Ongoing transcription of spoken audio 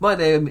My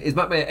name is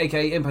Matt Mayer,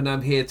 aka Imp, and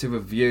I'm here to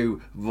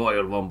review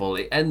Royal Rumble.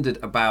 It ended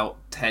about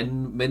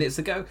 10 minutes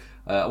ago.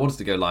 I wanted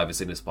to go live as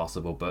soon as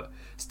possible, but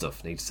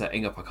stuff needs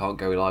setting up. I can't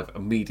go live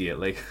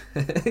immediately.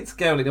 It's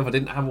scary enough I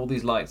didn't have all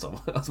these lights on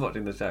while I was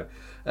watching the show.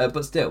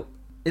 But still,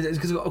 it's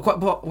because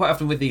quite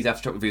often with these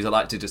aftershock reviews, I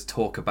like to just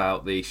talk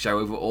about the show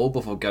overall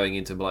before going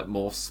into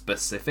more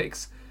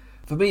specifics.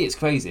 For me, it's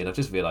crazy, and I've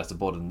just realised the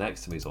board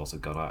next to me has also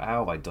gone out. How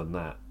have I done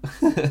that?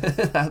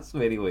 That's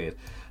really weird.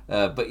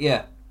 But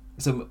yeah,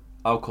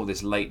 I'll call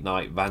this late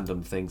night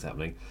random things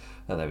happening.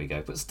 Oh, there we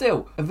go. But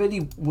still, a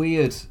really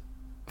weird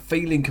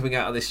feeling coming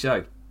out of this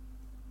show,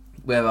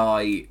 where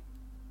I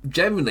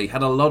generally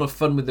had a lot of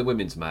fun with the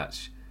women's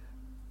match,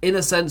 in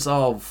a sense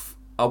of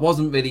I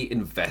wasn't really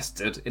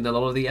invested in a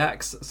lot of the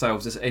acts, so I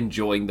was just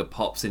enjoying the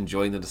pops,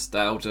 enjoying the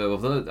nostalgia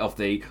of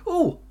the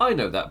oh, I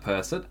know that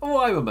person, oh,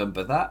 I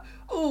remember that,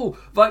 oh,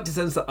 Right to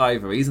Sense the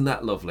Ivory, isn't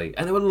that lovely?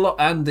 And there were a lot,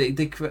 and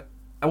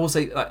I will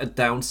say a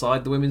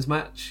downside the women's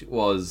match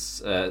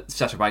was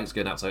Sasha Banks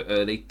going out so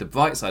early. The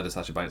bright side of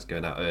Sasha Banks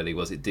going out early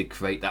was it did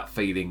create that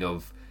feeling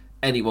of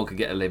anyone could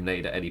get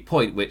eliminated at any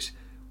point, which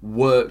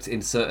worked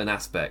in certain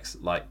aspects,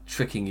 like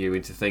tricking you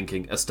into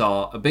thinking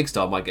a big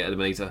star might get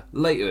eliminated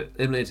later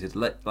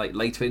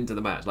into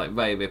the match, like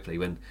Rhea Ripley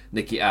when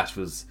Nikki Ash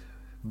was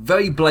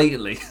very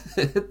blatantly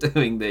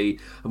doing the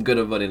I'm going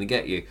to run in and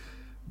get you.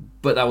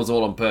 But that was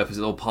all on purpose,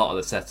 it was all part of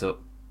the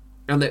setup.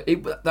 And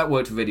that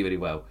worked really, really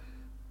well.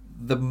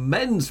 The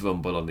men's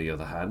rumble, on the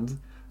other hand,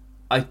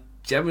 I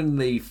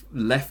genuinely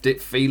left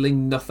it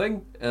feeling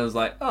nothing. And I was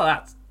like,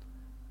 oh,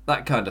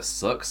 that kind of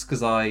sucks, because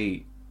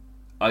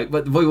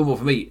but the Royal Rumble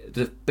for me,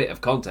 just a bit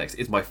of context,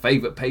 is my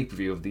favourite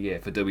pay-per-view of the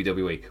year for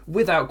WWE.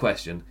 Without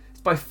question.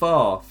 It's by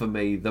far, for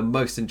me, the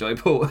most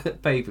enjoyable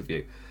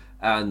pay-per-view.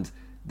 And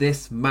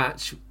this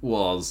match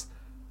was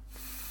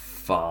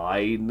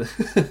fine,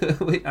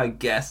 I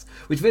guess.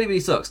 Which really,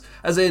 really sucks.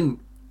 As in,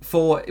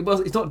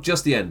 it's not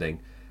just the ending.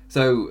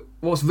 So,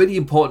 what's really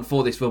important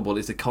for this Rumble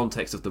is the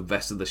context of the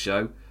rest of the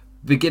show.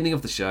 Beginning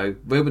of the show,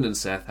 Roman and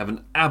Seth have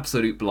an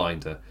absolute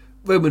blinder.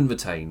 Roman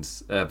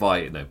retains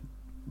by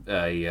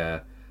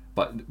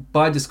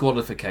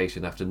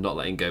disqualification after not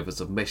letting go for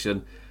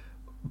submission.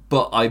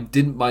 But I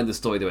didn't mind the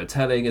story they were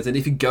telling. As in,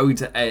 if you're going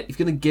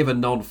to give a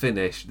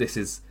non-finish, this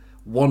is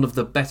one of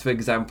the better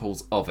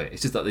examples of it.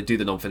 It's just that they do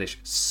the non-finish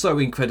so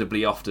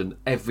incredibly often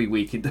every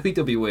week in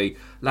WWE.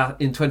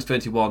 In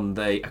 2021,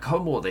 I can't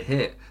remember what they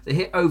hit. They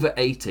hit over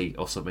 80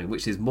 or something,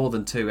 which is more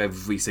than 2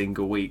 every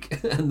single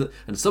week. and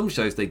some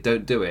shows they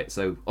don't do it.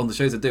 So on the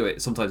shows that do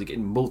it, sometimes you're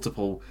getting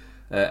multiple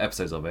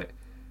episodes of it.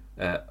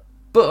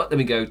 But then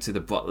we go to the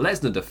Brock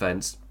Lesnar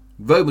defense.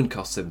 Roman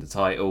costs him the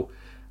title,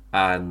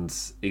 and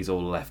he's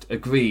all left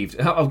aggrieved.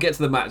 I'll get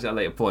to the match at a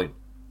later point.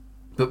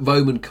 But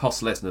Roman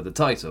costs Lesnar the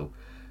title.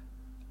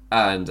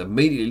 And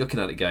immediately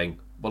looking at it going,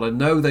 well, I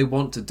know they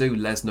want to do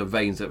Lesnar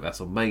Reigns at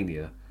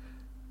WrestleMania.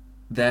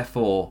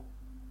 Therefore,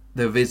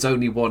 there is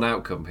only one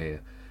outcome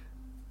here.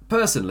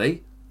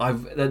 Personally,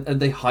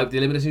 and they hyped the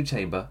Elimination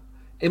Chamber.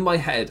 In my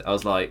head, I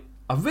was like,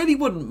 I really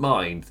wouldn't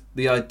mind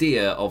the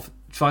idea of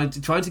trying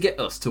to get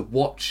us to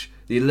watch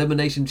the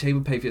Elimination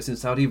Chamber pay-per-view in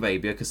Saudi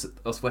Arabia, because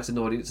us Western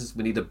audiences,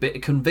 we need a bit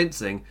of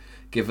convincing,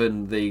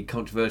 given the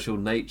controversial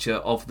nature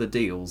of the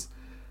deals.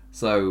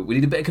 So we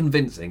need a bit of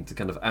convincing to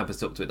kind of amp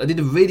us up to it. I did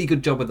a really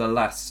good job with the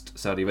last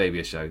Saudi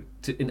Arabia show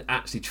in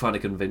actually trying to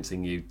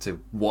convincing you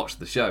to watch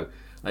the show.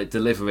 Like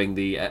delivering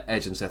the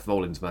Edge and Seth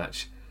Rollins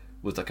match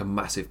was like a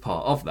massive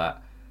part of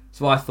that.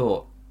 So I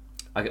thought,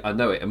 I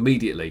know it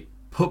immediately.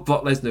 Put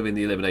Brock Lesnar in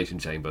the Elimination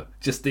Chamber.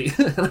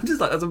 And I'm just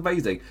like, that's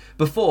amazing.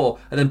 Before,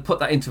 and then put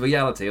that into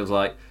reality, I was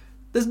like,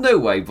 there's no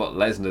way Brock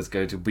Lesnar's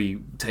going to be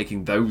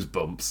taking those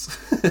bumps.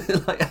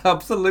 Like,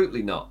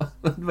 absolutely not.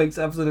 That makes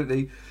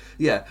absolutely...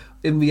 Yeah,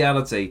 in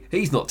reality,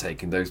 he's not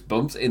taking those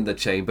bumps in the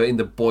chamber, in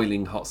the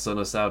boiling hot sun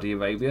of Saudi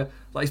Arabia.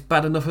 Like, it's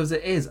bad enough as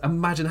it is.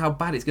 Imagine how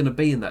bad it's going to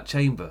be in that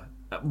chamber.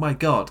 My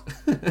God.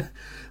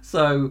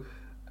 So,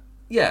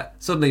 yeah,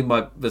 suddenly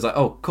there's like,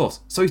 oh, of course.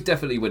 So he's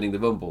definitely winning the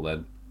Rumble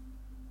then.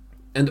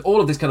 And all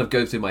of this kind of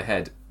goes through my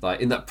head, like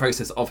in that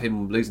process of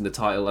him losing the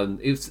title, and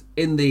it was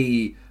in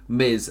the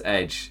Miz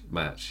Edge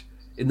match.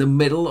 In the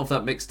middle of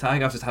that mixed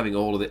tag, I was just having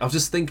all of it. I was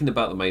just thinking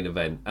about the main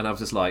event, and I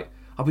was just like,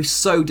 I'll be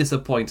so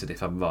disappointed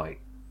if I'm right,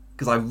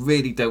 because I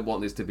really don't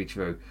want this to be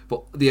true.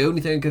 But the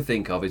only thing I can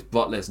think of is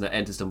Brock Lesnar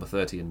enters number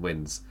 30 and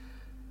wins.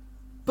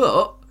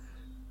 But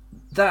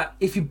that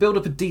if you build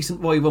up a decent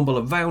Royal Rumble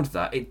around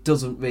that, it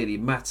doesn't really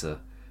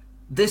matter.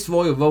 This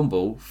Royal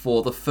Rumble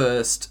for the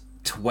first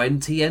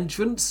 20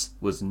 entrants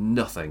was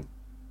nothing,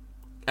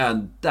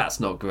 and that's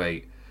not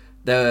great.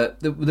 There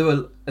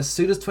were, as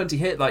soon as 20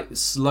 hit, like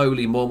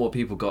slowly more and more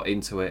people got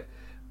into it,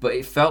 but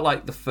it felt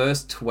like the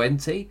first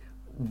 20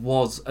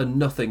 was a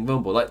nothing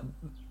Rumble. Like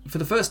for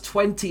the first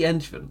 20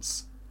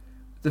 entrants,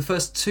 the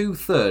first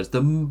 2/3,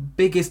 the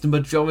biggest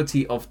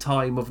majority of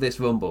time of this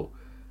Rumble,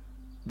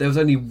 there was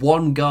only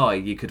one guy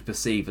you could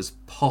perceive as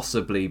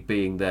possibly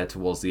being there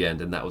towards the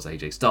end, and that was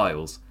AJ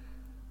Styles.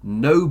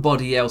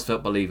 Nobody else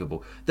felt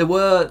believable. There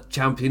were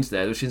champions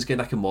there. There was Shinsuke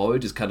Nakamura,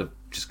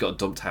 just got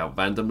dumped out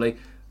randomly.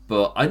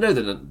 But I know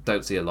that I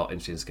don't see a lot in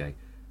Shinsuke.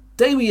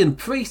 Damian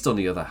Priest, on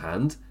the other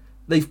hand,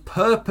 they've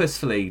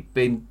purposefully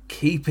been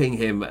keeping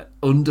him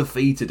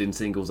undefeated in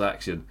singles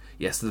action.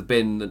 Yes, there's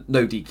been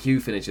no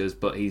DQ finishes,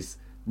 but he's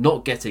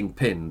not getting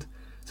pinned.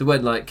 So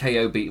when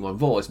KO beat him on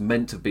Raw, it's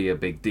meant to be a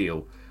big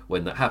deal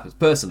when that happens.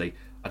 Personally,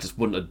 I just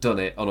wouldn't have done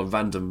it on a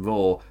random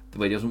Raw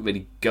where he wasn't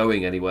really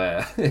going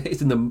anywhere.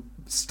 It's in the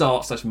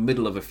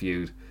start/middle of a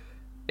feud.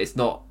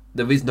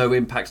 There is no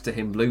impact to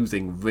him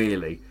losing,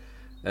 really,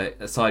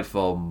 aside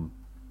from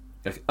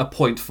a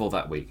point for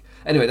that week.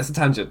 Anyway, that's a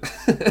tangent.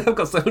 I've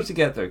got so much to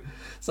get through.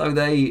 So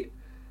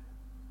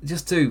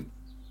just to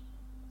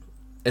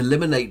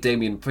eliminate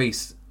Damian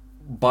Priest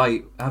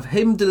have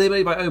him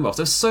eliminated by Omos.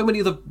 There's so many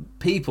other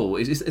people.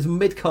 It's a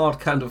mid-card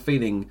kind of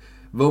feeling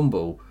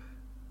Rumble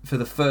for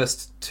the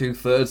first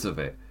 2/3 of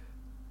it.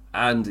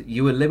 And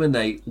you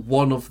eliminate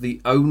one of the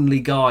only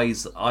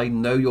guys I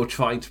know you're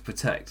trying to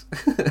protect.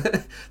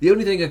 The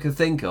only thing I can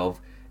think of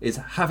is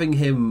having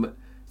him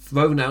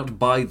thrown out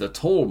by the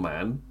tall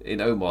man in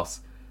Omos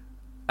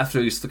after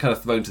he was kind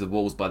of thrown to the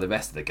walls by the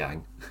rest of the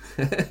gang.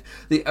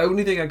 The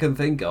only thing I can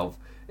think of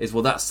is,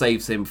 well, that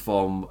saves him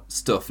from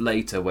stuff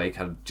later where you'll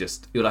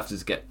have to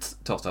just get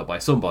tossed out by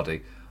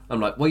somebody. I'm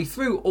like, well, you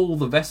threw all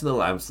the rest of the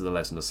lambs to the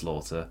Lesnar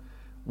slaughter.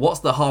 What's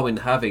the harm in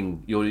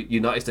having your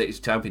United States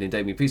champion in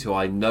Damian Priest, who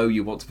I know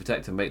you want to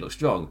protect and make look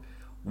strong?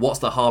 What's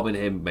the harm in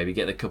him maybe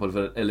getting a couple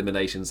of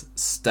eliminations,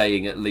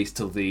 staying at least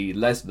till the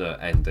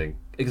Lesnar ending?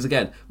 Because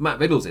again, Matt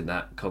Riddle's in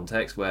that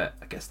context where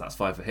I guess that's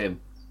fine for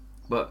him.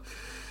 But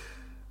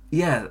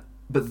yeah,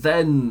 but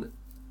then...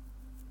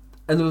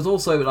 And there was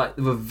also,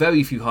 there were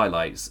very few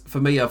highlights. For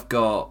me, I've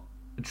got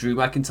Drew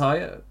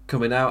McIntyre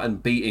coming out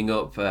and beating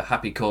up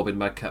Happy Corbin,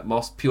 Madcap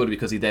Moss, purely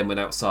because he then went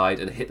outside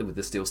and hit them with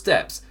the steel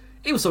steps.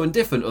 It was so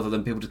indifferent other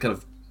than people just kind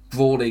of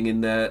brawling in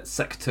their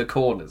sector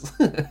corners.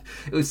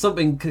 It was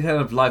something kind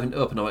of livened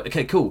up, and I'm like,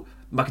 okay, cool,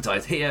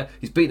 McIntyre's here,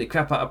 he's beating the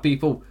crap out of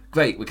people,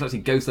 great, we can actually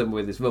go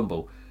somewhere with this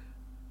Rumble.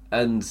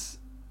 And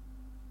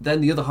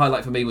then the other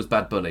highlight for me was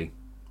Bad Bunny.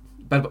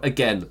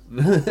 Again,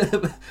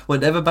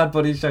 whenever Bad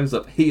Bunny shows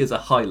up, he is a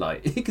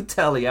highlight. You can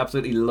tell he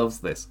absolutely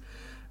loves this.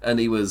 And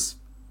he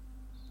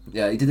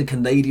did a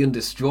Canadian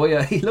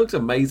Destroyer. He looked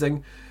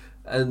amazing.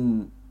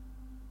 And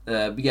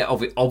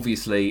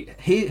obviously,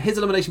 his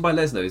elimination by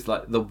Lesnar is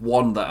the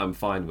one that I'm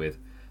fine with.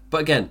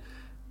 But again,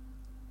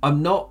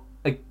 I'm not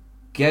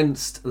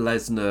against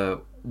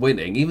Lesnar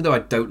winning, even though I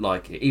don't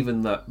like it.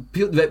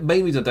 The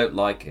main reason I don't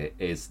like it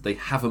is they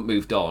haven't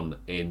moved on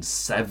in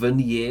 7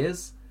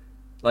 years.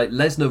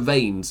 Lesnar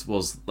Reigns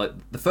was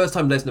the first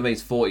time Lesnar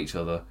Reigns fought each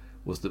other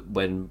was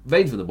when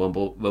Reigns won the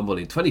Rumble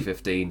in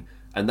 2015,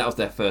 and that was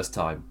their first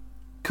time.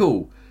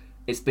 Cool.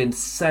 It's been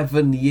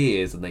 7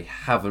 years and they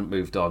haven't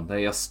moved on.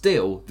 They are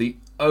still the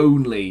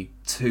only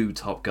two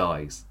top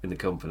guys in the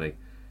company.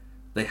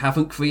 They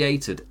haven't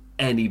created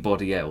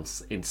anybody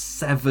else in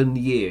 7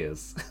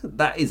 years.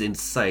 That is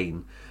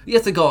insane.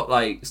 Yes, they got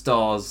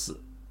stars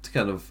to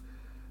kind of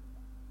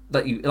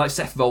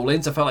Seth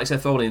Rollins. I felt like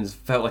Seth Rollins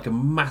felt like a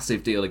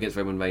massive deal against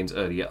Roman Reigns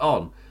earlier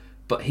on,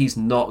 but he's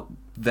not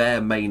their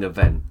main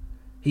event.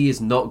 He is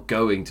not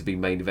going to be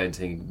main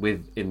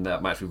eventing in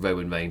that match with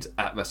Roman Reigns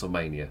at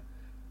WrestleMania.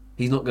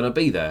 He's not going to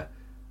be there.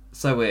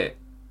 So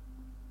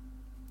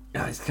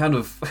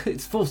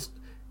it's forced.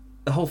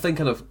 The whole thing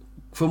kind of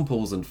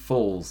crumples and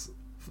falls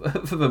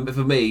for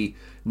me,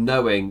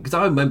 knowing, because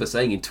I remember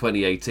saying in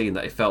 2018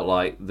 that it felt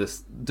like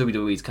this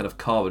WWE's kind of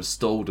car had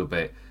stalled a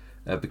bit.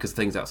 Because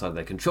things outside of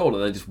their control,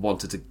 and they just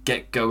wanted to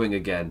get going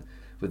again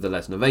with the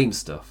Lesnar Reigns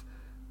stuff.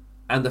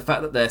 And the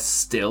fact that they're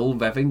still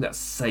revving that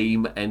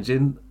same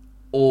engine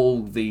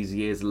all these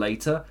years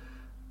later,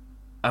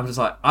 I'm just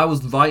I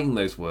was writing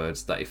those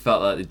words that it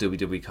felt like the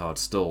WWE card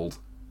stalled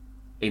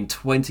in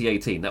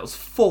 2018. That was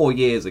 4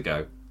 years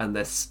ago, and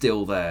they're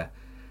still there.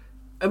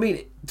 I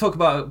mean, talk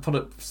about a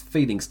product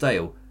feeling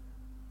stale.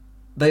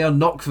 They are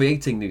not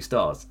creating new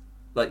stars.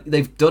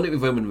 They've done it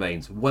with Roman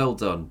Reigns, well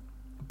done.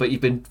 But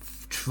you've been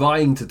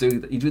trying to do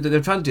that.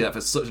 They're trying to do that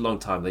for such a long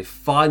time. They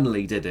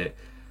finally did it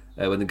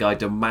when the guy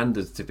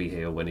demanded to be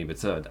here when he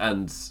returned,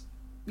 and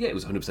yeah, it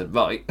was 100%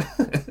 right.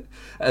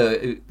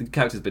 The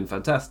character's been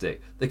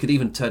fantastic. They could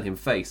even turn him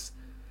face.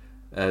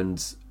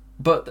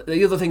 But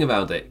the other thing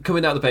around it,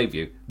 coming out of the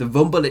pay-per-view, the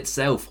Rumble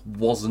itself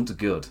wasn't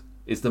good.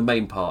 It's the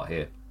main part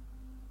here.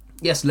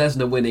 Yes,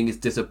 Lesnar winning is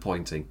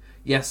disappointing.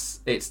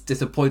 Yes, it's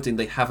disappointing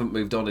they haven't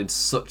moved on in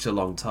such a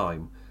long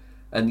time.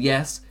 And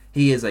yes,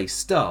 he is a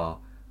star,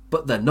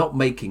 but they're not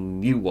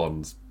making new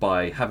ones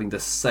by having the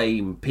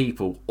same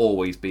people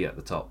always be at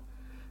the top.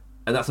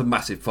 And that's a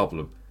massive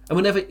problem. And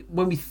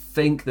when we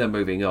think they're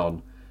moving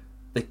on,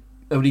 they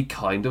only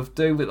kind of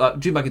do. But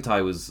Drew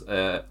McIntyre was,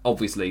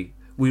 obviously,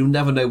 we'll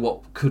never know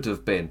what could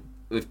have been.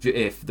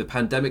 If the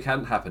pandemic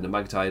hadn't happened and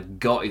McIntyre had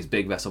got his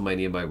big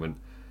WrestleMania moment,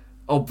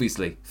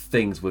 obviously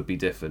things would be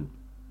different.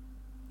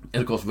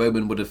 And of course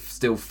Roman would have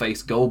still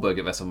faced Goldberg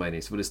at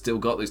WrestleMania, so would have still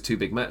got those two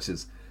big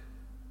matches.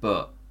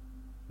 But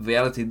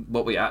reality,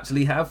 what we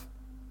actually have,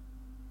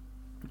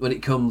 when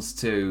it comes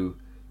to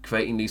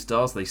creating new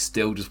stars, they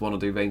still just want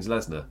to do Reigns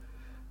Lesnar.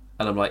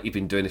 And I'm like, you've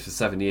been doing this for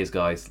 7 years,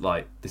 guys.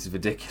 Like, this is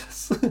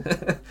ridiculous.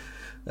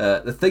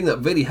 The thing that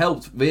really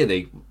helped,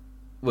 really,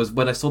 was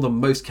when I saw the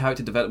most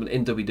character development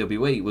in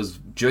WWE was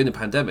during the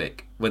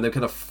pandemic, when they were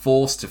kind of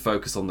forced to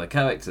focus on their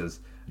characters.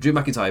 Drew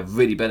McIntyre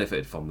really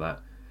benefited from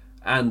that.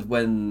 And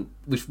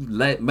which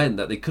meant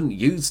that they couldn't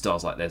use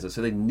stars like Lesnar,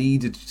 so they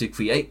needed to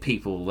create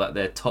people that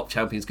their top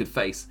champions could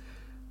face.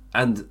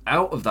 And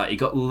out of that, he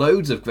got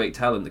loads of great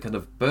talent that kind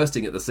of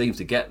bursting at the seams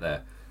to get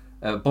there.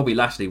 Bobby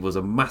Lashley was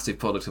a massive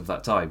product of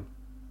that time,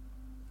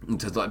 in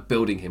terms of like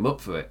building him up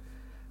for it.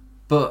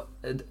 But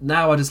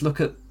now I just look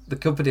at the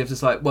company, I'm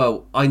just like,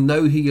 well, I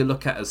know who you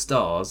look at as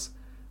stars,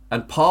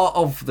 and part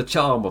of the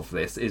charm of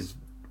this is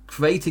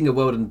creating a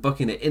world and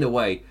booking it in a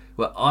way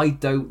where I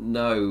don't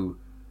know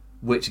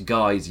which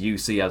guys you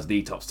see as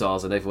the top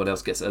stars and everyone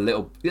else gets a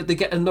little... They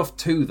get enough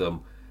to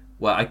them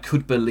where I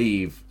could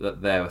believe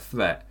that they're a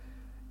threat.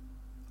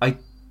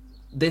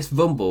 This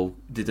Rumble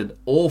did an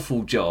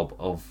awful job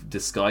of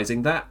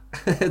disguising that.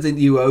 As in,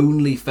 you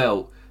only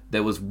felt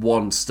there was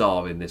one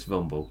star in this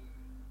Rumble.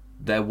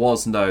 There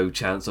was no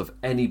chance of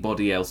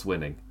anybody else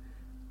winning.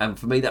 And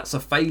for me, that's a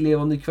failure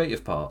on the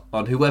creative part.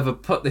 On whoever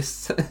put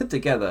this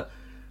together.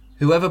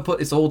 Whoever put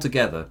this all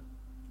together,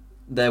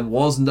 there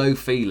was no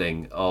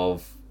feeling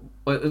of...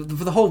 For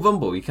the whole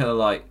Rumble, you kind of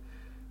like,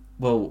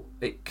 well,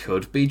 it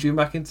could be Drew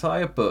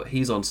McIntyre, but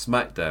he's on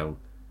SmackDown.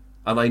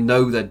 And I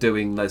know they're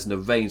doing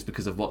Lesnar Reigns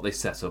because of what they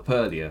set up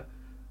earlier.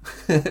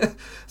 And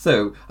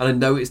I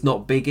know it's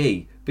not Big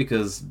E,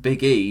 because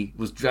Big E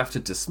was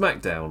drafted to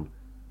SmackDown.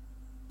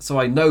 So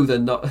I know they're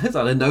not, and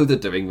I know they're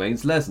doing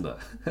Reigns Lesnar.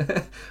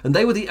 And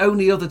they were the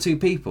only other two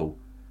people.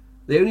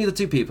 The only other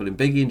two people in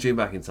Big E and Drew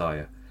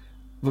McIntyre.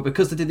 But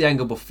because they did the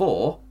angle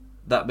before,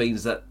 that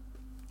means that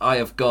I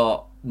have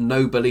got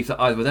no belief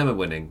that either of them are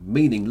winning.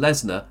 Meaning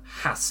Lesnar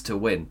has to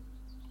win.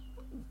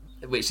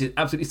 Which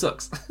absolutely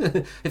sucks.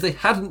 If they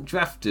hadn't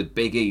drafted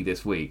Big E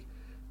this week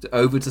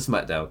over to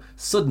SmackDown,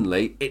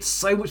 suddenly it's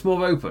so much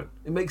more open.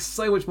 It makes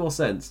so much more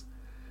sense.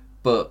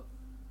 But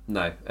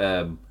no,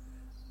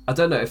 I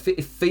don't know.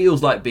 It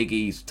feels like Big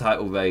E's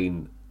title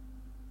reign,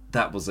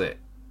 that was it.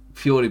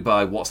 Purely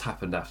by what's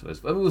happened afterwards.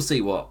 But we'll see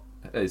what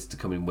is to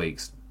come in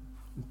weeks.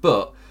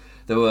 But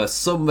there were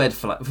some red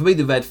flags. For me,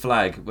 the red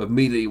flag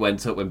immediately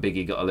went up when Big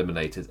E got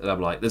eliminated. And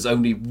I'm like, there's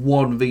only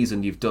one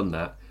reason you've done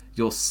that.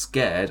 You're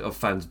scared of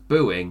fans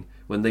booing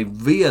when they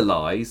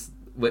realise...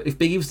 If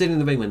Big E was sitting in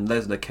the ring when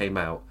Lesnar came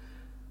out,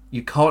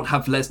 you can't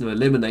have Lesnar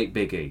eliminate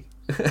Big E.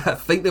 I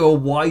think they were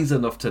wise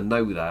enough to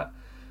know that.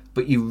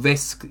 But you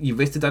risk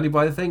the Daniel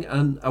Bryan thing,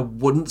 and I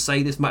wouldn't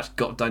say this match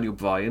got Daniel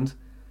Bryan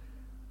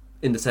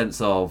in the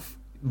sense of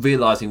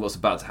realising what's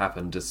about to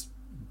happen, just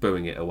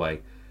booing it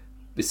away.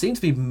 It seems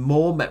to be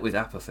more met with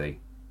apathy,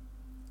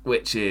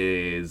 which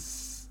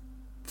is...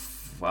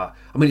 I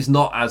mean, it's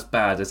not as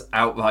bad as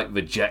outright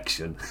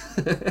rejection.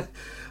 But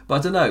I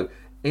don't know,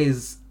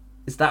 is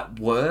that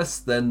worse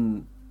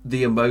than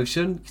the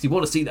emotion? Because you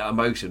want to see that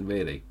emotion,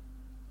 really.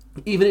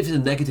 Even if it's a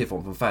negative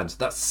one from fans,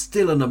 that's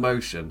still an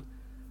emotion.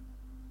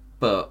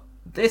 But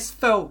this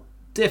felt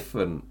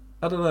different.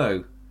 I don't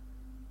know.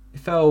 It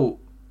felt...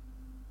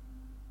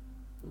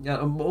 Yeah,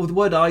 the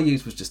word I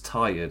used was just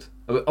tired.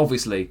 I mean,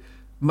 obviously,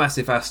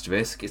 massive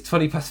asterisk. It's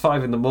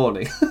 5:20 in the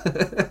morning.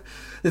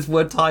 This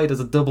word tired has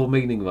a double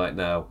meaning right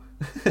now.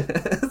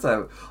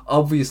 So,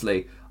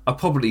 obviously, I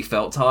probably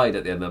felt tired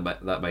at the end of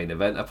that main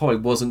event. I probably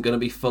wasn't going to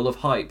be full of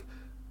hype.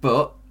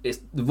 But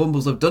the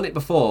Rumbles have done it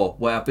before,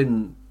 where I've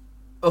been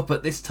up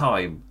at this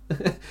time.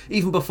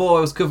 Even before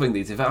I was covering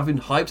these, if I've been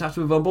hyped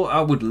after a Rumble,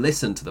 I would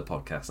listen to the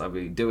podcast.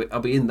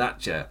 I'll be in that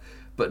chair.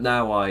 But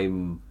now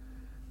I'm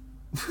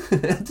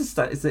just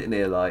sitting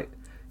here like,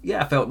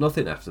 yeah, I felt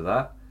nothing after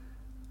that.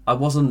 I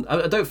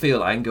don't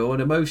feel anger or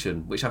an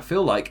emotion, which I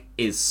feel like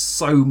is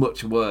so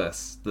much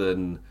worse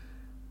than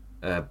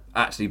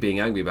actually being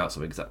angry about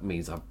something, because that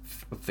means I'm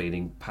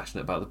feeling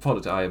passionate about the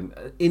product. I am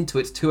into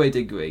it to a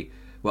degree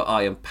where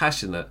I am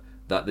passionate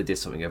that they did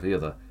something over the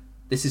other.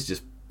 This is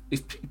just,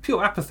 it's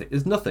pure apathy.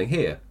 There's nothing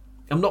here.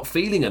 I'm not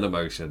feeling an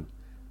emotion.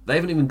 They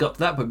haven't even got to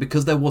that point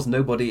because there was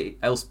nobody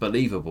else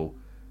believable.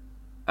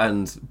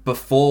 And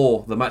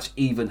before the match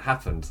even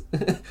happened,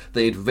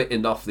 they had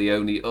written off the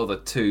only other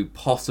two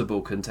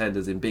possible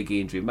contenders in Big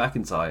E and Drew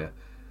McIntyre.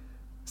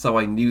 So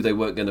I knew they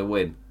weren't going to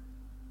win.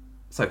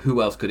 So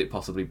who else could it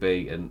possibly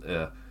be? And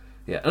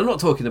yeah, and I'm not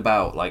talking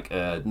about like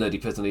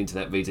nerdy person on the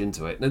internet reads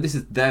into it. No, this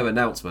is their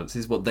announcements.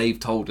 This is what they've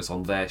told us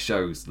on their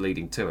shows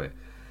leading to it.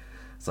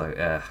 So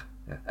yeah.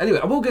 Anyway,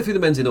 I will go through the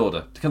men's in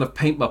order to kind of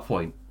paint my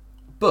point.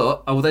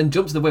 But I will then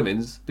jump to the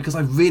women's because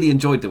I really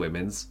enjoyed the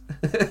women's.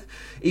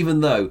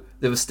 Even though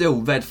there were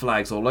still red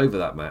flags all over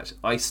that match,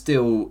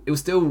 it was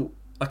still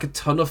like a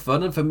ton of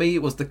fun. And for me,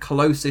 it was the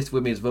closest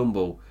women's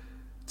Rumble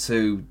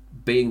to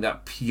being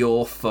that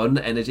pure fun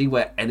energy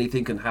where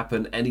anything can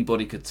happen,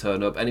 anybody could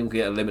turn up, anyone can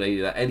get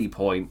eliminated at any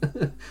point.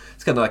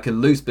 It's kind of like a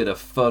loose bit of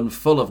fun,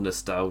 full of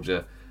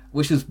nostalgia,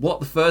 which is what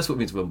the first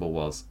women's Rumble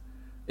was.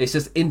 it's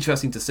just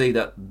interesting to see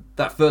that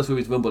that first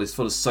Women's Rumble is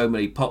full of so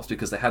many pops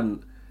because they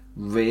hadn't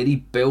really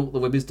built the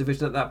women's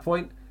division at that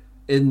point.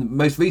 In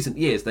most recent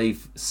years,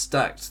 they've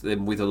stacked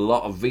them with a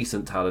lot of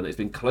recent talent. It's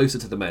been closer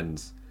to the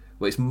men's,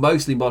 where it's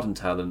mostly modern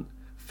talent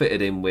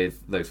fitted in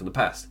with those from the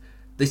past.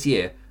 This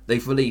year,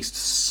 they've released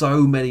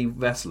so many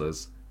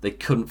wrestlers they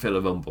couldn't fill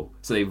a Rumble,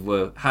 so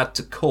they had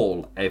to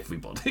call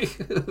everybody,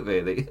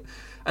 really.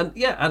 And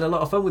yeah, I had a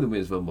lot of fun with the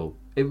Women's Rumble.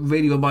 It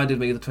really reminded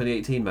me of the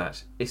 2018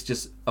 match. It's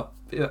just a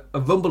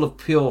Rumble of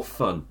pure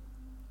fun.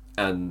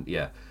 And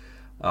yeah,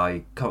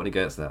 I can't really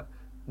go against that.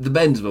 The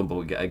Men's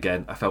Rumble,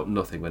 again, I felt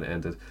nothing when it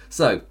ended.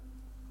 So,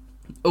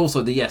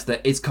 also, yes,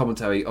 there is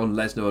commentary on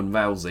Lesnar and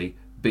Rousey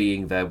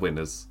being their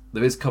winners.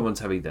 There is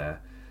commentary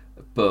there.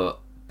 But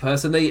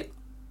personally,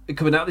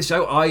 coming out of the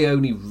show, I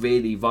only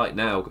really, right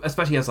now,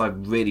 especially as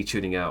I'm really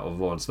tuning out of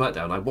Raw and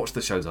SmackDown, I watch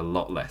the shows a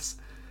lot less.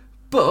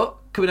 But,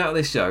 coming out of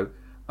this show,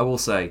 I will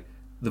say,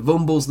 the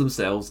Rumbles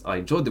themselves, I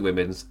enjoyed the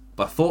women's,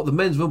 but I thought the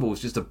Men's Rumble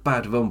was just a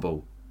bad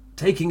Rumble.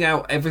 Taking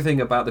out everything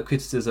about the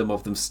criticism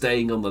of them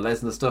staying on the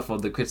Lesnar stuff, or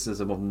the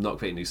criticism of them not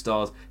creating new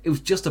stars, it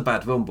was just a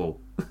bad Rumble.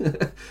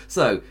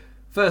 So,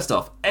 first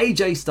off,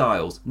 AJ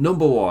Styles,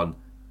 number one.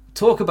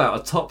 Talk about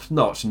a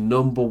top-notch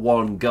number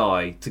one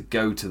guy to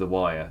go to the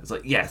wire. It's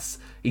like, yes,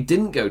 he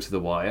didn't go to the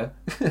wire.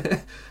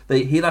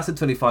 He lasted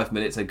 25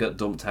 minutes and got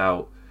dumped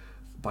out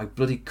by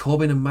bloody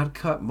Corbin and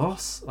Madcap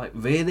Moss. Like,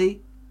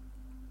 really?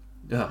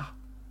 Ugh.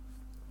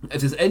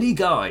 If there's any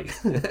guy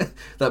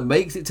that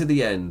makes it to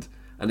the end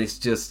and it's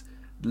just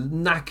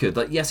knackered,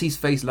 like, yes, he's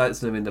faced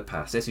Lesnar in the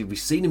past. Yes, we've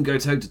seen him go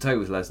toe-to-toe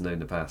with Lesnar in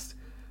the past.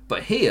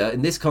 But here,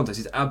 in this contest,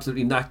 he's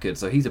absolutely knackered,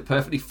 so he's a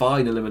perfectly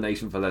fine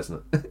elimination for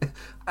Lesnar.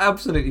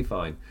 Absolutely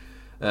fine.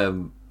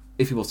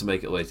 If he wants to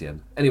make it all the way to the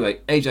end.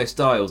 Anyway, AJ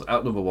Styles,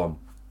 out number one.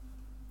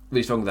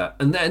 Really strong with that.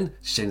 And then,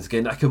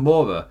 Shinsuke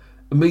Nakamura.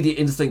 Immediate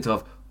instinct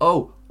of,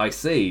 oh, I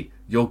see,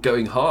 you're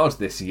going hard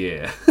this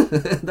year.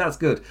 That's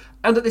good.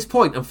 And at this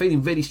point, I'm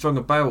feeling really strong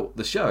about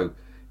the show.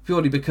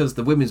 Purely because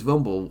the Women's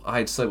Rumble I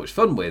had so much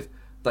fun with,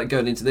 that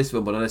going into this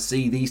Rumble, and I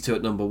see these two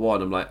at number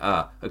one, I'm like,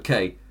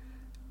 okay,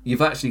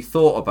 you've actually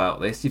thought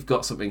about this, you've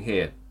got something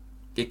here.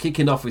 You're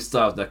kicking off with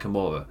Styles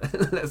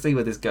Nakamura. Let's see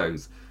where this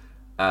goes.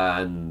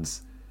 And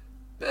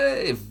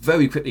it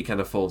very quickly kind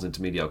of falls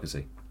into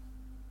mediocrity.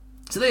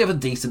 So they have a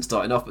decent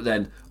starting off, but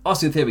then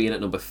Austin Theory in at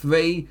number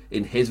 3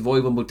 in his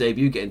Royal Rumble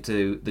debut, getting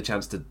to the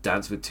chance to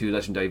dance with two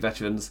legendary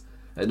veterans.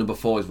 At number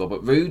 4 is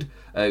Robert Roode,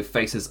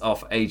 faces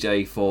off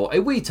AJ for a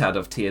wee tad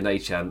of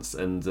TNA chance,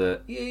 and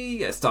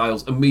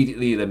Styles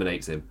immediately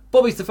eliminates him.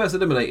 Bobby's the first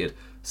eliminated.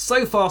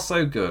 So far,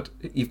 so good.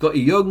 You've got a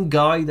young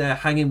guy there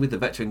hanging with the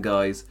veteran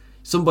guys,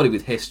 somebody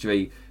with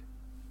history,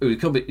 who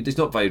is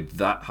not valued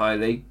that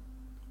highly.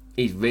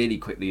 He's really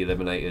quickly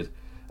eliminated.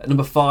 At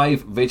number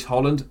 5, Ridge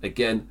Holland,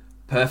 again,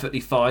 perfectly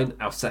fine,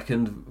 our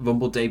second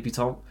Rumble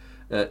debutant.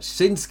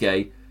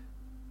 Shinsuke,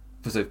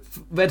 so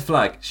red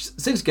flag,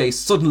 Shinsuke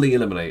suddenly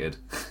eliminated.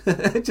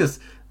 Just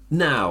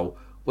now,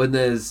 when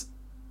there's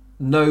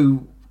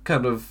no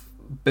kind of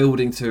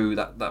building to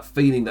that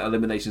feeling that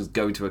elimination is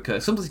going to occur.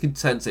 Sometimes you can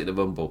sense it in a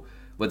Rumble,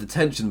 where the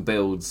tension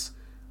builds,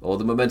 or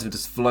the momentum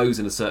just flows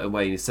in a certain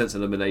way and you sense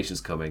elimination's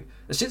coming.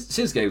 And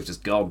Shinsuke was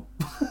just gone.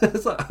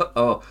 It's like,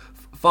 oh,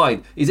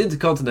 fine, he's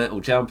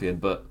Intercontinental Champion,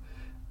 but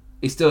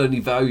he's still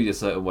only valued a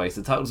certain way, so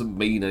the title doesn't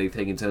mean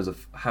anything in terms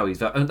of how he's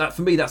valued. And that,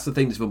 for me, that's the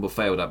thing this Rumble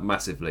failed at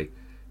massively,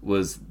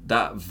 was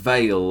that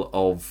veil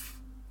of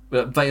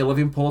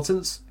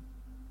importance,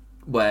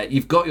 where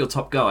you've got your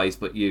top guys,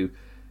 but you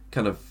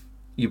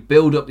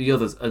build up the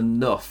others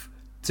enough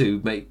to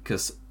make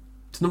us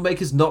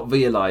not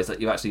realise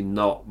that you're actually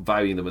not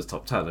valuing them as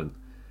top talent.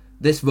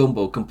 This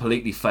Rumble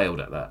completely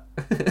failed at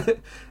that.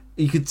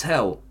 You could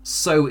tell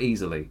so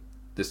easily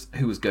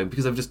who was going,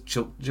 because I've just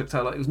chucked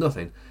out like it was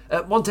nothing.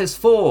 Montez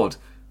Ford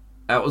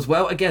out as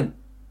well. Again,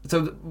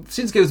 so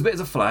Shinsuke was a bit as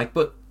a flag,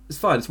 but it's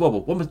fine, it's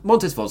wobble.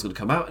 Montez Ford's going to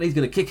come out and he's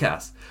going to kick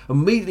ass.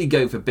 Immediately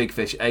going for Big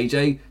Fish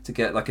AJ to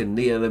get like a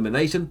near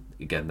elimination.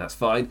 Again, that's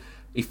fine.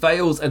 He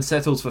fails and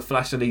settles for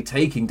flashily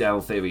taking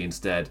down Theory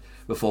instead,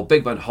 before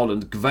Big Man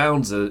Holland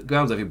grounds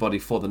everybody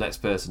for the next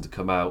person to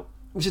come out,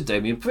 which is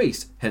Damian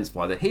Priest. Hence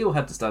why the heel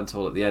had to stand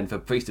tall at the end for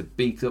Priest to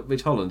beat up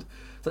Ridge Holland.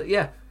 So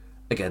yeah,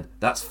 again,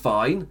 that's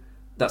fine.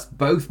 That's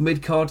both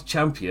mid-card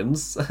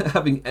champions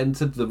having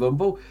entered the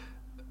Rumble.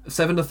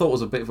 7 I thought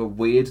was a bit of a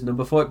weird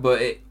number for it,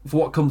 but for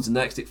what comes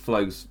next, it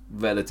flows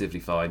relatively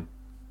fine.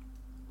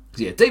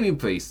 So yeah, Damian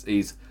Priest,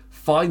 he's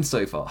fine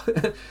so far.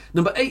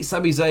 Number 8,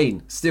 Sami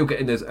Zayn, still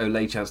getting those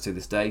Olay chants to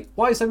this day.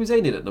 Why is Sami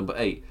Zayn in at number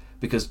 8?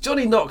 Because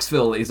Johnny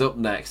Knoxville is up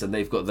next, and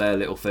they've got their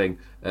little thing,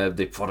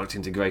 the product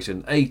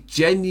integration. A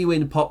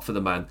genuine pop for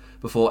the man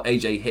before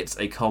AJ hits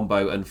a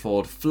combo and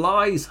Ford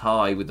flies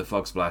high with the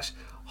frog splash.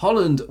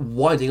 Holland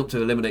winding up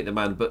to eliminate the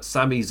man, but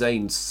Sami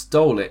Zayn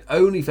stole it,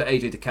 only for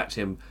AJ to catch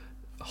him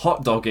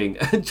hot dogging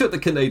and chuck the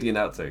Canadian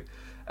out too.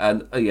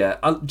 And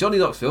Johnny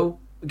Knoxville,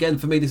 again,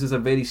 for me, this is a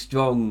really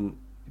strong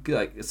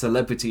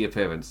celebrity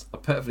appearance. I'm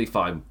perfectly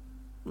fine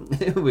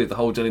with the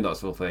whole Johnny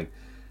Knoxville thing.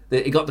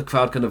 It got the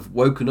crowd kind of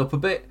woken up a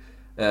bit,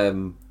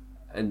 and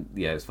And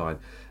yeah, it's fine.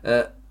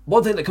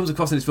 One thing that comes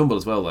across in this Rumble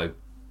as well, though,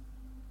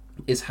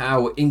 is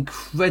how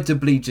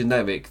incredibly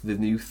generic the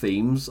new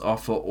themes are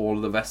for all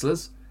of the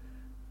wrestlers.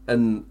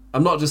 And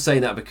I'm not just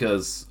saying that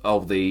because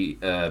of the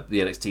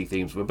NXT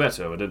themes were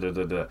better.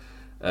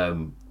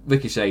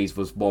 Ricochet's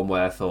was one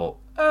where I thought,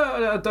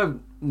 I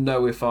don't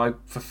know if I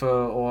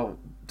prefer or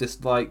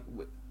dislike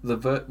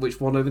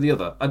which one over the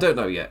other. I don't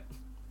know yet.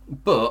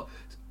 But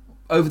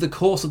over the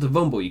course of the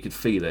Rumble, you could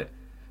feel it.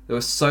 There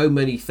were so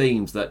many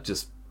themes that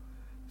just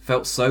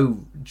felt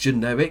so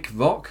generic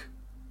rock.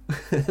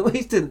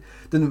 Which didn't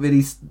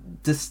really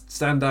just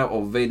stand out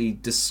or really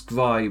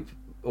describe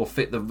or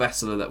fit the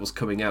wrestler that was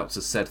coming out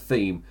to said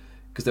theme,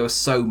 because there were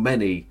so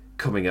many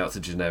coming out to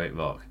generic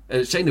rock.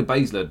 Shayna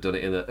Baszler had done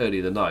it early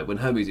in the night when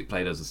her music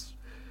played. I was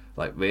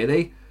like,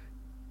 really?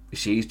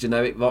 She's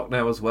generic rock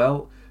now as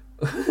well?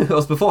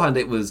 Whereas beforehand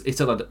it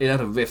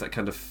had a riff that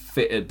kind of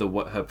fitted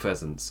her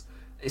presence.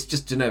 It's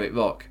just generic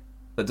rock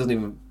that doesn't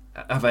even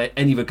have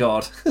any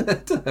regard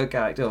to her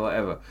character or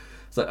whatever.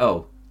 It's like,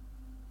 oh,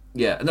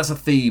 yeah, and that's a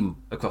theme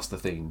across the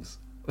themes.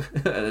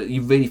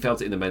 You really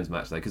felt it in the men's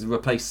match though, because it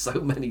replaced so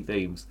many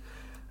themes.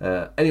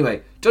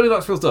 Anyway, Johnny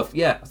Knoxville stuff.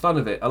 Yeah, a fan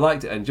of it. I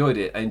liked it. I enjoyed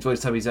it. I enjoyed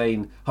Sami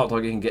Zayn hot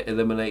dogging and get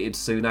eliminated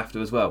soon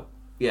after as well.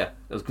 Yeah,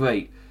 that was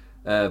great.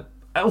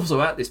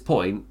 Also, at this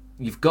point,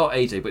 you've got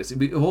AJ, but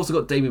we've also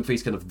got Damien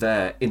Priest kind of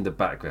there in the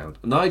background,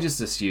 and I just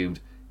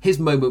assumed his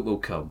moment will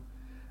come.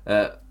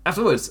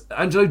 Afterwards,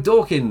 Angelo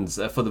Dawkins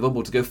for the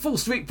Rumble to go full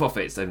Street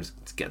Profits and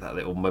to get that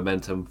little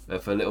momentum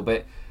for a little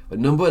bit. But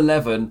number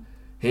 11,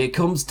 here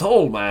comes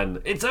Tall Man.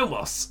 It's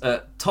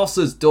Omos.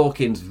 Tosses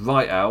Dawkins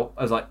right out.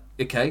 I was like,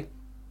 okay,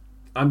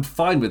 I'm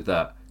fine with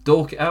that.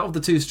 Out of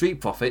the two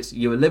Street Profits,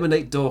 you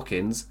eliminate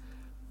Dawkins.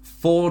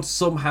 Ford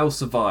somehow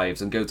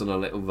survives and goes on a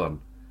little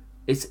run.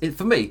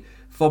 For me,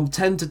 from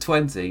 10 to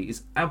 20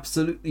 is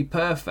absolutely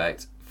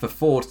perfect for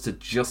Ford to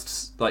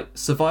just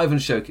survive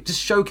and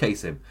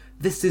showcase him.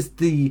 This is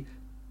the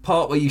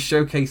part where you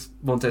showcase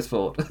Montez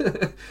Ford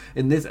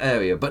in this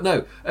area. But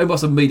no,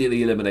 Omos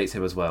immediately eliminates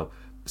him as well.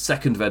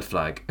 Second red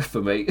flag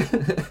for me.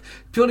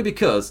 Purely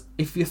because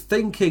if you're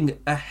thinking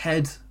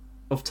ahead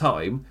of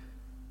time,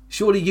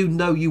 surely you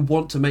know you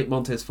want to make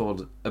Montez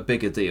Ford a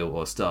bigger deal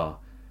or a star.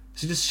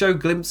 So just show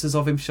glimpses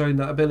of him showing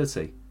that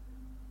ability.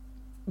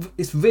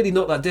 It's really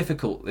not that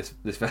difficult, this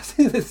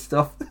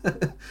stuff.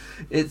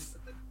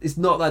 It's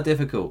not that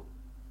difficult.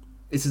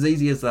 It's as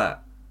easy as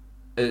that.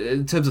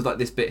 In terms of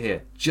this bit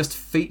here, just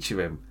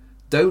feature him.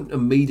 Don't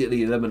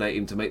immediately eliminate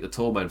him to make the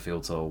tall man feel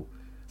tall.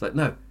 It's like,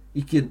 no,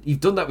 you've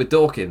done that with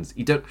Dawkins.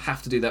 You don't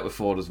have to do that with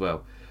Ford as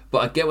well. But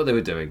I get what they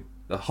were doing.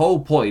 The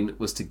whole point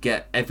was to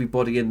get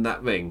everybody in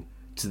that ring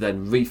to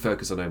then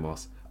refocus on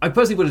Omos. I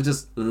personally would have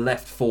just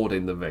left Ford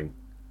in the ring.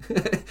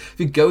 If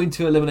you're going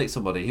to eliminate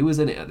somebody, who was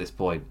in it at this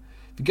point?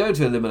 If you're going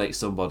to eliminate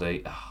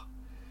somebody,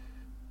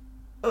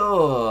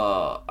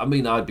 I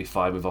mean, I'd be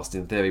fine with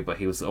Austin Theory, but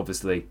he was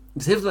obviously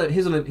he was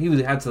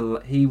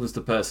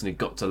the person who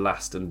got to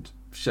last and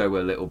show a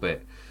little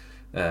bit.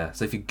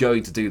 So if you're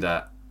going to do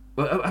that,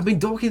 well, I mean,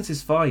 Dawkins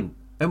is fine.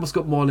 Almost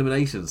got more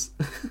eliminations.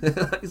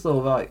 It's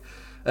all right.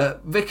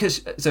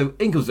 So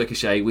in comes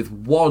Ricochet with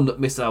one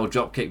missile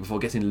dropkick before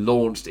getting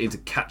launched into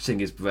catching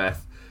his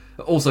breath.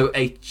 Also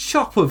a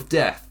chop of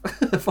death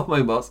from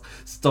Omos,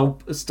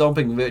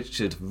 stomping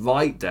Richard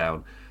right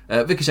down.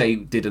 Ricochet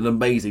did an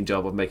amazing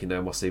job of making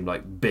Omos seem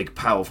like big,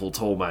 powerful,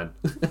 tall man.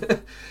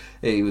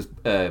 He was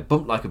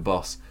bumped like a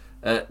boss.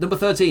 Number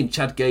 13,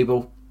 Chad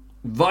Gable,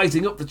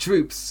 rising up the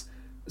troops,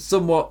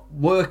 somewhat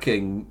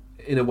working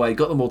in a way,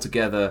 got them all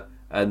together,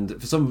 and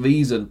for some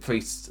reason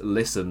Priest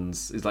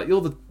listens. He's like,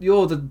 you're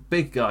the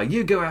big guy,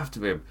 you go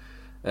after him.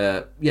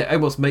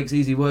 Omos makes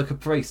easy work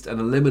of Priest and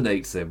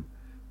eliminates him.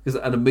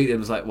 And immediately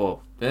was like,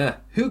 well, yeah,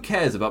 who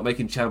cares about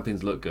making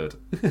champions look good?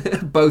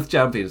 Both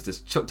champions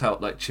just chucked out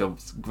like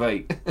chumps.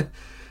 Great.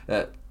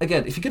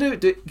 Again, if you're going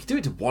to do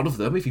it to one of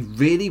them, if you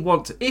really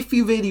want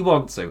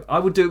to. I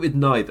would do it with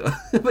neither.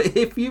 But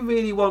if you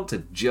really want to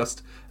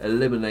just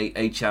eliminate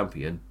a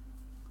champion,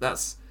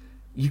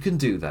 you can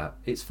do that.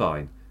 It's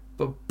fine.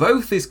 But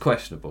both is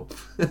questionable.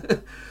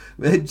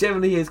 It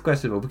generally is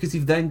questionable because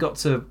you've then got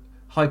to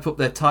hype up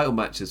their title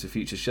matches for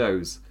future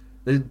shows.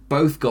 They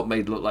both got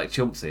made look like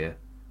chumps here.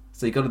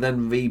 So you've got to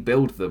then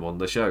rebuild them on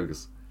the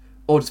shows.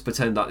 Or just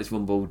pretend that this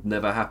Rumble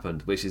never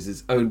happened, which is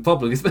its own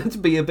problem. It's meant to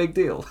be a big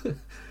deal.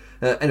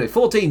 Anyway,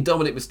 14,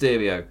 Dominic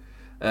Mysterio.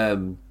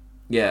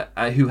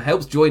 Who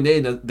helps join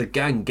in the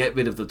gang get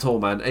rid of the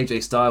tall man.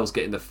 AJ Styles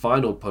getting the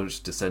final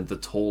punch to send the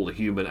tall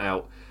human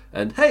out.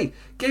 And hey,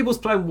 Gable's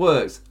plan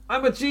works.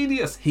 I'm a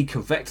genius, he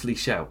correctly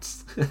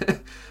shouts.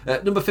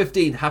 Number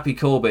 15, Happy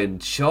Corbin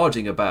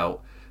charging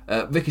about.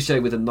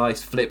 Ricochet with a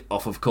nice flip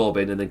off of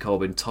Corbin, and then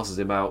Corbin tosses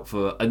him out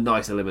for a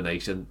nice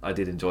elimination. I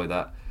did enjoy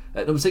that.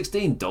 Number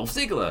 16, Dolph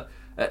Ziggler.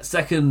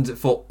 Second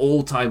for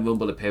all-time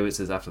Rumble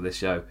appearances after this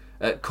show.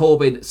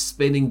 Corbin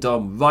spinning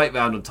Dom right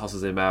round and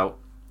tosses him out.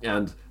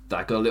 And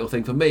that got a little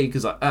thing for me,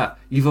 because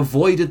you've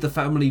avoided the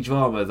family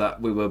drama that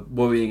we were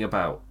worrying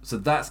about. So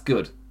that's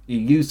good. You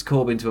used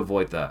Corbin to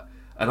avoid that.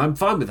 And I'm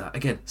fine with that.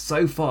 Again,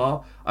 so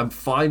far, I'm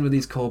fine with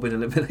these Corbin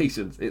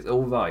eliminations. It's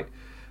all right.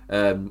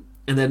 And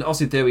then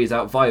Austin Theory is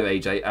out via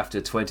AJ after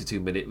a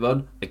 22-minute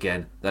run.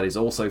 Again, that is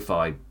also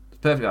fine.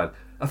 It's perfectly fine.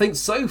 I think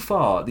so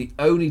far, the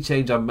only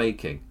change I'm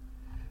making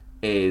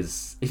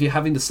is if you're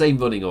having the same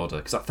running order,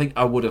 because I think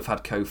I would have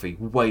had Kofi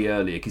way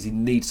earlier because he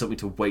needs something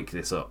to wake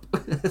this up,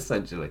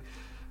 essentially.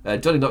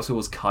 Johnny Knoxville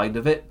was kind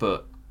of it,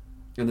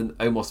 and then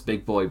Omos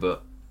Big Boy,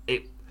 but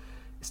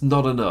it's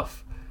not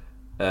enough.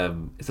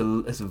 It's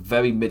a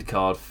very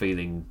mid-card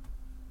feeling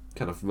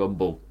kind of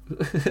rumble.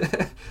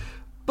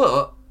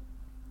 But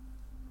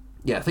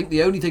yeah, I think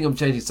the only thing I'm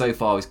changing so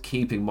far is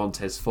keeping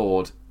Montez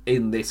Ford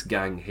in this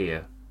gang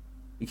here.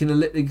 You can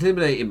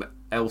eliminate him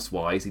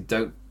elsewise. You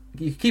can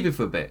keep him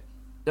for a bit.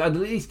 At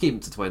least keep him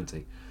to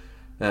 20.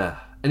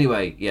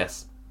 Anyway,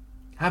 yes.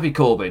 Happy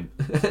Corbin.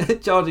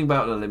 Charging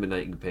about and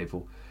eliminating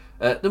people.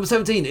 Number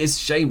 17 is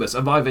Sheamus,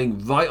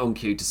 arriving right on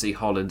cue to see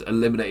Holland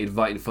eliminated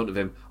right in front of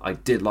him. I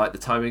did like the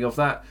timing of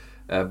that.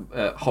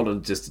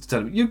 Holland just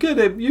telling him, you get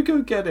him, you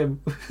go get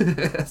him.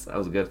 That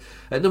was good.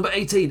 Number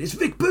 18 is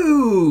Rick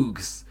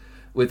Boogs,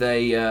 with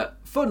a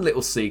fun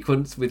little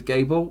sequence with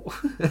Gable.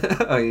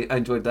 I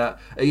enjoyed that.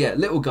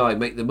 Little guy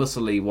make the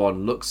muscly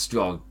one look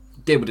strong.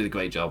 Gable did a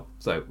great job,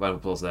 so round of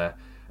applause there.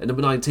 And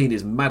number 19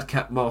 is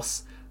Madcap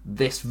Moss.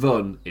 This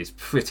run is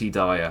pretty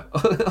dire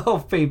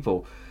of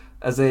people.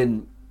 As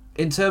in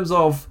terms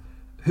of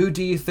who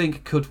do you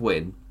think could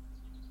win?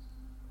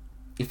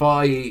 Because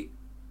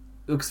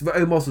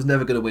Omos was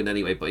never going to win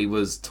anyway, but he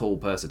was a tall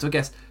person. So I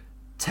guess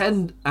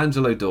 10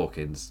 Angelo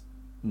Dawkins,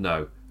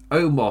 no.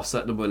 Omos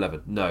at number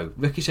 11, no.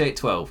 Ricochet at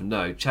 12,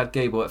 no. Chad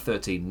Gable at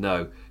 13,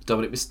 no.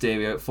 Dominic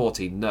Mysterio at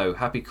 14, no.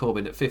 Happy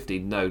Corbin at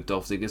 15, no.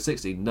 Dolph Ziggler at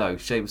 16, no.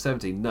 Sheamus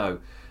 17, no.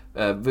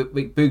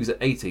 Rick Boogs at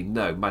 18,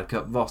 no.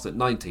 Madcap Moss at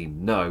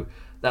 19, no.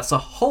 That's a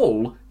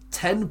whole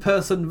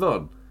 10-person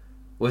run.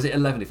 Or is it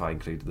 11 if I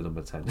included the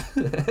number 10?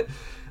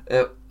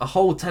 A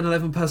whole 10,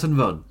 11-person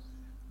run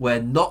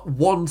where not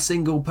one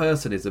single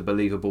person is a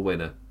believable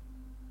winner.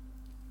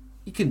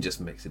 You can just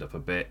mix it up a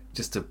bit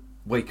just to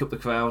wake up the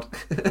crowd.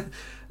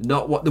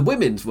 Not what the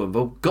women's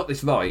rumble got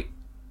this right.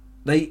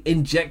 They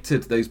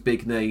injected those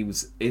big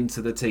names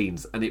into the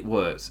teens and it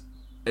worked.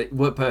 It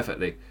worked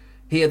perfectly.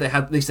 Here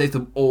they saved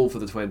them all for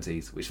the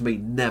 20s, which for me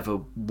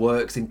never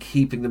works in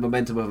keeping the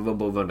momentum of a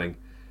rumble running.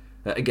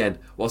 Again,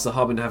 whilst the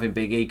Harbin having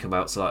Big E come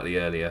out slightly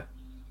earlier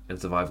and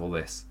survive all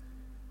this.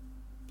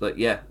 But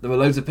yeah, there were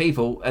loads of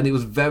people and it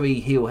was very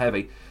heel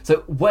heavy.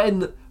 So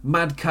when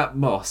Madcap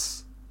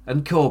Moss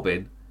and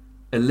Corbin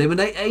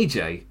eliminate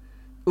AJ,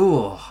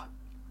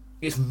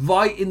 it's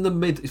right in the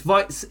mid.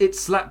 It's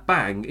slap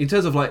bang in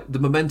terms of like the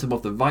momentum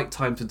of the right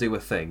time to do a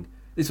thing.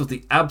 This was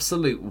the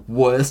absolute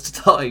worst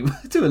time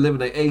to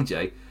eliminate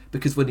AJ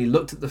because when he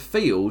looked at the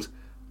field,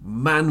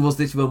 man, was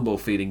this rumble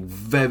feeling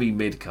very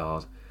mid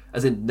card.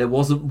 As in, there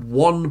wasn't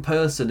one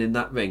person in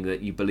that ring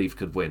that you believe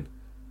could win,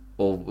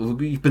 or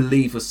you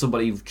believe was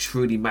somebody who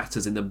truly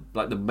matters in the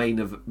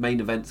main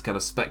events kind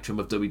of spectrum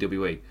of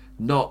WWE.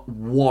 Not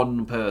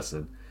one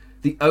person.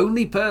 The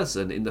only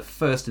person in the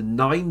first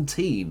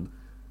 19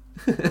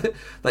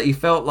 that you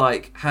felt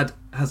like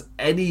has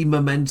any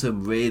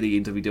momentum really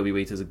in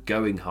WWE as a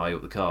going high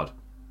up the card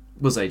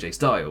was AJ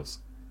Styles.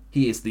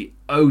 He is the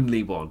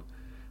only one,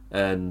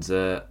 and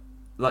I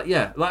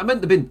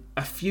meant there'd been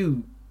a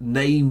few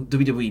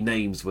WWE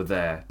names were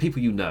there,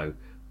 people you know,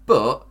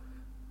 but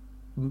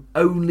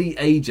only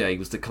AJ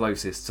was the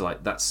closest to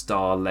like that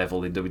star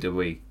level in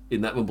WWE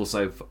in that rumble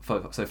so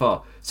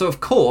far. So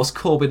of course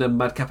Corbin and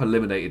Madcap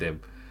eliminated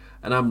him.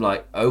 And I'm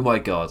like, oh my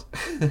god.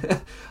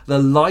 The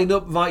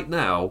lineup right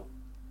now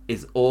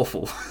is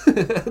awful.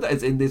 That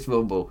is in this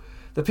rumble.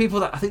 The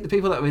people that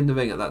were in the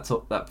ring at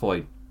that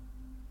point,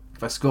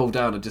 if I scroll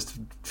down and just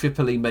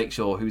triply make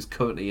sure who's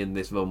currently in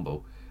this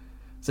rumble.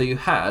 So you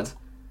had,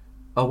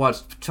 I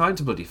was trying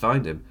to bloody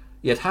find him.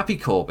 You had Happy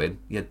Corbin,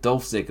 you had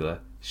Dolph Ziggler,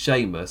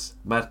 Sheamus,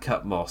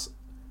 Madcap Moss,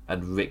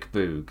 and Rick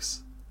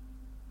Boogs.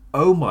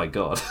 Oh my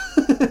god.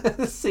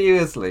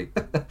 Seriously.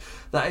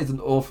 That is an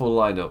awful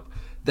lineup.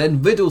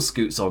 Then Riddle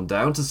scoots on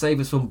down to save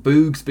us from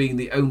Boogs being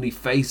the only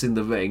face in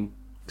the ring.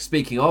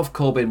 Speaking of,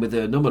 Corbin with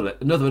another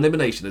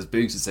elimination as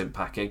Boogs is sent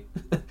packing.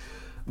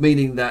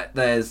 Meaning that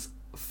there's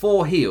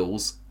 4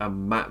 heels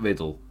and Matt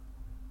Riddle.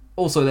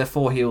 Also, they're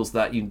 4 heels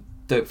that you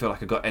don't feel like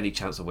have got any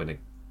chance of winning.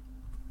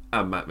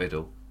 And Matt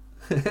Riddle.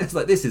 It's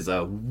like, this is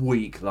a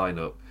weak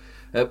lineup.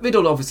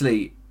 Riddle,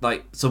 obviously,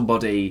 like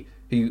somebody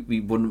who we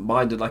wouldn't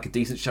mind like a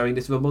decent showing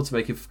this rumble to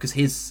make it, because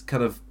his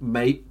kind of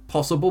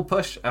possible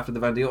push after the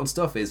Randy Orton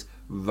stuff is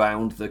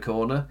round the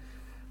corner,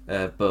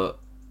 but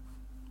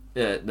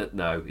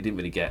no, he didn't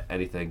really get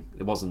anything.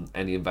 There wasn't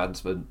any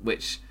advancement,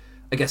 which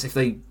I guess if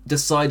they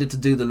decided to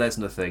do the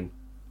Lesnar thing,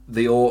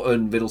 the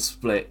Orton Riddle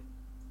split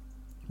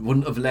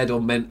wouldn't have led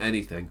or meant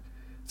anything.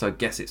 So I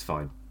guess it's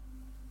fine.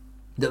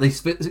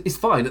 It's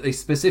fine that they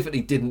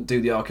specifically didn't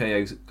do the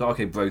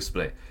RK Bro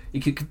split.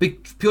 It could be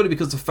purely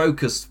because the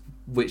focus,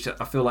 which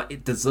I feel like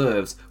it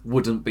deserves,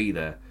 wouldn't be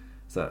there.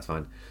 So that's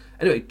fine.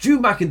 Anyway, Drew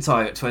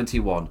McIntyre at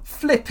 21.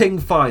 Flipping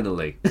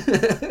finally.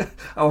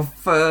 Our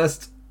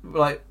first,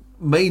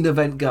 main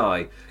event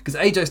guy. Because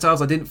AJ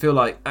Styles, I didn't feel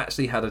like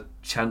actually had a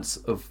chance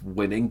of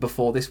winning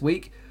before this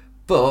week.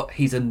 But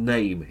he's a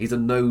name. He's a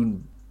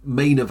known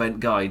main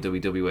event guy in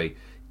WWE.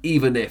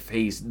 Even if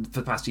he's, for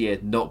the past year,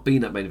 not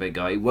been that main event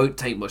guy, it won't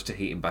take much to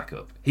heat him back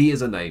up. He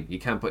is a name. You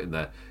can put him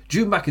there.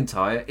 Drew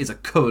McIntyre is a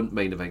current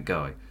main event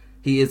guy.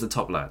 He is the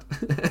top lad.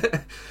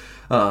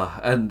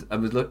 And I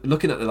was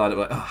looking at the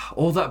lineup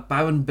all that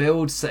Baron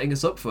build setting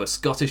us up for a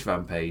Scottish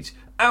Rampage.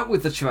 Out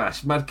with the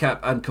trash. Madcap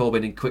and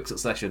Corbin in quick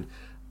succession.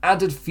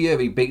 Added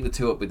Fury beating the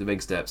two up with the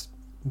ring steps.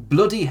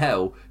 Bloody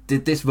hell,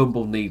 did this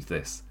Rumble need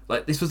this?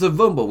 This was a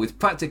Rumble with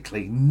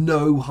practically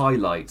no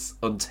highlights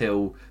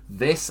until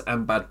this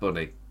and Bad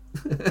Bunny.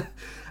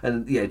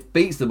 And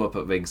beats them up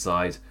at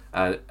ringside.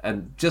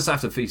 And just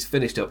after he's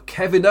finished up,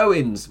 Kevin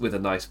Owens with a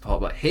nice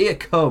pop. Here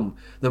come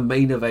the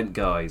main event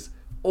guys.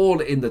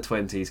 All in the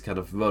 20s kind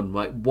of run,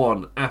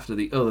 one after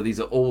the other. These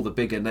are all the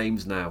bigger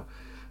names now.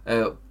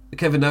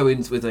 Kevin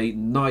Owens with a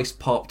nice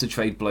pop to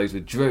trade blows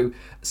with Drew.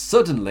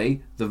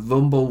 Suddenly, the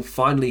Rumble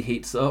finally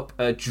heats up.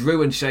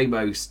 Drew and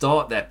Sheamus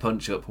start their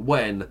punch-up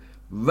when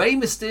Rey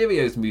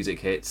Mysterio's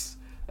music hits.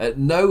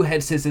 No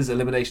head scissors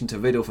elimination to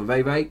Riddle for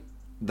Ray Ray.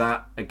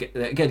 That,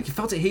 again, you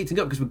felt it heating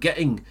up because we're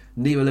getting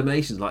near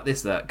eliminations like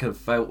this that kind of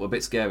felt a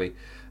bit scary.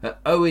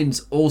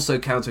 Owens also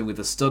countering with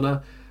a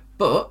stunner.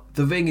 But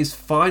the ring is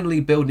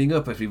finally building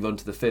up as we run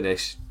to the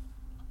finish.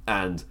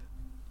 And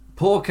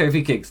poor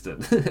Kofi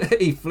Kingston.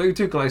 He flew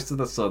too close to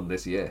the sun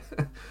this year.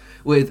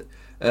 With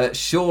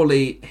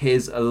surely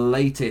his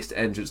latest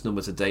entrance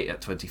number to date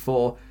at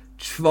 24.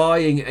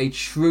 Trying a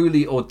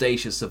truly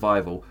audacious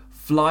survival.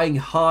 Flying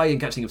high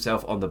and catching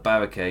himself on the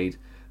barricade.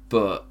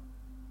 But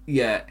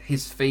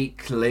his feet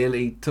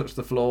clearly touched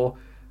the floor.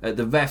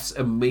 The refs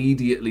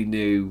immediately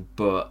knew.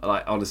 But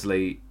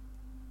honestly,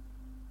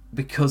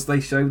 because they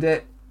showed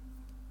it,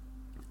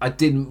 I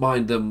didn't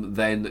mind them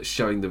then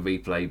showing the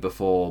replay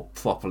before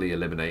properly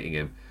eliminating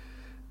him.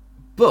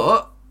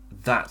 But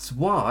that's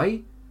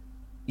why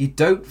you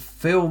don't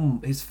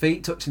film his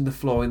feet touching the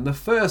floor in the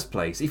first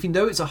place. If you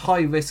know it's a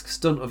high-risk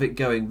stunt of it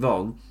going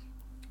wrong,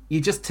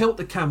 you just tilt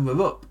the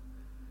camera up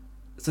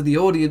so the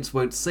audience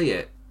won't see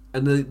it.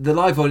 And the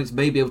live audience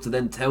may be able to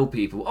then tell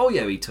people, oh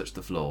yeah, he touched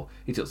the floor.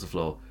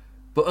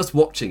 But us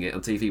watching it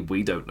on TV,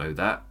 we don't know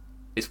that.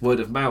 It's word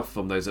of mouth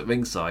from those at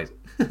ringside.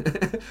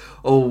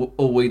 all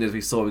we know is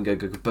we saw him go,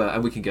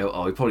 and we can go,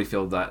 oh, he probably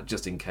filmed that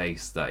just in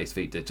case that his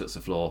feet did touch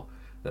the floor,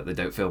 that they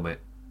don't film it.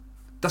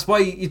 That's why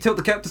you tilt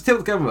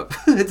the camera up.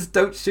 Just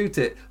don't shoot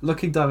it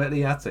looking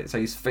directly at it, so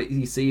you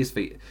see his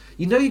feet.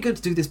 You know you're going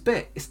to do this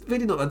bit. It's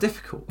really not that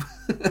difficult.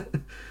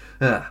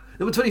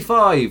 Number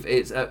 25.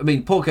 It's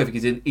poor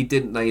Kofi, he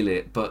didn't nail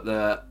it, but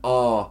there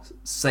are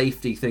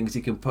safety things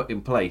he can put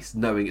in place,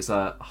 knowing it's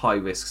a high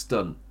risk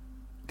stunt.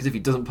 Because if he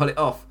doesn't pull it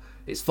off,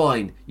 it's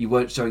fine. You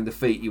weren't showing the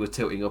feet. You were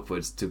tilting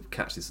upwards to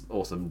catch this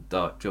awesome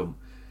dark jump.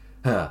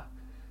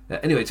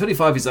 Anyway,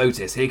 25 is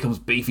Otis. Here comes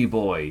Beefy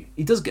Boy.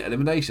 He does get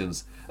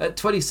eliminations. At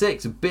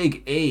 26,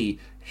 Big E.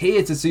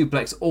 Here to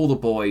suplex all the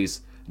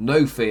boys.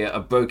 No fear. A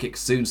bro kick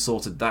soon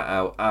sorted that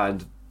out.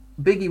 And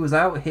Big E was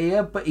out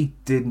here, but he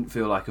didn't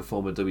feel like a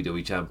former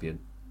WWE champion.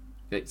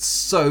 It's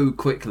so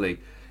quickly.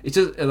 It's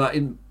just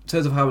in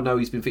terms of how I know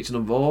he's been featured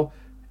on Raw,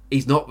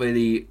 he's not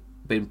really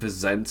been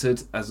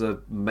presented as a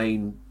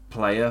main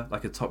player,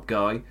 like a top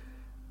guy.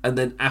 And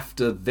then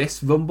after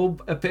this Rumble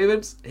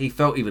appearance, he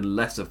felt even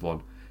less of one.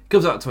 He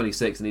comes out at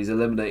 26 and he's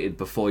eliminated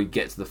before he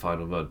gets to the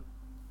final run.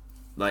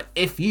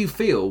 If you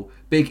feel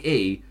Big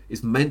E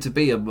is meant to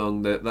be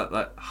among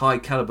that high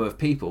caliber of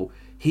people,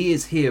 he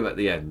is here at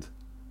the end.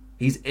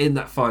 He's in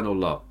that final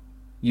lot.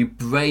 You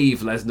brave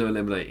Lesnar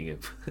eliminating him.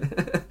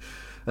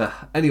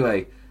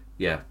 Anyway,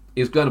 he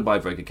was going to buy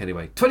Broken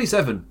anyway.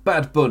 27,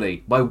 Bad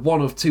Bunny, my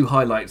one of two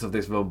highlights of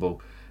this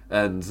Rumble.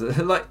 And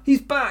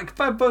he's back,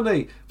 Bad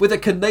Bunny, with a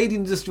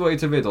Canadian Destroyer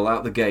to Riddle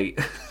out the gate.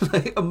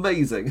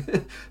 Amazing.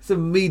 It's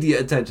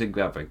immediate attention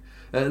grabbing.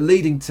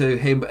 Leading to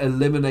him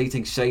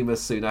eliminating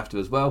Sheamus soon after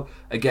as well.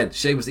 Again,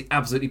 Sheamus the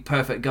absolutely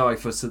perfect guy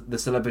for the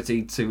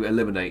celebrity to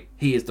eliminate.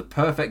 He is the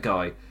perfect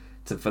guy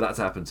for that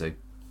to happen to.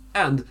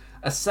 And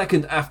a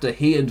second after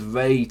he and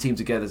Ray team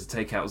together to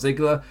take out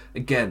Ziggler.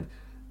 Again,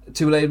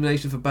 2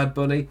 eliminations for Bad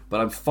Bunny, but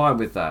I'm fine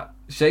with that.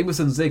 Sheamus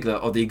and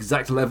Ziggler are the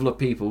exact level of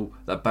people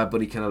that Bad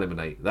Bunny can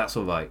eliminate. That's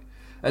all right.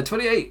 At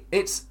 28,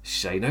 it's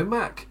Shane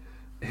O'Mac,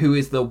 who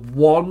is the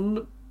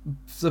one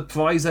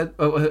surprise...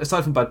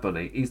 aside from Bad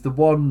Bunny, he's the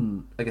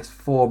one, I guess,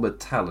 former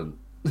talent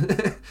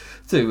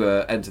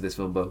to enter this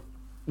Rumble.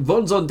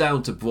 Runs on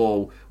down to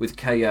Brawl with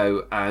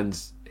KO and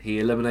he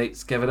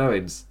eliminates Kevin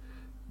Owens.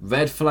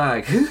 Red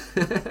flag.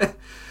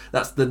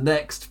 That's the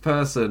next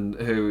person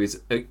who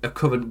is a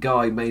current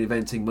guy main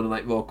eventing Monday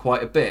Night Raw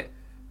quite a bit,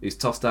 who's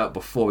tossed out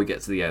before we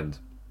get to the end.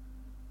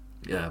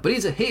 Yeah, but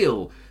he's a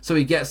heel, so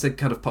he gets a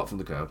kind of pop from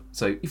the crowd.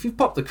 So if you've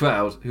popped the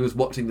crowd who was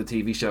watching the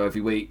TV show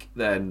every week,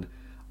 then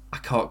I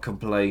can't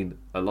complain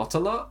a lot.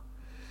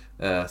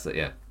 So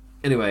yeah.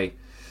 Anyway,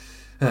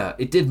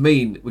 It did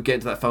mean we're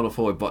getting to that final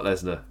four with Brock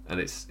Lesnar, and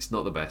it's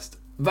not the best.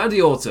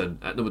 Randy Orton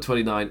at number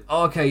 29,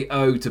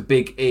 RKO to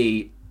Big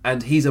E,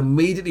 and he's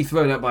immediately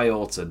thrown out by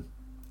Orton.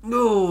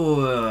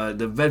 Oh,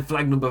 the red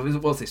flag number,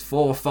 what's this,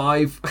 4 or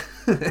 5?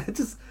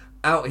 Just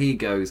out he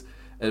goes.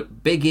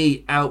 Big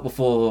E out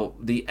before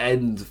the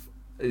end.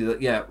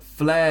 Yeah,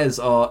 flares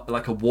are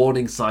like a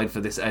warning sign for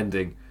this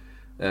ending.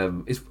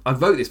 I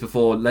wrote this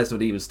before Lesnar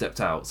had even stepped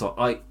out, so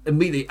I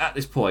immediately, at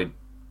this point,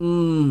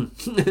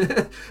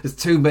 there's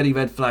too many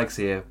red flags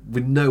here.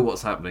 We know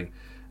what's happening.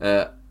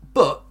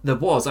 But there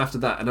was, after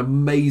that, an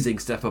amazing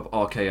step-up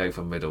RKO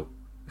from Riddle.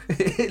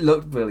 It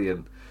looked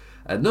brilliant.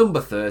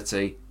 Number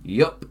 30,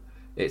 yup,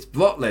 it's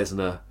Brock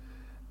Lesnar.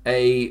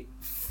 A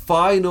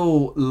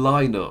final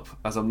lineup,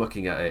 as I'm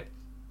looking at it,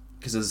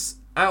 because as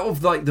out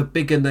of like the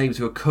bigger names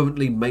who are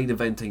currently main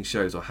eventing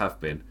shows or have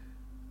been,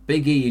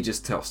 Big E you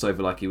just tossed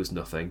over like he was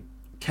nothing.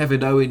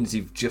 Kevin Owens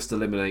you've just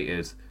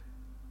eliminated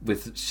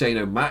with Shane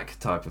O'Mac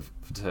type of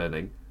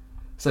returning.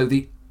 So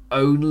the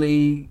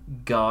only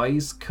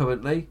guys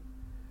currently,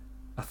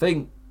 I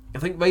think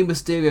Rey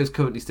Mysterio's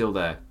currently still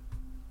there.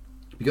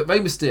 You've got Rey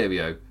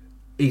Mysterio,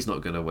 he's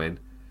not going to win.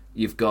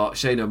 You've got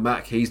Shane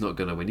O'Mac, he's not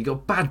going to win. You've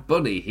got Bad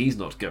Bunny, he's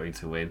not going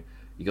to win.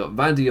 You've got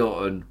Randy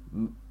Orton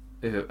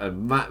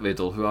and Matt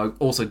Riddle, who I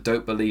also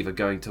don't believe are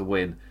going to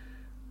win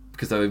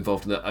because they're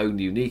involved in their own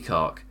unique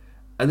arc.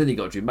 And then you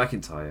got Drew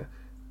McIntyre,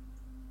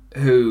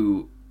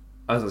 who,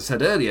 as I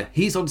said earlier,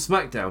 he's on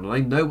SmackDown, and I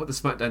know what the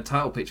SmackDown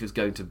title picture is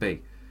going to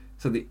be.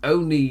 So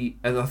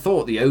I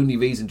thought the only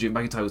reason Drew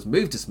McIntyre was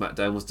moved to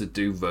SmackDown was to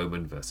do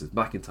Roman versus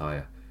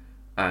McIntyre.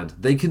 And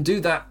they can do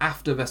that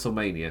after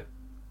WrestleMania.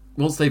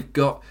 Once they've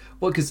got...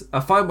 Well, because I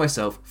find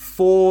myself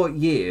 4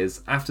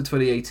 years after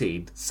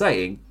 2018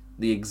 saying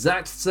the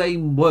exact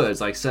same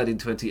words I said in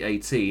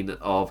 2018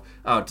 of,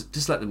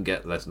 just let them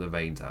get Lesnar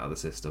Reigns out of the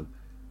system.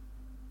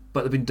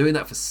 But they've been doing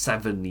that for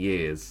 7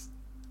 years.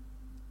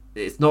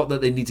 It's not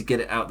that they need to get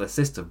it out of their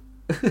system.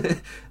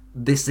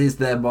 This is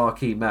their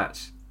marquee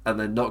match, and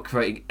they're not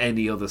creating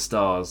any other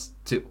stars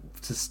to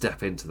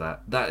step into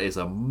that. That is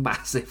a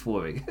massive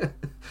worry.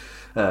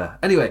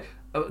 Anyway,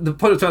 the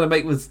point I'm trying to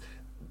make was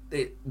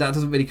that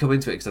doesn't really come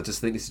into it because I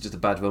just think this is just a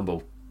bad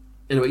Rumble.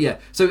 Anyway, yeah.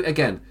 So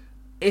again,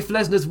 if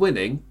Lesnar's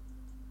winning,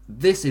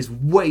 this is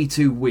way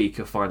too weak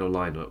a final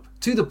lineup,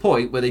 to the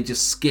point where they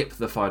just skip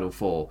the final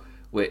four,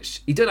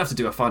 which you don't have to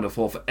do a final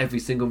four for every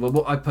single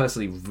Rumble. I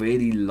personally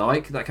really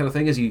like that kind of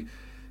thing as you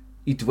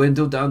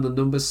dwindle down the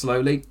numbers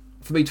slowly.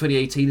 For me,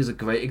 2018 is a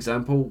great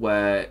example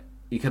where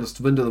you kind of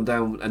dwindle them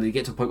down and you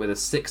get to a point where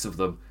there's 6 of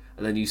them,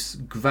 and then you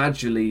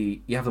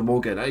have them all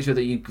going. Actually,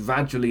 that you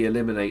gradually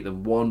eliminate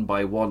them one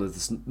by one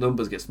as the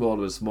numbers get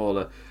smaller and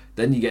smaller.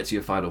 Then you get to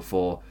your final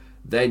 4,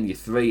 then your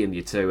 3 and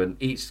your 2,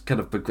 and each kind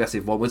of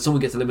progressive one. When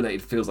someone gets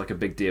eliminated, it feels like a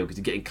big deal because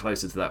you're getting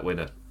closer to that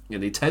winner.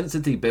 And the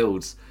intensity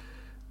builds.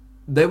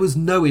 There was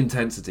no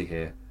intensity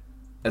here.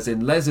 As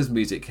in, Lesnar's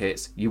music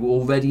hits, you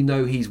already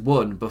know he's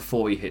won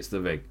before he hits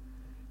the ring.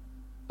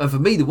 And for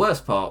me, the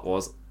worst part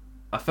was,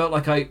 I felt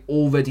like I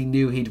already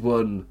knew he'd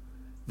won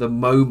the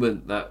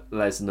moment that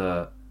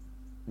Lesnar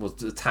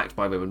was attacked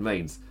by Roman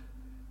Reigns.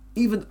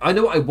 I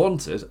know what I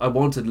wanted. I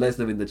wanted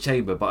Lesnar in the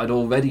chamber, but I'd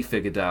already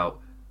figured out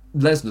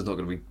Lesnar's not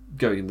going to be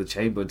going in the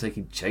chamber and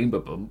taking chamber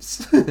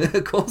bumps.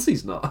 Of course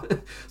he's not.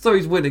 So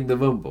he's winning the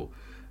Rumble.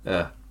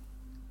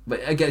 But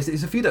again,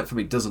 it's a feud that for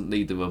me doesn't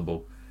need the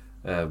Rumble.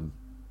 But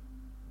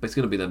it's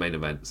going to be their main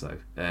event, so...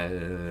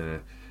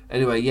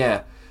 anyway,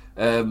 yeah.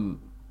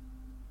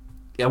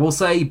 I will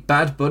say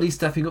Bad Bunny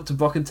stepping up to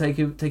Brock and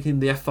taking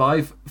the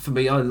F5. For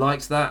me, I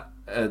liked that.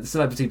 The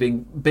celebrity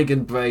being big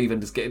and brave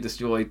and just getting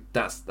destroyed,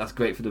 that's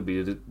great for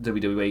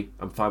WWE.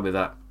 I'm fine with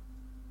that.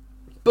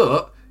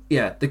 But,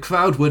 yeah, the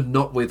crowd were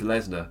not with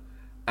Lesnar.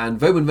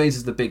 And Roman Reigns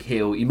is the big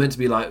heel. You're meant to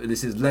be like,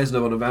 this is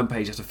Lesnar on a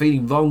rampage after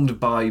feeling wronged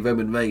by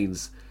Roman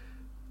Reigns.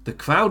 The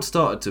crowd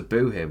started to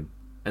boo him,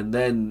 and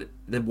then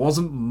there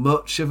wasn't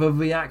much of a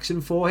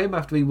reaction for him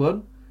after he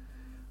won.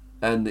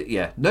 And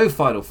yeah, no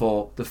final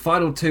 4. The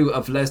final 2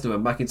 of Lesnar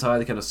and McIntyre,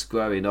 they're kind of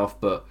squaring off,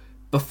 but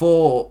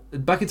before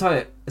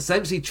McIntyre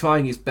essentially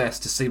trying his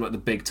best to seem like the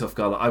big tough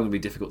guy that I'm going to be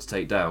difficult to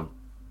take down.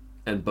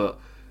 But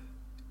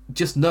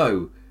just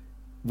know,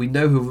 we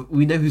know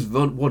who's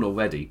won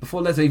already.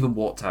 Before Lesnar even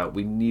walked out,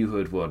 we knew who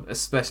had won,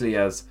 especially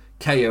as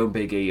KO and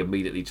Big E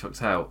immediately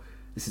chucked out.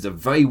 This is a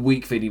very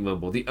weak feeling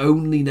Rumble. The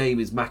only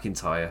name is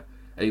McIntyre,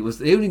 and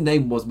the only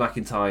name was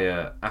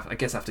McIntyre, I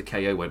guess, after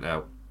KO went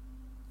out.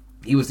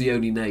 He was the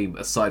only name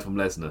aside from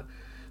Lesnar.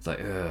 It's like,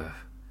 ugh.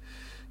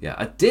 Yeah,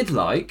 I did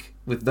like,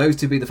 with those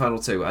two being the final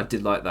 2, I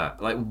did like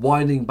that. Like,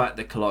 winding back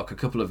the clock a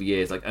couple of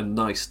years, like a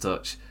nice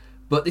touch.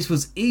 But this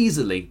was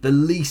easily the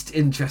least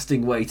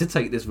interesting way to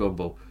take this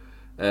Rumble.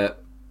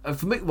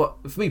 For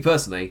me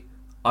personally,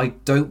 I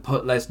don't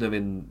put Lesnar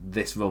in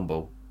this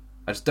Rumble.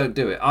 I just don't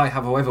do it. I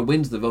have whoever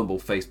wins the Rumble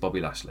face Bobby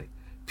Lashley.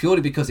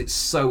 Purely because it's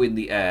so in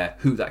the air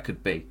who that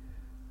could be.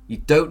 You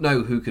don't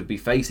know who could be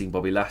facing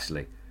Bobby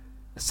Lashley.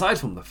 Aside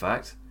from the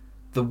fact,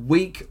 the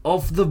week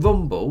of the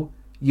Rumble,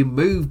 you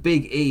move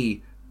Big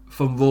E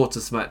from Raw to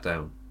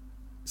SmackDown.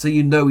 so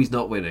you know he's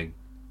not winning.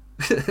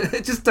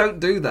 Just don't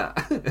do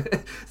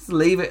that. Just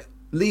leave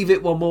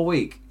it one more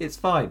week. It's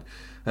fine.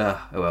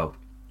 Oh well.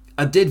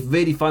 I did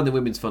really find the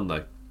women's fun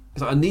though.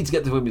 So I need to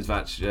get to the women's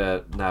match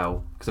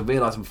now because I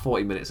realise I'm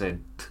 40 minutes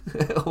in,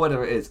 or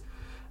whatever it is,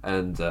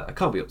 and I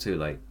can't be up too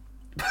late.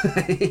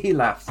 He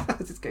laughs.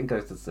 It's getting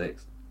close to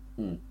 6.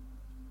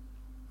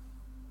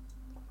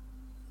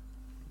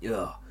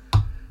 Yeah,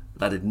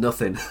 that did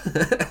nothing.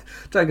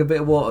 Drank a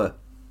bit of water,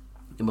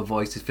 and my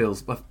voice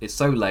it's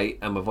so late,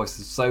 and my voice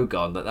is so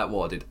gone that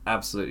water did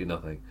absolutely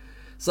nothing.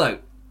 So,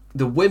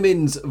 the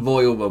women's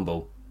Royal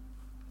Rumble.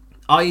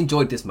 I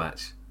enjoyed this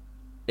match.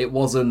 It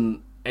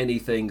wasn't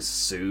anything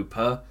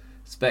super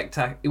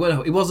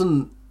spectacular. It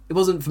wasn't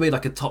for me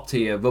like a top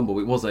tier Rumble.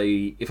 It was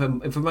if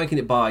I'm ranking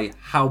it by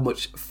how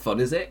much fun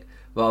is it,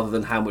 rather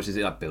than how much is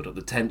it like build up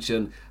the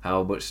tension.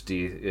 How much are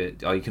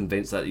you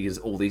convinced that there's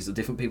all these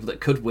different people that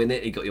could win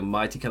it? You got your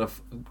mighty kind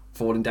of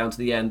falling down to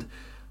the end.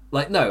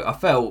 Like no, I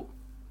felt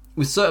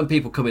with certain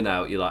people coming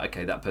out, you're like,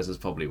 okay, that person's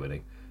probably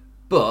winning,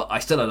 but I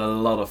still had a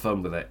lot of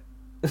fun with it.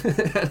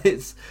 And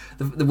it's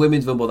the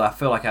women's Rumble that I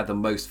feel like I had the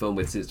most fun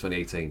with since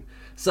 2018.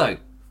 So,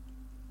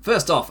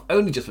 first off,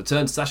 only just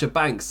returned Sasha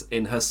Banks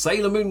in her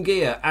Sailor Moon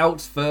gear, out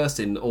first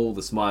in all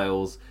the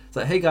smiles. It's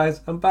like, hey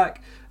guys, I'm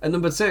back. And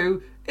number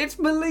 2, it's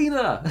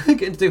Melina,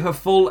 getting to do her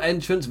full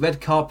entrance,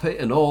 red carpet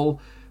and all,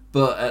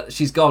 but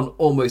she's gone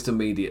almost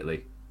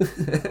immediately.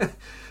 It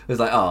was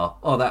like,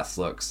 oh, that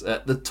sucks.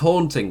 The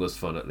taunting was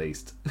fun at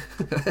least.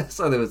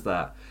 So there was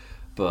that.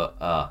 But,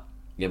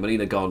 yeah,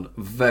 Melina gone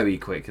very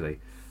quickly.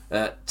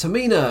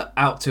 Tamina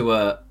out to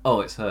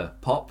it's her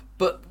pop,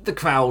 but the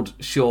crowd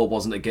sure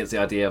wasn't against the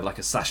idea of like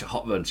a Sasha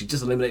hot run. She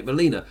just eliminate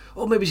Melina,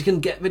 or maybe she can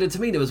get rid of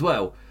Tamina as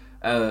well.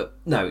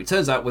 No, it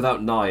turns out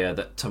without Nia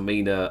that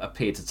Tamina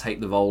appeared to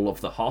take the role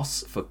of the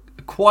Hoss for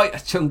quite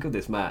a chunk of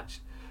this match,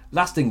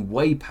 lasting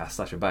way past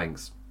Sasha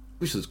Banks,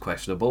 which was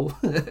questionable.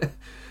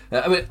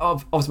 I mean,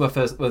 obviously my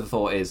first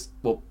thought is,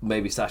 well,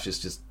 maybe Sasha's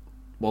just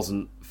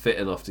wasn't fit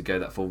enough to go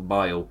that full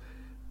mile.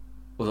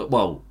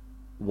 Well,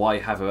 why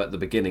have her at the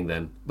beginning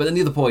then? But then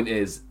the other point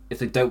is, if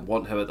they don't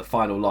want her at the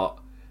final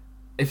lot,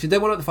 they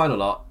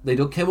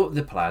don't come up with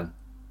a plan,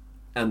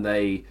 and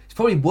it's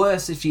probably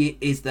worse if she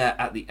is there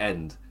at the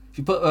end. If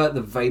you put her at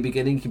the very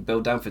beginning, you can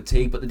build down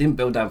fatigue, but they didn't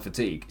build down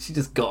fatigue. She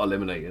just got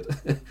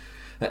eliminated.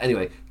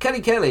 Anyway,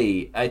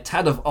 Kelly, a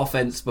tad of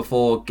offense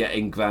before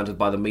getting grounded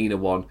by the meaner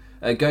one,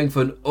 going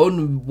for an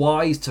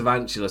unwise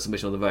tarantula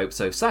submission on the rope.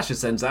 So Sasha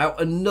sends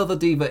out another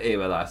Diva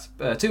Era lass.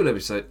 2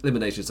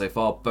 eliminations so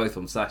far, both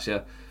from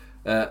Sasha.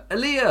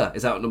 Aaliyah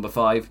is out at number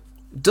 5,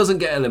 doesn't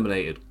get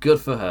eliminated, good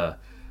for her.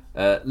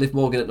 Liv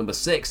Morgan at number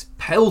 6,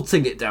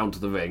 pelting it down to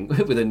the ring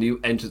with a new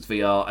entrance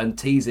VR and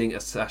teasing a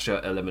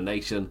Sasha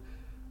elimination.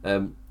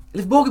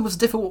 Liv Morgan was a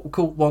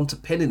difficult one to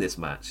pin in this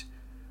match,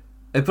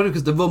 probably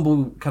because the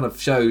Rumble kind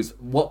of shows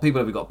what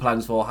people have got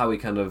plans for, how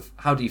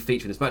do you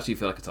feature in this match. Do you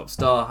feel like a top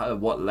star?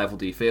 What level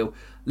do you feel?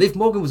 Liv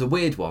Morgan was a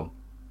weird one.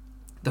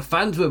 The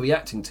fans were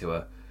reacting to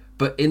her,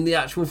 but in the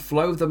actual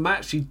flow of the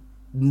match, she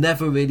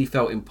never really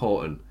felt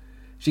important.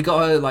 She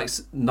got her like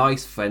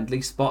nice friendly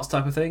spots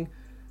type of thing.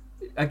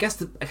 I guess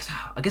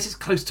it's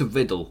close to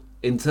Riddle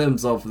in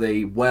terms of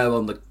the where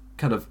on the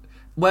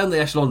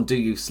echelon do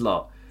you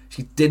slot.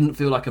 She didn't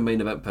feel like a main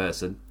event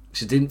person.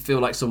 She didn't feel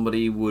like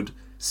somebody would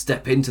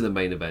step into the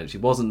main event. She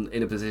wasn't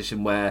in a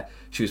position where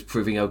she was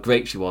proving how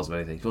great she was or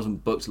anything. She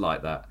wasn't booked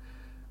like that.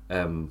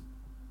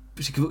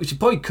 She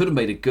probably could have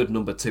made a good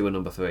number 2 and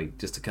number 3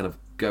 just to kind of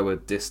go a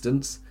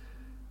distance.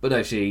 But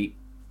no, she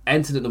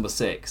entered at number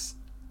 6.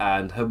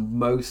 And her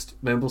most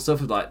memorable stuff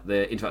was like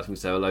the interaction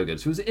with Sarah Logan.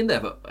 She was in there,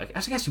 but I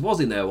guess she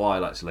was in there a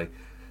while actually,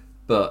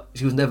 but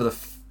she was never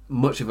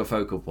much of a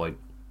focal point.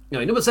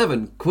 Anyway, number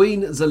 7,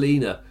 Queen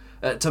Zelina.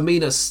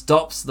 Tamina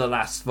stops the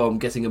last from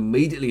getting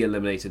immediately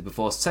eliminated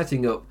before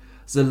setting up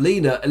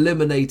Zelina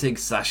eliminating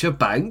Sasha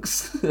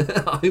Banks.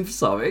 I'm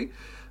sorry,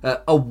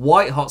 a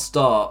white hot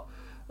start,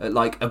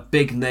 like a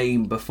big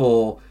name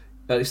before.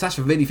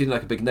 Sasha really feeling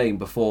like a big name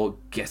before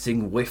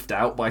getting whiffed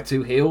out by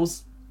 2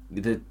 heels.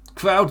 The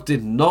crowd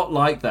did not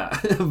like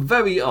that.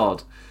 Very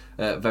odd.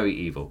 Very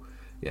evil.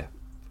 Yeah.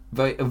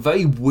 A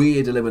very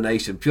weird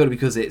elimination, purely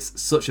because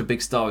it's such a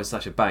big star as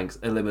Sasha Banks,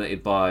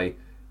 eliminated by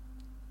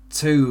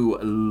 2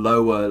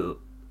 lower...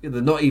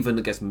 They're not even,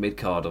 I guess,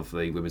 mid-card of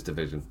the women's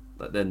division.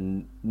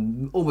 They're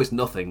almost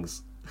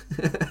nothings.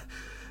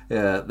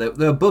 Yeah,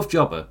 they're above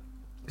Jobber,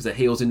 because they're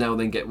heels who now and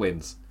then get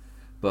wins.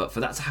 But for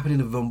that to happen in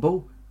a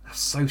Rumble,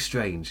 that's so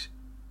strange.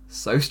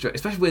 So strange.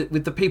 Especially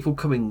with the people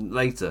coming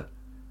later.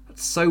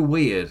 That's so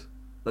weird.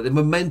 Like the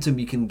momentum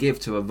you can give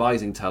to a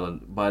rising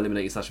talent by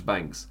eliminating Sasha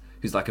Banks,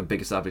 who's like a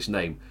big established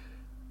name.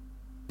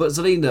 But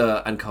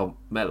Zelina and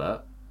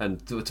Carmella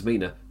and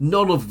Tamina,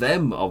 none of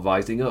them are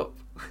rising up.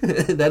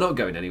 They're not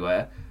going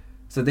anywhere.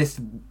 So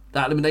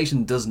that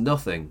elimination does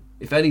nothing.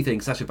 If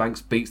anything, Sasha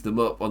Banks beats them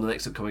up on the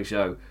next upcoming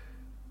show,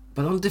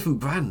 but on a different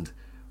brand.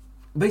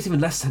 It makes even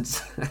less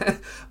sense.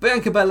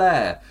 Bianca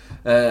Belair,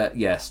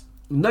 yes,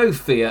 no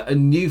fear, a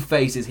new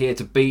face is here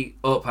to beat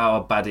up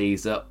our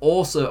baddies.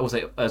 Also, I will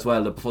say as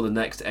well, before the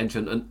next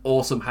entrant, an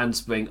awesome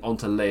handspring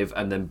onto Liv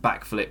and then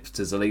backflip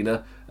to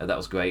Zelina. That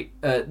was great.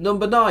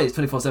 Number 9 is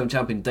 24/7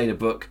 champion Dana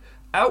Brooke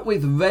out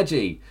with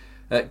Reggie.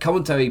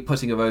 Commentary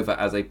putting her over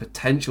as a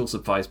potential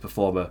surprise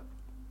performer.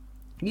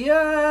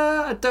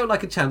 Yeah, I don't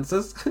like her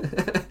chances.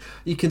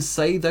 You can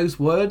say those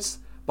words,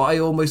 but I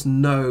almost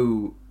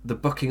know the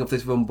booking of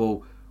this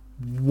Rumble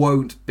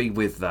won't be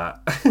with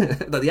that.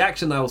 That the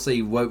action I will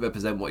see won't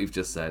represent what you've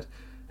just said.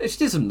 She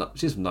did some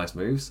nice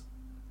moves.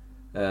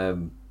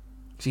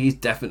 She's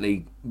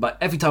definitely, but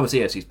every time I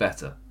see her, she's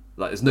better.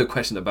 Like, there's no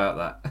question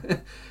about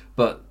that.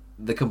 But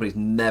the company's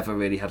never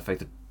really had faith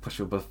to push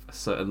her above a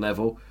certain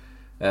level.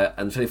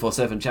 And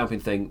 24/7 champion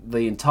thing,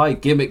 the entire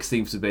gimmick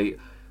seems to be,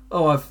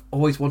 oh, I've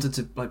always wanted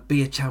to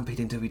be a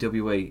champion in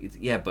WWE.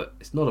 Yeah, but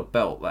it's not a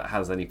belt that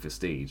has any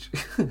prestige.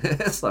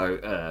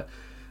 So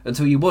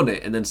until you won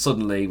it, and then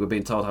suddenly we're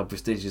being told how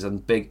prestigious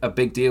and a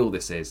big deal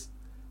this is.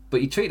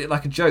 But you treat it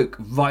like a joke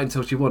right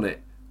until she won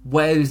it.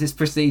 Where is this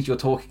prestige you're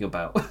talking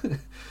about?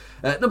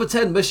 Number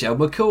 10, Michelle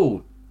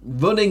McCool.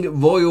 Running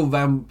Royal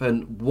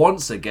Rampant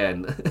once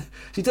again.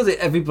 She does it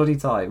every bloody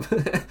time.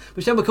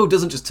 Michelle McCool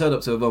doesn't just turn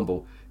up to a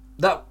Rumble.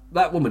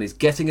 That woman is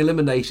getting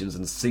eliminations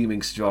and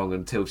seeming strong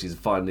until she's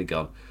finally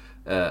gone.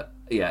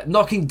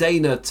 Knocking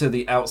Dana to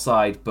the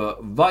outside, but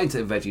right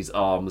into Reggie's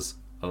arms.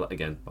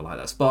 Again, I like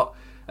that spot.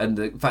 And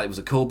the fact it was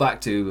a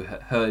callback to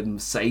her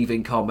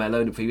saving Carmelo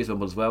in the previous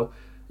Rumble as well.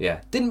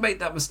 Yeah, didn't make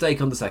that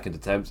mistake on the second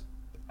attempt.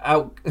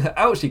 Out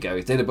she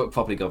goes. Dana Brooke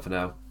properly gone for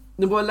now.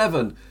 Number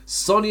 11,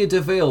 Sonya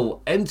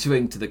Deville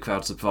entering to the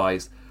crowd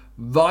surprise.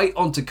 Right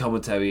onto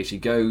commentary as she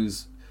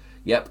goes.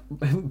 Yep.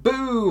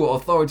 Boo!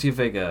 Authority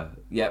figure.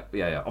 Yep,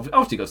 yeah.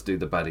 Obviously got to do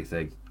the baddie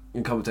thing.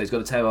 And commentary's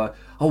got to tell her,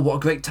 oh, what a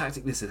great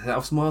tactic this is. How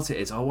smart it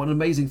is. Oh, what an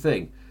amazing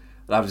thing.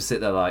 And I would just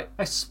sit there like,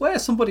 I swear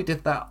somebody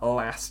did that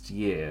last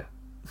year.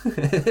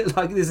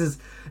 This is,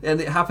 and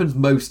it happens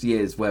most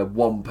years where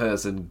one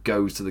person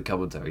goes to the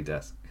commentary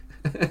desk.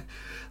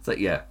 So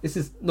yeah, this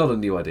is not a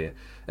new idea.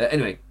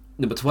 Anyway,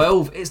 number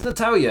 12, it's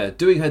Natalya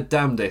doing her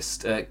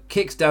damnedest.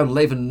 Kicks down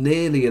Liv and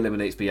nearly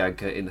eliminates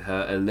Bianca in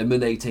her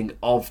eliminating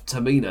of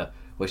Tamina,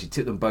 where she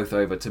tipped them both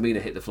over.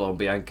 Tamina hit the floor and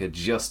Bianca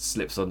just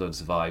slips under and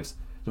survives.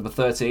 Number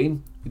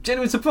 13,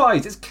 genuine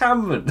surprise, it's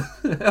Cameron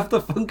of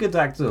the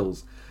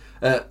Funkadactyls.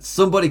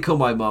 Somebody call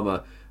my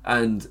mama,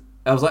 and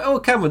I was like, oh,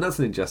 Cameron, that's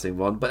an interesting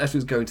one. But as she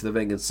was going to the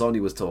ring and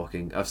Sonya was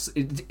talking,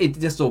 it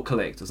just all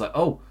clicked. I was like,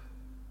 oh,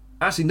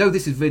 actually, no,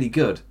 this is really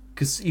good.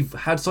 Because you've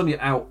had Sonya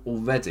out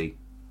already.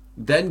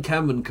 Then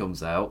Cameron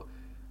comes out,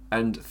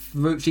 and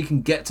she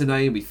can get to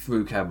Naomi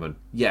through Cameron.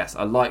 Yes,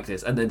 I like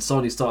this. And then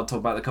Sonya started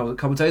talking about the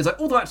commentary. It's like,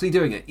 oh, they're actually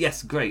doing it.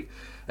 Yes, great.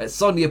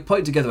 Sonya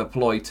putting together a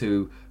ploy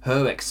to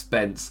her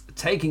expense,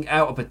 taking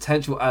out a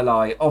potential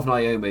ally of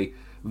Naomi,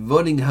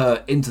 running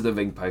her into the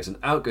ring post, and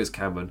out goes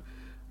Cameron.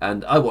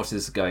 And I watched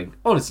this going,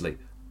 honestly,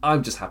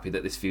 I'm just happy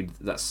that this feud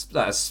that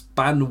has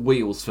spanned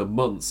wheels for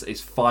months is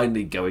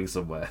finally going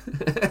somewhere.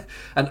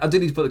 And I do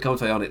need to put the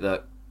commentary on it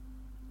that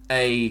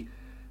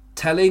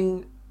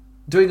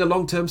doing a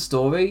long-term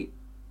story,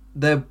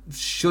 there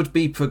should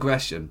be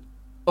progression.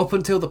 Up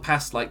until the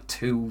past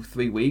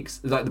 2-3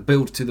 weeks, like the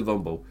build to the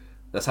Rumble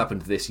that's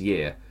happened this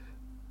year,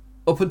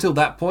 up until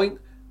that point,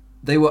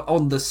 they were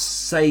on the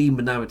same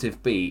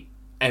narrative beat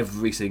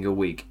every single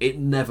week. It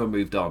never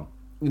moved on.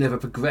 It never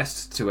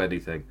progressed to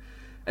anything.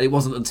 And it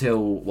wasn't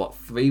until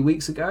 3-4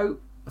 weeks ago,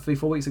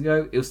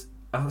 it was,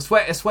 I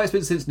swear it's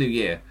been since New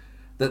Year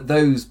that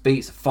those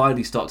beats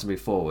finally start to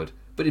move forward.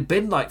 But it'd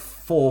been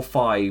 4,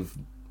 5,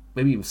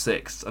 maybe even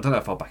 6, I don't know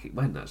how far back it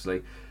went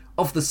actually,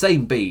 off the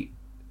same beat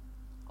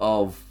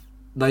of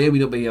Naomi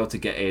not being able to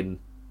get in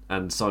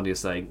and Sonya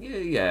saying,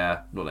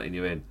 yeah, I'm not letting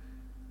you in.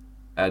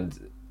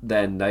 And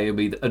then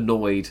Naomi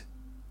annoyed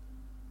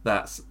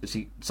that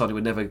Sonya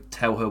would never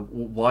tell her,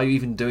 why are you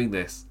even doing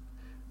this?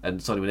 And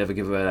Sonya would never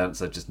give her an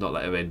answer, just not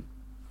let her in.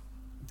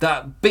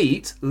 That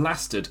beat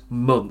lasted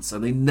months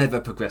and they never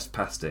progressed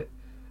past it.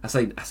 I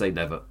say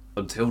never,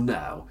 until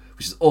now,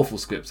 which is awful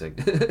scripting.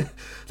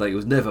 It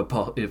was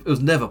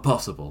never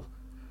possible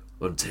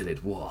until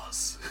it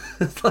was.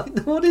 It's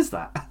what is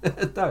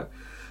that?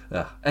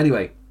 No.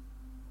 Anyway,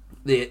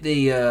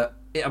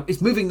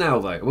 it's moving now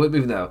though. It won't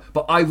move now,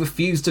 but I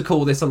refuse to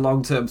call this a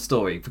long-term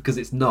story because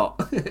it's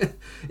not.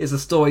 It's a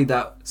story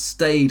that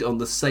stayed on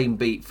the same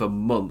beat for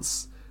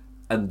months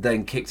and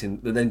then kicked in,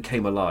 and then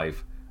came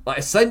alive.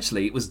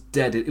 Essentially, it was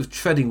dead. It was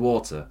treading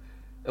water.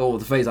 Or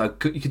the phrase you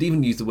could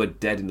even use the word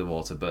dead in the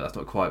water, but that's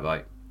not quite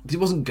right. Because it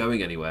wasn't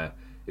going anywhere.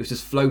 It was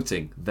just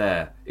floating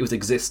there. It was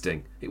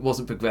existing. It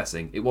wasn't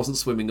progressing. It wasn't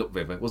swimming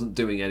upriver. It wasn't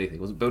doing anything.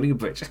 It wasn't building a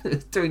bridge. It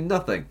was doing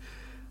nothing.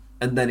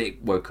 And then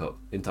it woke up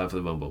in time for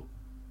the Rumble.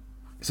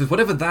 So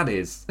whatever that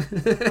is,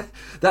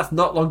 that's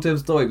not long-term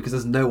story because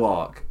there's no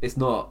arc. It's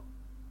not.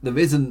 There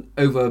isn't,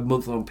 over a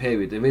month-long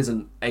period, there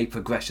isn't a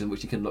progression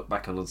which you can look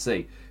back on and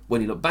see.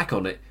 When you look back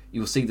on it,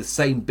 you will see the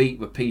same beat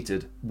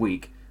repeated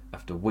week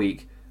after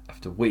week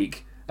after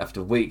week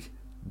after week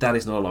that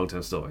is not a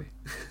long-term story.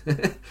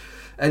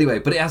 Anyway,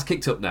 but it has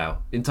kicked up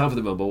now in time for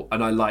the Rumble,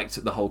 and I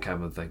liked the whole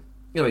Cameron thing.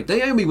 Anyway,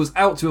 Naomi was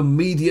out to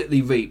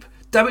immediately reap.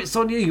 Damn it,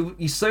 Sonya,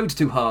 you sewed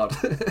too hard.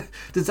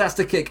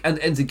 Disaster kick and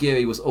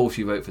Enziguri was all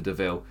she wrote for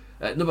Deville.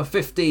 Number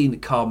 15,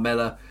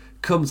 Carmella,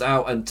 comes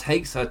out and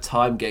takes her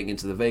time getting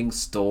into the ring,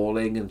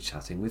 stalling and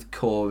chatting with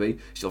Corey.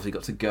 She's obviously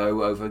got to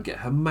go over and get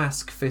her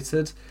mask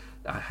fitted.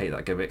 I hate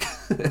that gimmick.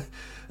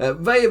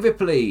 Rhea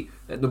Ripley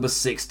at number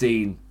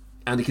 16.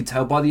 And you can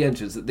tell by the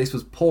entrance that this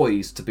was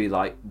poised to be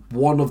like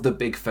one of the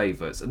big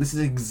favourites. And this is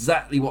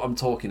exactly what I'm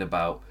talking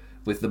about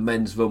with the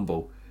Men's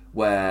Rumble,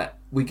 where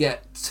we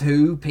get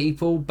two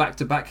people back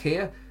to back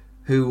here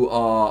who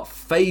are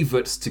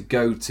favourites to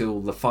go till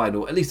the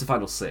final, at least the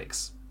final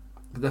 6.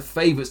 They're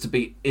favourites to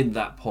be in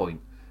that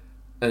point.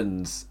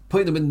 And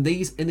putting them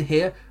in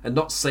here and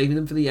not saving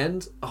them for the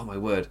end, oh my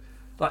word.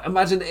 Like,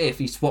 imagine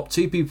if you swap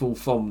two people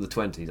from the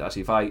 20s.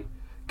 Actually, if I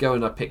go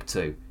and I pick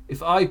two.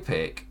 If I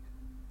pick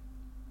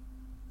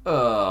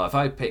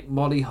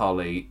Molly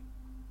Holly...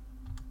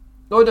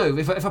 Oh no,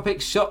 if I pick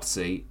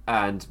Shotzi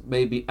and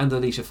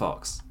Alicia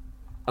Fox,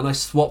 and I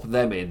swap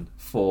them in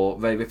for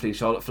Rhea Ripley and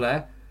Charlotte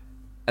Flair,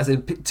 as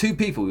in two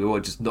people who are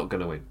just not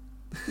going to win.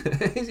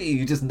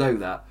 You just know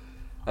that.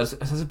 Has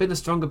there been a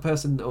stronger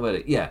person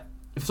already? Yeah.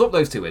 If you swap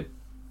those two in,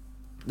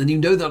 then you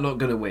know they're not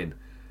going to win.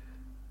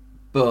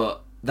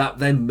 But that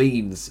then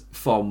means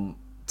from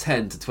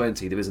 10 to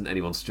 20 there isn't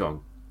anyone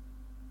strong.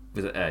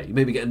 With an A. You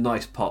maybe get a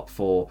nice pop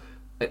for...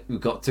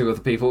 We've got two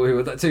other people who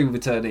are two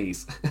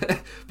returnees.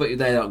 But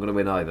they're not going to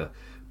win either.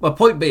 My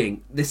point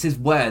being, this is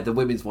where the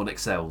women's one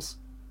excels.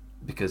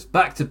 Because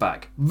back to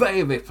back,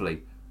 Rhea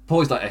Ripley,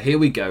 poised like, here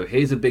we go,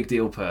 here's a big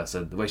deal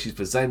person. The way she's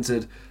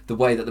presented, the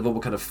way that the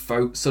Rumble kind of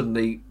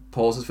suddenly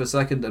pauses for a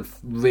second and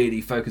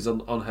really focuses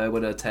on her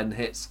when her 10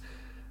 hits.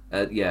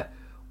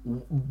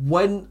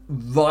 Went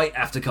right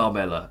after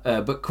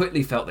Carmella, but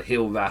quickly felt the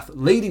heel wrath,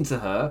 leading to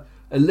her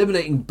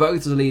eliminating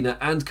both Zelina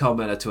and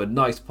Carmella to a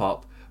nice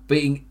pop,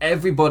 beating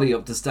everybody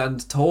up to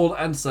stand tall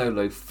and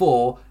solo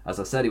for, as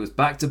I said, it was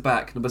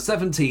back-to-back, number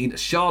 17,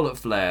 Charlotte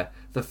Flair,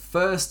 the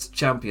first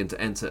champion to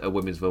enter a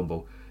Women's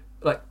Rumble.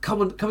 Like,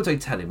 commentary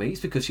telling me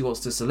it's because she wants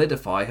to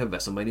solidify her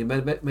WrestleMania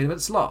main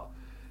event slot.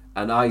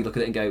 And I look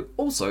at it and go,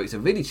 also, it's a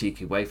really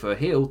cheeky way for a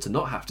heel to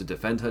not have to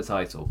defend her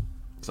title.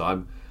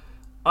 So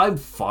I'm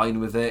fine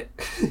with it.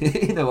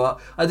 You know what?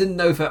 I didn't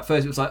know if at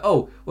first it was like,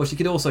 oh, well, she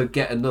could also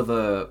get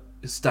another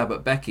stab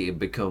at Becky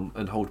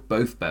and hold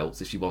both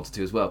belts if she wanted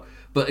to as well.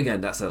 But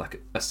again, that's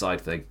a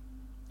side thing.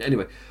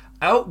 Anyway,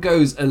 out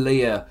goes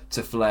Aaliyah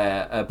to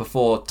Flair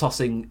before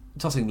tossing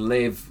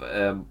Liv.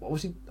 What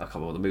was she? I can't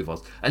remember what the move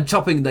was. And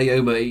chopping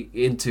Naomi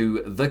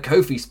into the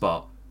Kofi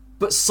spot.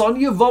 But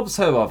Sonya robs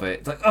her of it.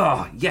 It's like,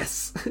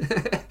 yes.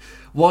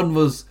 One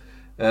was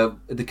the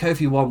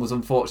Kofi one was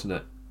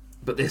unfortunate,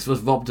 but this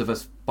was robbed of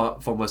us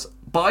from us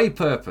by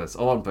purpose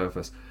or on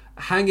purpose.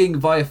 Hanging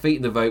via feet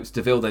in the ropes,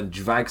 Deville then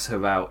drags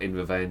her out in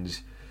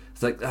revenge.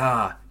 It's like,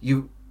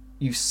 you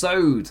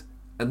sowed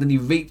and then you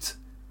reaped.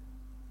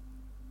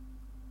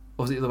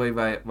 Or was it the other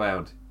way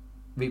round?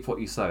 Reap what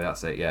you sow.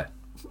 That's it. Yeah.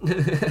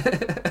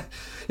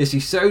 Yeah.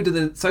 She sowed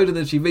and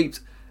then she reaped,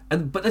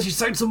 but then she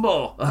sowed some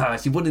more.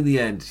 She won in the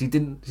end. She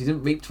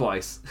didn't reap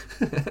twice.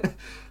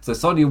 So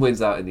Sonya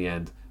wins out in the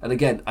end. And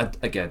again,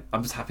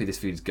 I'm just happy this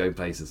feud is going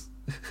places.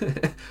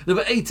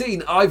 Number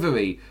 18,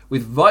 Ivory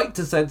with right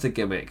to censor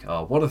gimmick.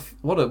 Oh,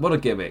 what a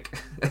gimmick!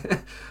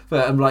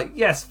 But I'm like,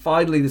 yes,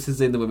 finally this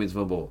is in the Women's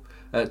Rumble.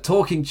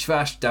 Talking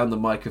trash down the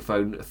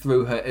microphone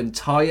through her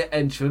entire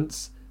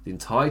entrance, the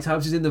entire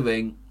time she's in the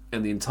ring,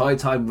 and the entire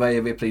time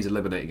Rhea Ripley's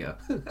eliminating her.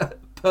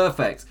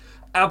 Perfect,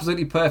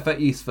 absolutely perfect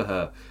use for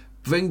her.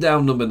 Bring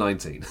down number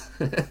 19,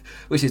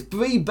 which is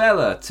Brie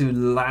Bella to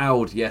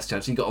loud yes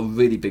chants. She got a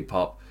really big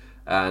pop.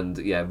 And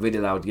yeah, really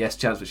loud yes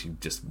chants, which she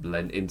just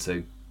lent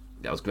into.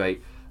 That was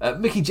great.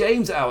 Mickie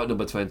James out at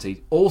number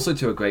 20, also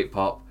to a great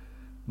pop,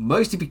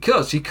 mostly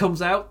because she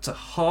comes out to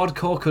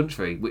Hardcore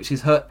Country, which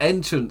is her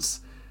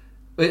entrance.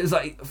 It's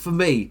like, for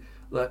me,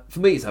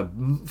 it's a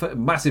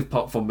massive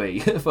pop for me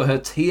for her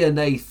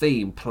TNA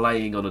theme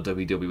playing on a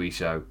WWE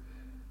show.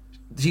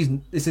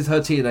 This is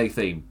her TNA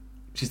theme.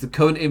 She's the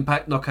current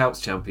Impact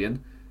Knockouts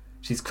champion.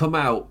 She's come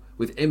out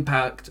with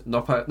Impact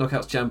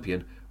Knockouts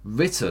champion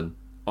written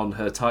on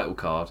her title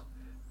card,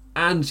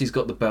 and she's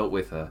got the belt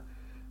with her.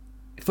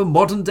 For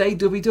modern day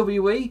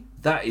WWE,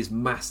 that is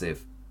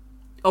massive.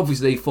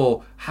 Obviously,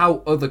 for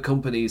how other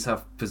companies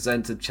have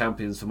presented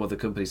champions from other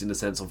companies in the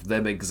sense of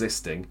them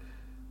existing,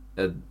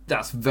 the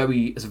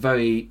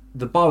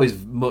bar is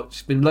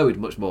been lowered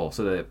much more,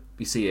 so that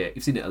you've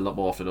seen it a lot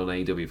more often on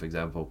AEW, for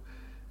example,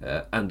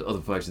 and other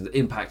promotions.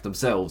 Impact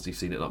themselves, you've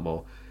seen it a lot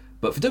more.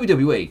 But for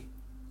WWE,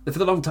 for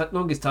the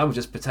longest time, we've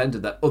just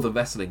pretended that other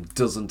wrestling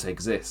doesn't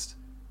exist.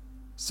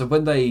 So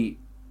when they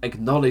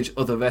acknowledge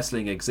other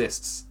wrestling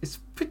exists, it's a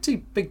pretty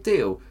big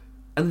deal.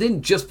 And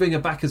didn't just bring her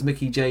back as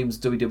Mickie James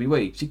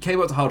WWE. She came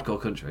out to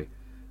Hardcore Country.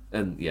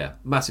 And yeah,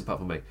 massive pop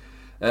for me.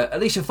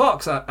 Alicia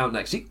Fox out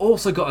next. She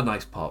also got a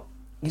nice pop.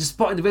 You're just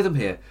spotting the rhythm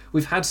here.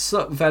 We've had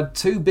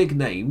two big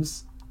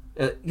names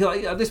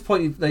At this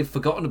point, they've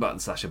forgotten about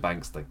the Sasha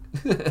Banks thing.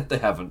 They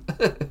haven't.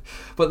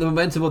 But the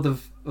momentum of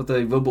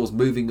the Rumble's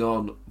moving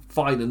on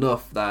fine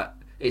enough that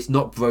it's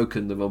not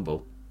broken the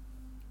Rumble.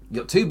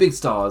 You've got two big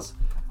stars,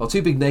 or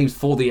two big names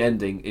for the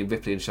ending in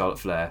Ripley and Charlotte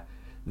Flair.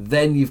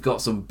 Then you've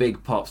got some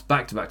big pops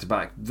back to back to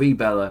back. Brie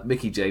Bella,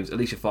 Mickie James,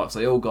 Alicia Fox,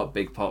 they all got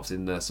big pops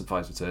in the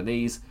surprise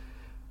returnees.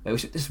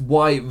 This is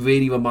why it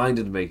really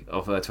reminded me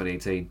of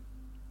 2018.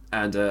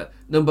 And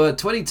number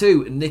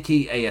 22,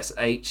 Nikki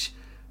ASH.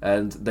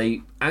 And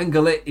they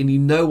angle it, and you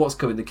know what's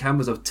coming. The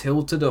cameras are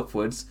tilted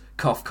upwards.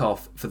 Cough,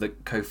 cough for the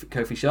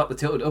Kofi shot. They're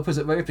tilted upwards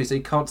at Ripley, so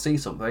you can't see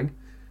something.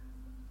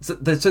 So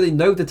they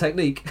know the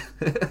technique.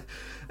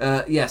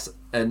 Yes,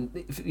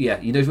 and yeah,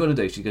 you know what you want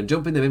to do. She can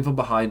jump in them in from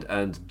behind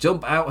and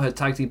jump out her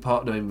tag team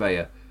partner in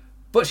Rhea.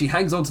 But she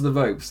hangs onto the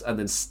ropes and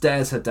then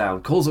stares her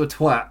down, calls her a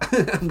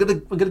twat. I'm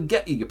gonna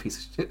get you, you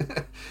piece of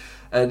shit.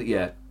 And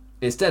yeah,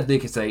 instead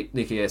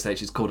Nikki ASH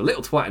is called a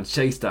little twat and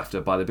chased after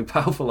by the big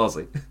powerful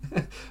Aussie.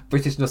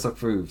 Britishness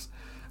approves.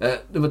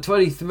 Number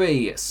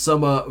 23,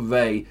 Summer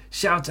Rae,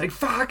 shouting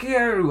 "fuck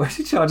you" as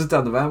she charges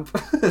down the ramp.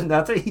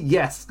 Natty,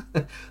 yes,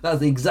 that's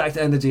the exact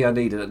energy I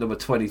needed at number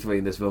 23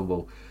 in this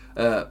Rumble.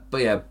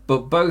 But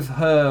both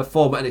her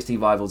former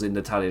NXT rivals in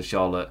Natalya and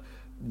Charlotte,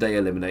 they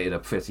eliminated her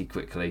pretty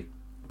quickly.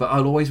 But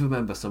I'll always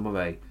remember Summer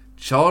Rae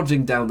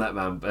charging down that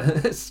ramp,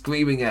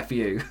 screaming "F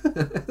you."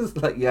 It's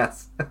like,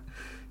 yes,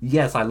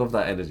 I love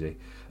that energy.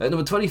 At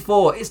number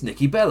 24, it's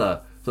Nikki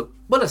Bella. So,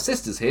 well, her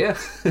sister's here.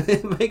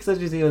 It makes sense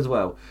she's here as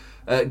well.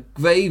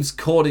 Graves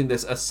calling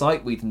this a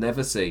sight we'd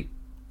never see.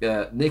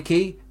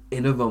 Nikki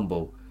in a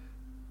Rumble.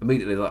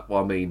 Immediately, like,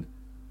 well, I mean,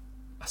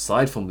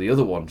 aside from the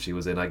other one she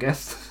was in, I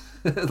guess.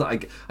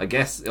 I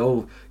guess.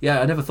 Oh,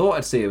 yeah, I never thought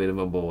I'd see her in a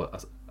Rumble.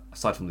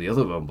 Aside from the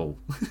other Rumble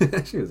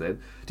she was in.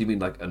 Do you mean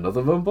like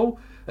another Rumble?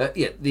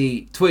 Yeah,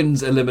 the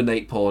twins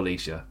eliminate poor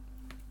Alicia.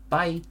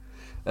 Bye.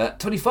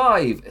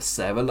 25,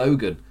 Sarah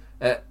Logan.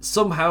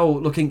 Somehow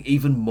looking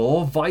even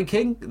more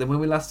Viking than when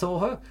we last saw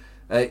her.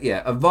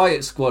 Yeah, a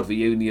Riot Squad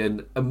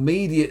reunion.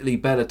 Immediately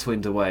Bella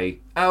twinned away.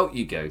 Out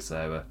you go,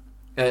 Sarah.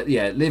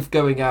 Yeah, Liv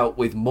going out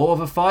with more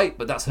of a fight,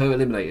 but that's her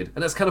eliminated.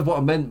 And that's kind of what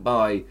I meant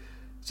by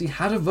she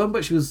had a run,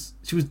 but she was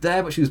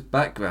there, but she was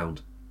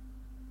background.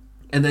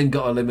 And then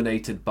got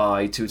eliminated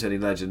by two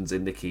returning legends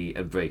in Nikki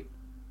and Brie.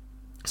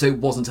 So it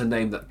wasn't a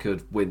name that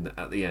could win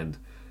at the end.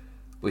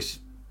 Which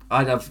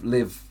I'd have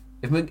Liv...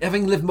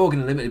 Having Liv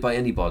Morgan eliminated by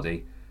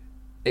anybody,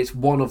 it's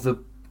one of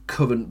the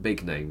current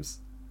big names.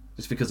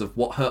 Just because of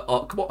what her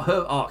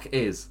arc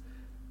is.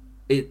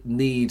 It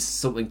needs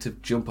something to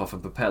jump off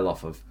and propel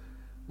off of.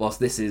 Whilst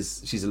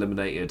she's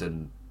eliminated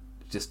and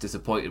just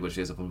disappointed when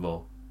she is up on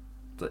Raw.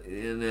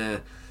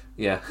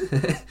 Yeah.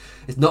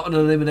 It's not an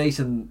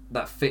elimination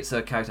that fits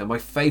her character. My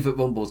favourite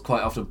Rumbles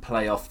quite often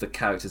play off the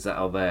characters that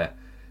are there.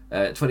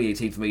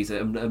 2018 for me is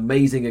an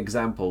amazing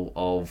example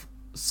of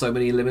so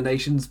many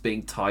eliminations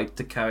being tied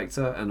to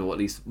character and or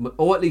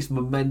at least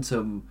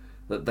momentum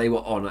that they were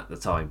on at the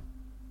time.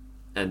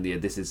 And yeah,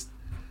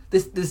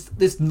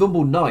 this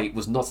Rumble night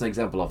was not an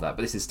example of that,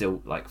 but this is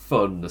still like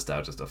fun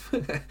nostalgia stuff.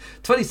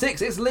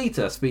 26, it's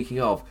Lita.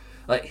 Speaking of,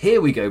 like, here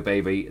we go,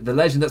 baby. The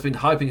legend that's been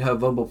hyping her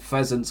Rumble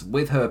presence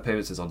with her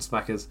appearances on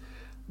Smackers.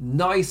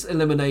 Nice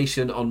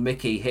elimination on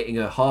Mickie hitting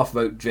her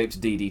half-rope draped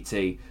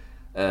DDT.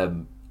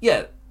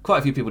 Yeah, quite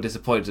a few people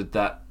disappointed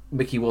that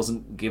Mickie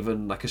wasn't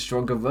given like a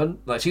stronger run.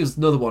 Like, she was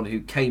another one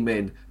who came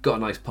in, got a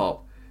nice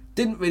pop,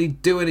 didn't really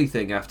do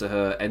anything after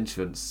her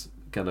entrance,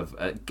 kind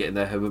of getting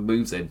her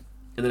moves in,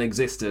 and then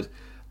existed,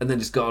 and then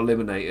just got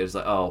eliminated. It's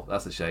like, oh,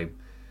 that's a shame.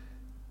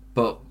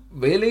 But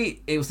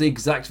really, it was the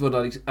exact one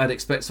I'd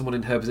expect someone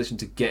in her position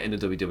to get in a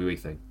WWE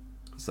thing.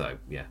 So,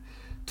 yeah.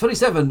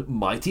 27,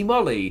 Mighty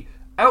Molly.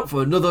 Out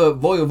for another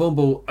Royal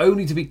Rumble,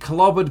 only to be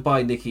clobbered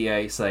by Nikki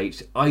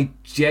ASH. I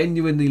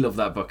genuinely love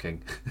that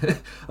booking.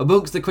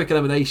 Amongst the quick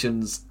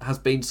eliminations has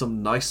been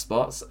some nice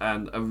spots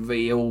and a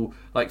real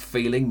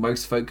feeling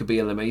most folk could be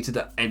eliminated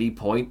at any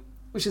point,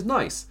 which is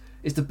nice.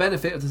 It's the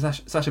benefit of the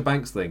Sasha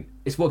Banks thing.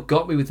 It's what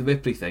got me with the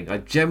Ripley thing. I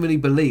genuinely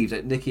believe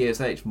that Nikki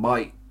ASH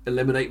might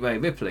eliminate Rhea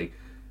Ripley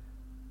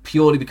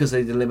purely because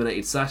they'd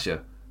eliminated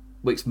Sasha,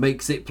 which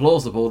makes it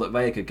plausible that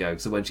Rhea could go.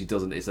 So when she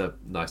doesn't, it's a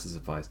nicer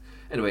surprise.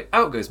 Anyway,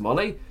 out goes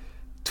Molly.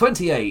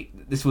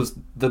 28, this was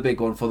the big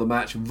one for the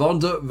match.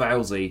 Ronda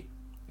Rousey,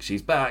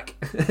 she's back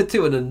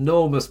to an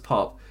enormous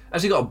pop.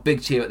 Actually got a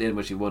big cheer at the end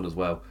when she won as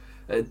well.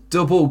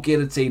 Double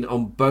guillotine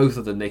on both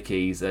of the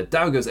Nickies.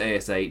 Down goes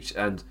ASH,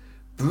 and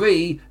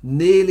Brie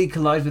nearly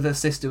collides with her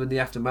sister in the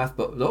aftermath,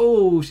 but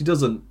she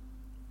doesn't.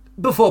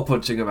 Before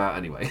punching her out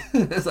anyway.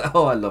 It's like,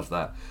 I love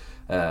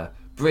that.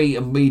 Brie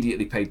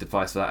immediately paid the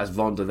price for that, as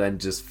Ronda then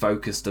just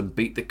focused and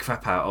beat the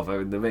crap out of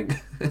her in the ring.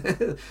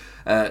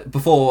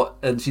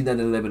 And she then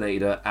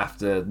eliminated her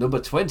after number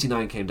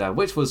 29 came down,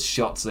 which was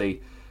Shotzi.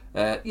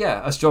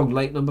 A strong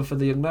late number for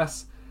the young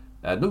lass.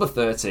 Number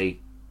 30.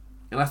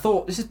 And I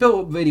thought, this is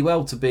built up really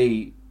well to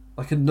be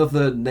like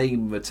another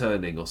name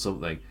returning or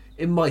something.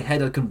 In my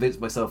head, I convinced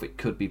myself it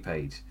could be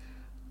Paige.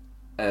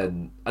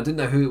 And I didn't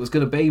know who it was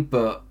going to be,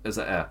 but it was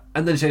like,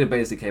 and then Shayna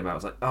Baszler came out. I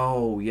was like,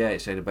 oh yeah,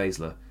 it's Shayna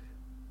Baszler.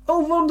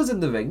 Oh, Ronda's in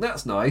the ring.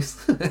 That's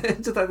nice.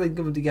 Just that thing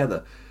coming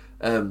together.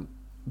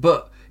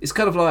 But it's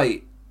kind of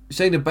like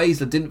Shayna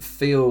Baszler didn't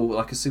feel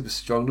like a super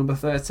strong number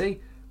 30,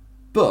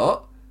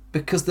 but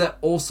because they're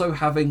also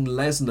having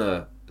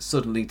Lesnar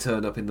suddenly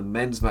turn up in the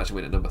men's match and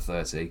win at number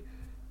 30,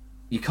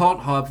 you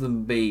can't have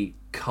them be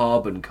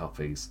carbon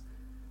copies.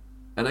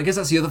 And I guess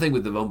that's the other thing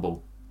with the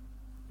Rumble.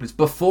 It's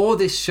before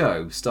this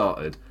show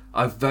started,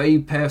 I'm very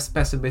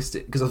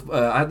pessimistic because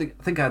I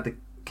think I had the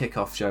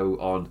kickoff show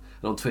on,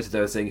 and on Twitter they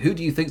were saying, who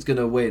do you think's going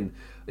to win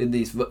in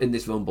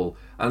this Rumble?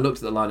 And I looked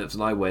at the lineups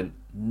and I went,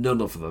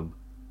 none of them.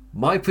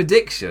 My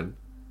prediction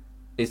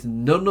is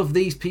none of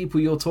these people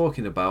you're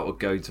talking about are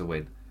going to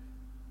win.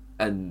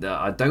 And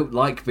I don't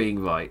like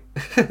being right.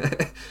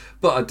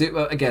 But I do,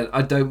 again,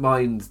 I don't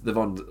mind the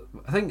Ronda.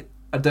 I think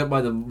I don't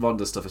mind the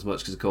Ronda stuff as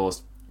much because, of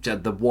course, she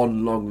had the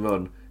one long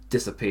run,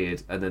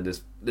 disappeared, and then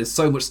there's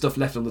so much stuff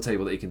left on the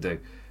table that you can do.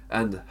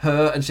 And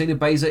her and Shayna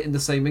Baszler in the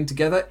same ring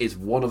together is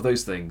one of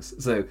those things.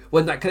 So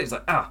when that connects,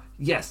 like,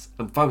 yes,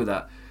 I'm fine with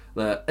that.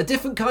 A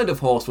different kind of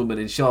horsewoman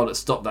in Charlotte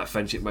stopped that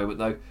friendship moment,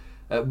 though.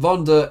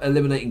 Ronda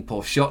eliminating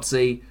poor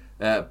Shotzi.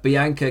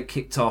 Bianca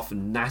kicked off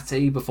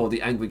Natty before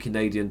the angry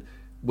Canadian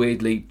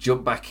weirdly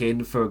jumped back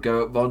in for a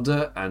go at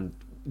Ronda and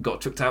got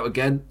tricked out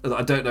again.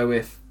 I don't know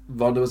if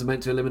Ronda was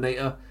meant to eliminate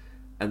her,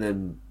 and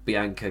then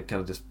Bianca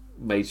kind of just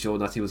made sure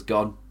Natty was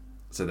gone.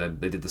 So then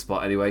they did the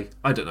spot anyway.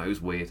 I don't know, it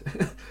was weird.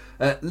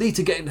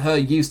 Lita getting her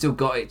You Still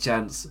Got It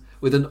chance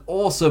with an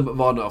awesome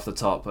run off the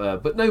top,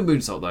 but no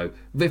moonsault though.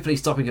 Ripley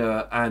stopping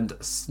her, and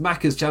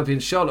Smackers champion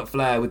Charlotte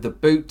Flair with the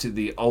boot to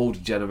the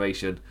old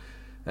generation.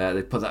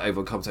 They put that over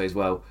on commentary as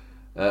well.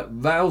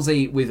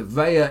 Rousey with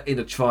Rhea in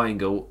a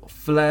triangle.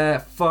 Flair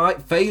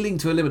failing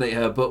to eliminate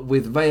her, but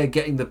with Rhea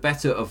getting the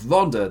better of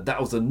Ronda, that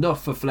was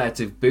enough for Flair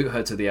to boot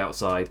her to the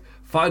outside.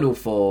 Final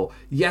four.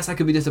 Yes, I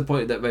could be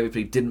disappointed that Rhea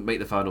Ripley didn't make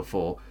the final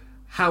four.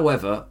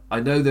 However, I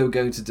know they were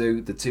going to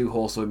do the two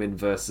horsewomen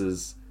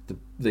versus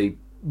the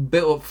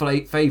built-up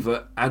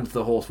favourite and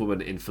the horsewoman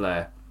in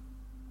Flair.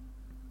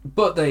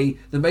 But they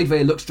made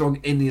Rhea look strong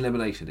in the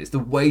elimination. It's the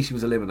way she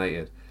was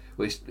eliminated,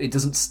 which it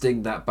doesn't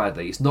sting that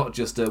badly. It's not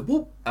just a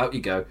whoop, out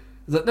you go.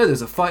 No,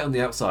 there's a fight on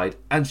the outside,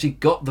 and she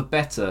got the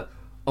better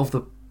of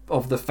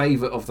the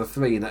favourite of the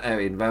three in that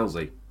area in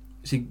Rousey.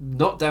 She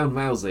knocked down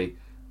Rousey,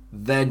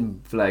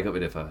 then Flair got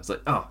rid of her. It's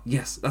like,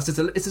 yes, it's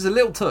just a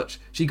little touch.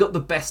 She got the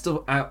best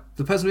of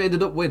the person who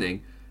ended up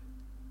winning.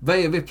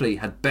 Rhea Ripley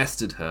had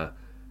bested her,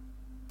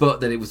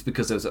 but then it was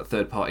because there was that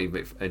third party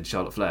in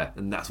Charlotte Flair,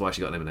 and that's why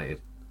she got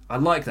eliminated. I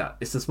like that.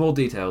 It's the small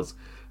details.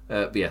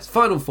 But yes,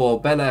 final four: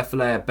 Belair,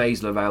 Flair,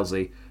 Baszler,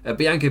 Rousey.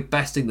 Bianca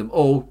besting them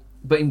all,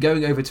 but in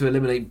going over to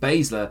eliminate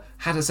Baszler,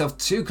 had herself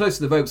too close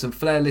to the ropes, and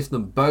Flair lifted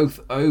them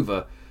both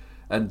over.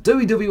 And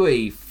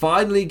WWE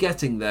finally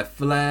getting their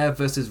Flair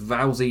versus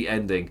Rousey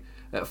ending.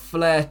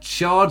 Flair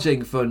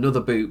charging for another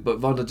boot,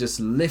 but Ronda just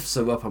lifts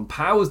her up and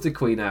powers the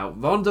Queen out.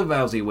 Ronda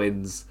Rousey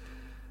wins.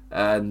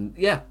 And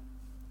yeah,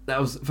 that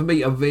was, for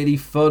me, a really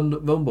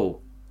fun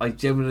Rumble. I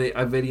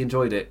really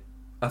enjoyed it.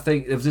 I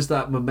think there was just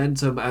that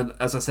momentum, and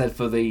as I said,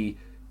 for the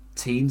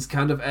teens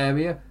kind of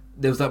area,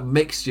 there was that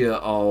mixture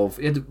of,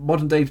 you had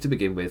modern day to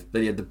begin with,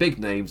 then you had the big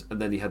names,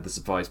 and then you had the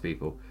surprise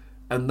people.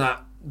 And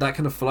that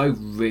kind of flow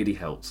really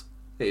helped.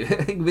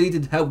 It really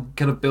did help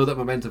kind of build up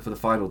momentum for the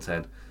final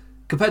 10.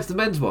 Compared to the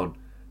men's one,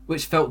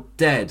 which felt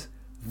dead,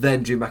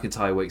 then Drew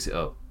McIntyre wakes it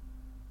up.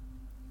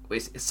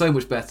 It's so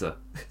much better.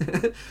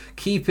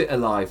 Keep it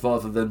alive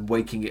rather than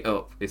waking it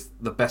up. It's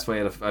the best way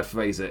I'd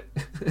phrase it.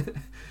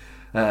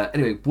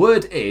 Anyway,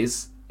 word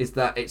is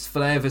that it's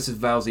Flair versus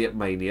Rousey at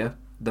Mania,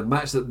 the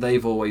match that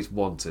they've always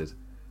wanted.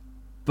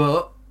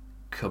 But,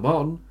 come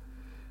on,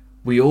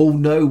 we all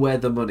know where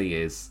the money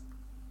is.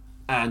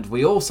 And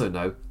we also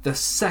know the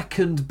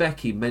second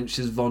Becky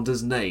mentions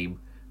Ronda's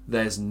name,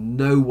 there's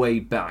no way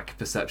back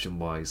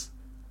perception-wise.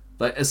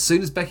 Like, as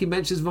soon as Becky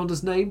mentions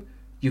Ronda's name,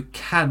 you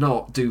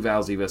cannot do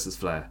Rousey versus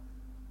Flair.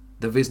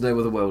 There is no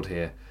other world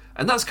here.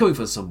 And that's coming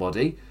from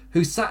somebody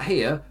who sat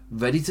here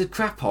ready to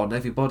crap on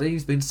everybody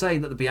who's been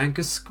saying that the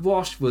Bianca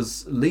squash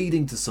was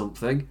leading to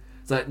something.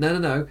 It's like,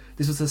 no,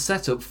 this was a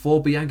setup for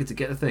Bianca to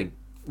get the thing.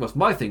 Well,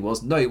 my thing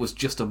was, no, it was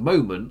just a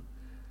moment.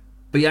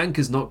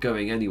 Bianca's not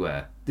going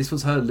anywhere. This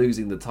was her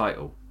losing the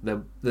title.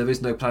 There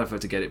is no plan for her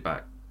to get it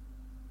back.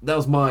 That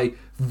was my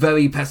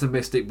very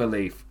pessimistic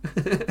belief.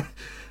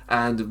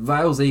 And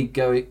Rousey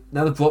going...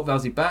 Now they've brought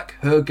Rousey back,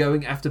 her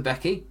going after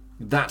Becky,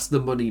 that's the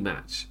money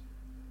match.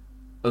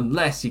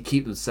 Unless you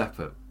keep them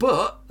separate.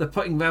 But they're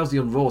putting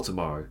Rousey on Raw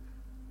tomorrow.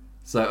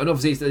 So, and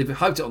obviously they've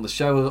hyped it on the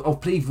show. Oh,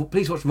 please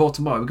watch Raw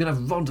tomorrow. We're going to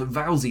have Ronda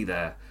Rousey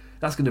there.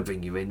 That's going to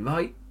bring you in,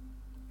 right?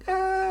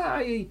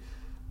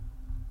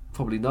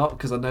 Probably not,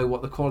 because I know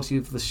what the quality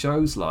of the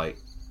show's like.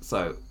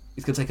 So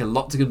it's going to take a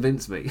lot to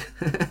convince me.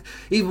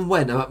 Even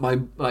when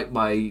I'm at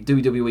my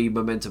WWE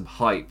momentum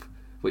hype,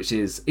 which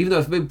is, even though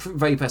I've been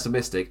very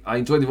pessimistic, I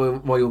enjoy the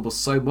Royal Rumble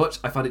so much,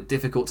 I find it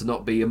difficult to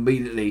not be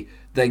immediately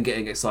then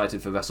getting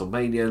excited for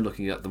WrestleMania,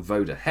 looking at the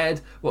road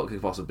ahead, what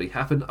could possibly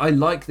happen. I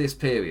like this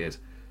period.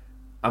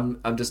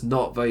 I'm just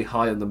not very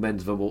high on the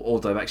men's Rumble or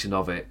direction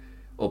of it,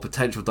 or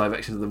potential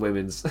direction of the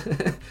women's,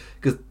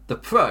 because the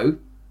pro,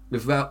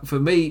 for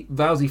me,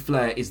 Rousey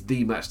Flair is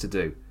the match to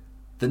do.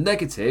 The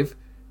negative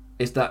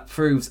is that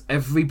proves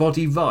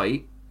everybody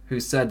right who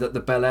said that the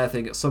Belair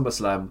thing at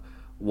SummerSlam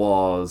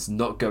was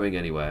not going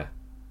anywhere.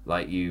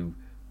 Like, you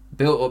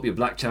built up your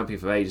black champion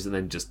for ages and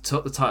then just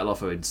took the title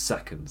off her in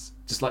seconds,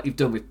 just like you've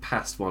done with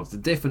past ones. The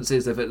difference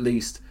is they've at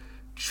least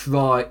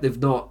tried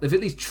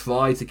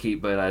to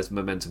keep Belair's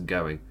momentum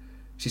going.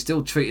 She's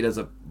still treated as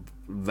a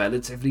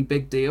relatively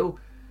big deal.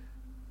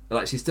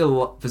 Like, she's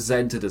still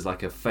presented as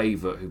like a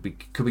favourite who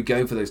could be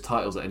going for those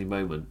titles at any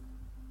moment.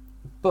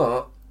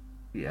 But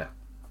yeah.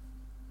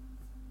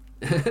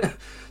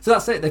 So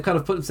that's it. They've kind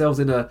of put themselves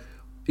in a,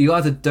 you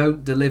either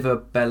don't deliver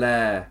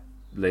Belair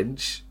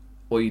Lynch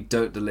or you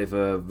don't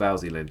deliver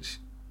Rousey Lynch,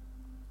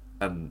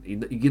 and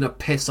you're gonna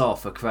piss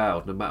off a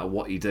crowd no matter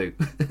what you do.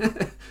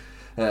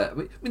 I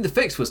mean, the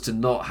fix was to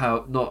not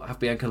have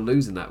Bianca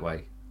lose in that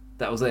way.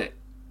 That was it.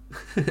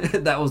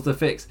 That was the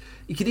fix.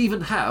 You could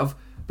even have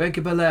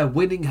Bianca Belair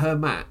winning her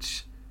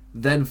match,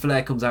 then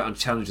Flair comes out and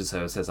challenges her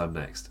and says, "I'm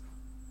next."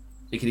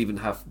 You could even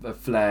have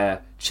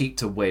Flair cheat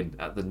to win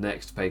at the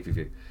next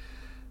pay-per-view.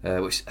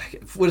 Which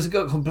would have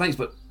got complaints,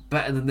 but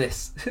better than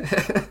this.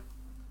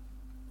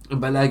 And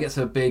Belair gets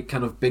her big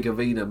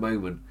arena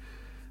moment.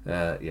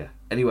 Yeah.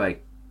 Anyway,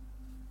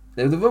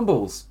 there were the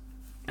Rumbles.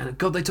 And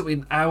God, they took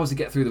me hours to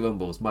get through the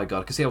Rumbles. My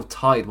God, I can see how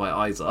tired my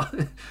eyes are.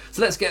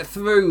 So let's get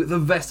through the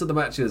rest of the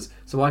matches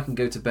so I can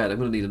go to bed. I'm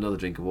going to need another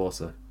drink of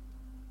water.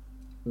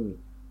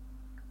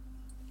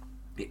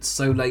 It's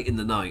so late in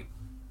the night.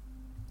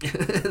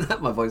 That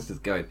my voice is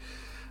going.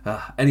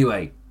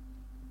 Anyway.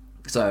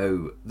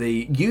 So,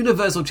 the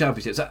Universal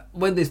Championship. So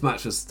when this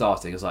match was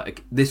starting, I was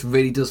like, this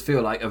really does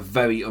feel like a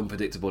very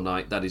unpredictable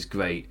night. That is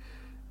great.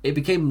 It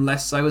became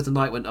less so as the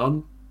night went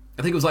on.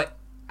 I think it was like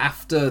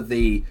after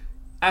the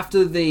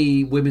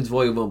Women's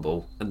Royal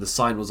Rumble and the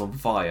sign was on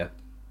fire,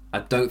 I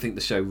don't think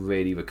the show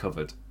really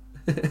recovered.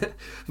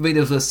 For me,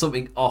 there was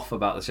something off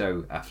about the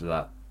show after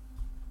that.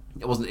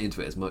 I wasn't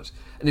into it as much.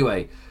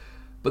 Anyway,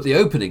 but the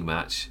opening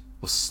match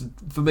was,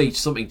 for me,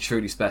 something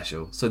truly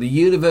special. So the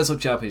Universal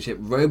Championship,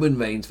 Roman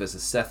Reigns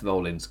versus Seth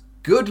Rollins.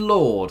 Good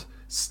Lord,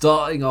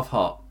 starting off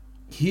hot.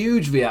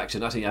 Huge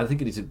reaction. Actually, I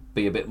think it needs to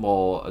be a bit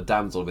more a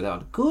damsel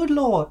without. Good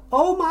Lord,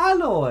 oh my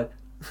Lord.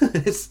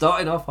 It's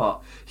starting off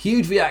hot.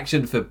 Huge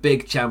reaction for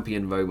big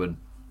champion Roman.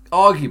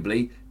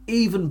 Arguably,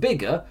 even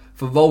bigger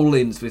for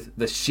Rollins with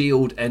the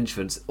Shield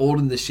entrance, all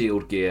in the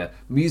Shield gear,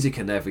 music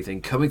and everything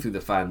coming through the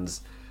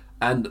fans.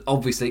 And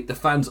obviously, the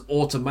fans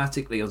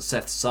automatically on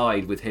Seth's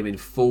side with him in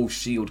full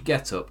Shield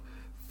getup,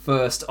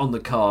 first on the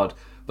card.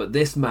 But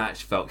this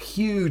match felt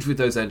huge with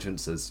those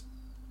entrances.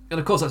 And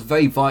of course, that's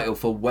very vital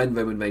for when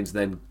Roman Reigns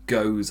then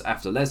goes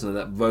after Lesnar,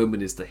 that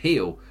Roman is the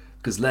heel,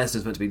 because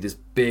Lesnar's meant to be this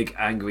big,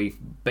 angry,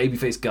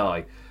 babyface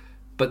guy.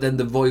 But then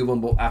the Royal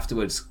Rumble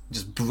afterwards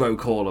just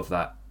broke all of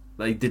that.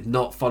 They did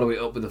not follow it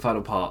up with the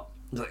final part.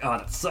 It's like,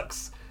 that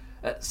sucks.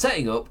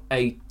 Setting up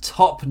a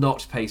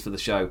top-notch pace for the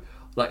show.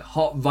 Like,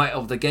 hot right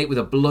off the gate with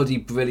a bloody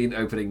brilliant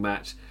opening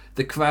match.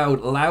 The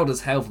crowd loud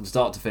as hell from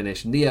start to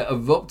finish, near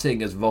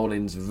erupting as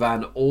Rollins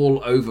ran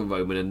all over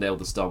Roman and nailed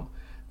the stomp.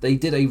 They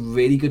did a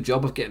really good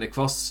job of getting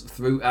across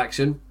through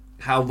action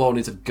how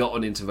Rollins had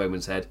gotten into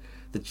Roman's head.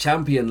 The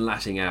champion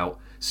lashing out,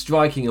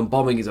 striking and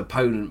bombing his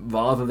opponent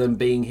rather than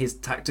being his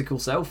tactical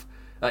self.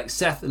 Like,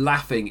 Seth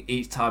laughing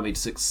each time he'd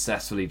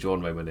successfully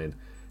drawn Roman in.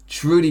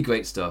 Truly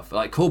great stuff.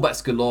 Like,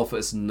 callbacks galore for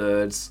us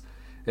nerds.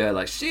 Yeah,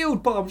 like,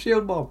 shield bomb.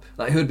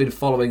 Like, who had been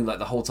following, like,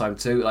 the whole time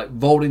too. Like,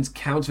 Rollins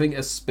countering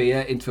a spear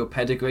into a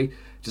pedigree,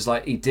 just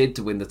like he did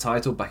to win the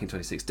title back in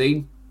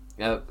 2016,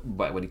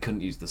 when he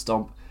couldn't use the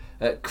stomp.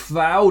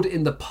 Crowd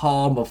in the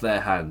palm of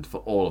their hand for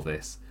all of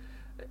this.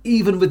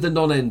 Even with the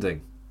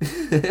non-ending.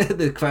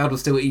 The crowd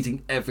was still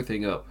eating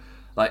everything up.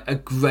 Like, a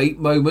great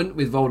moment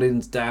with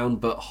Rollins down,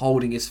 but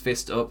holding his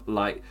fist up,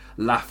 like,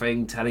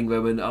 laughing, telling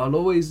Roman, "I'll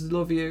always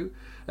love you."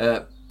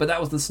 But that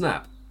was the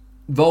snap.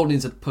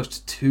 Rollins had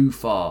pushed too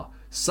far.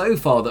 So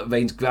far that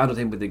Reigns grounded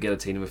him with the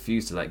guillotine and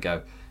refused to let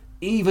go.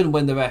 Even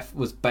when the ref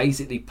was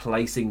basically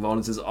placing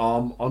Rollins'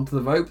 arm onto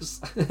the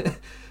ropes.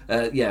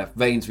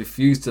 Reigns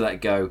refused to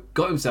let go,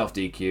 got himself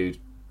DQ'd,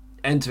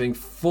 entering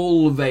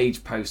full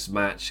rage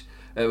post-match,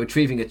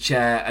 retrieving a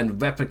chair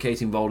and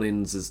replicating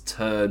Rollins'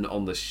 turn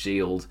on the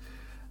Shield.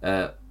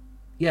 And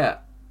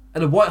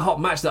a white-hot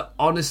match that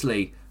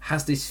honestly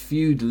has this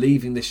feud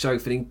leaving the show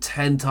feeling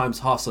 10 times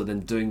hotter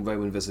than doing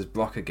Roman versus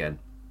Brock again.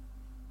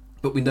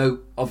 But we know,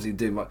 obviously,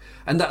 doing right.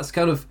 And that's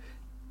kind of,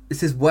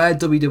 this is where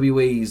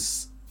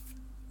WWE's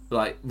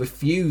like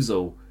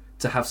refusal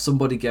to have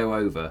somebody go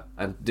over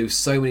and do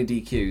so many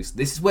DQs.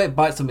 This is where it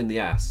bites them in the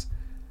ass.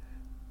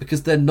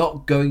 Because they're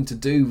not going to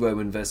do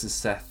Roman versus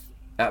Seth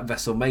at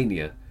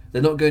WrestleMania.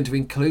 They're not going to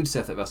include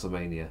Seth at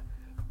WrestleMania.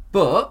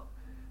 But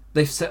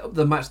they've set up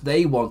the match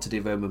they wanted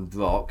in Roman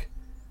Brock.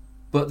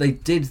 But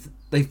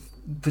they've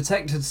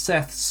protected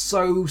Seth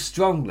so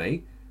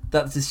strongly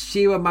that the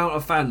sheer amount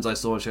of fans I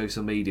saw on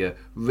social media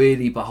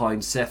really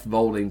behind Seth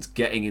Rollins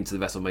getting into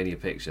the WrestleMania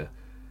picture.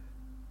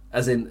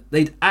 As in,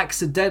 they'd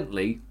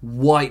accidentally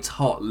white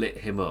hot lit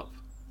him up.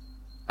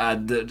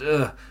 And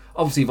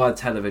obviously via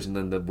television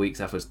and the weeks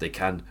afterwards they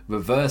can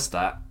reverse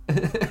that.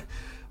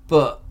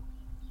 But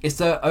it's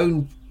their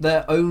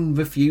own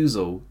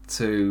refusal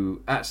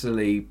to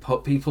actually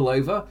put people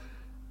over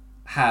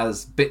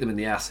has bit them in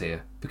the ass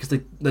here. Because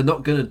they're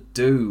not going to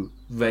do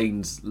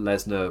Reigns,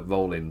 Lesnar,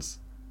 Rollins.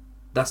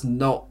 That's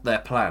not their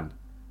plan.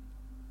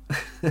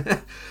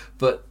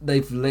 But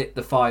they've lit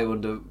the fire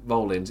under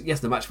Rollins.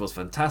 Yes, the match was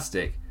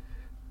fantastic,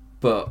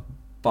 but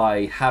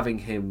by having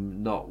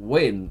him not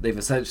win, they've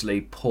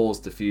essentially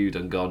paused the feud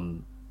and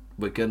gone,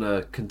 we're going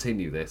to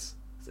continue this.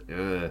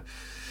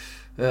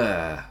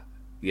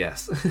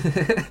 Yes. It's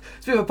a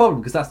bit of a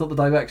problem because that's not the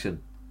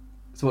direction.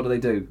 So what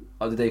do?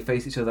 Do they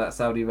face each other at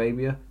Saudi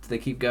Arabia? Do they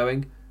keep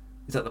going?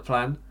 Is that the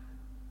plan?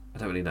 I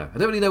don't really know. I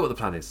don't really know what the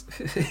plan is.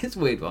 It's a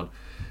weird one.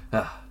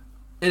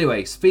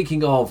 Anyway,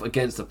 speaking of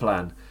against the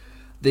plan,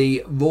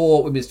 the Raw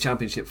Women's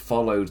Championship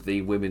followed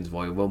the Women's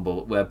Royal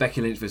Rumble, where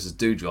Becky Lynch versus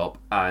Doudrop,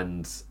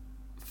 and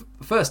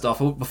first off,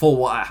 before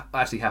what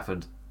actually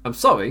happened, I'm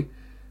sorry,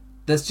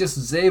 there's just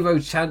zero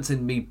chance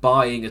in me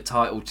buying a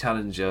title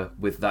challenger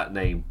with that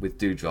name, with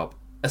Doudrop,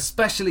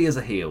 especially as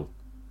a heel.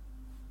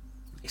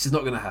 It's just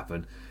not going to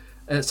happen.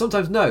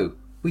 Sometimes, no,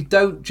 we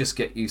don't just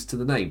get used to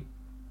the name.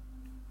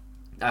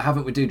 I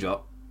haven't with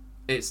Doudrop.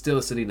 It's still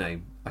a silly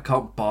name. I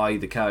can't buy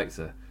the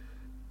character.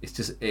 It's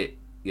just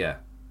yeah.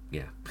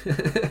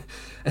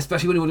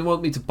 Especially when you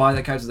want me to buy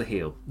that character as a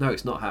heel. No,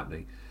 it's not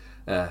happening.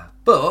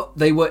 But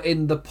they were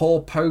in the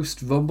poor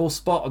post Rumble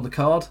spot on the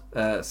card.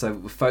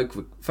 So folk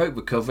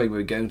recovering, we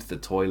were going to the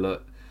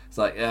toilet. It's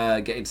like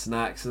getting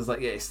snacks. It's like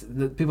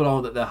people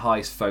aren't at their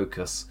highest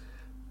focus.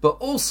 But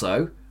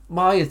also,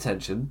 my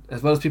attention,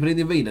 as well as people in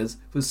the arenas,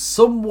 was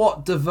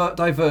somewhat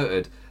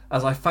diverted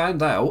as I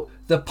found out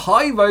the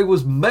pyro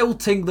was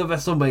melting the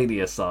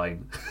WrestleMania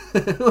sign.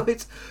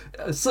 It's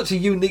such a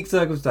unique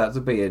circumstance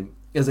to be in.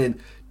 As in,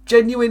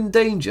 genuine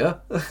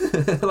danger.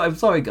 I'm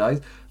sorry,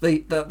 guys.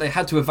 They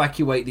had to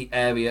evacuate the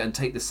area and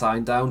take the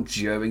sign down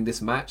during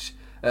this match.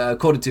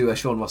 According to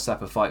Sean Ross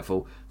Sapp of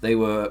Fightful, they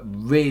were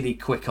really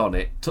quick on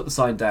it, took the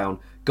sign down,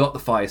 got the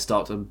fire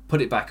started, and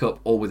put it back up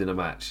all within a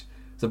match.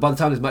 So by the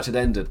time this match had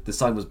ended, the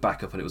sign was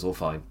back up and it was all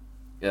fine.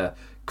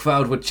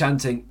 Crowd were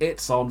chanting,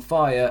 "It's on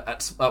fire"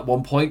 at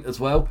one point as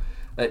well,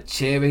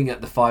 cheering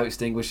at the fire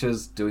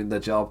extinguishers, doing their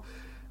job.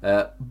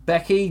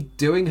 Becky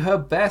doing her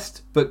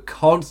best, but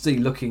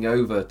constantly looking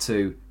over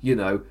to,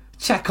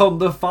 check on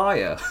the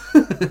fire.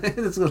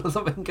 There's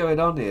something going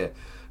on here.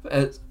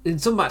 In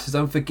some matches,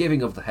 I'm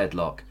forgiving of the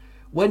headlock.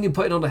 When you're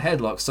putting on a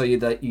headlock so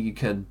that you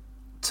can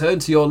turn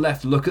to your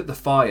left, look at the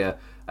fire,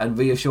 and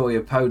reassure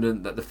your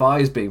opponent that the fire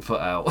is being put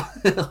out,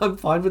 I'm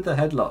fine with the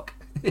headlock.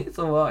 It's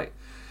alright.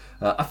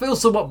 I feel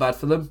somewhat bad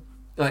for them.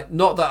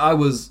 Not that I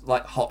was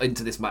hot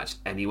into this match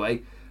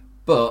anyway,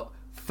 but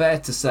fair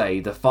to say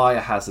the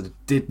fire hazard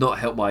did not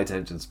help my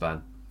attention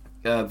span.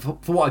 For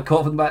what I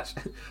caught from the match,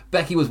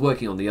 Becky was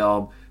working on the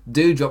arm,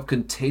 Doudrop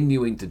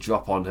continuing to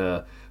drop on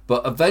her,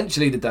 but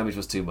eventually the damage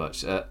was too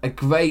much. A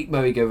great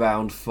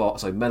merry-go-round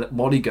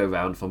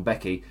from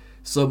Becky,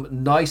 some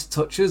nice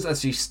touches as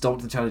she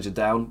stomped the challenger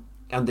down,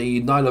 and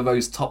the Nyla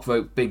Rose top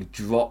rope big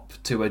drop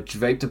to a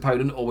draped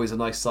opponent, always a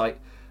nice sight.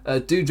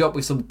 Doudrop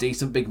with some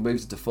decent big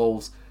moves into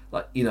falls,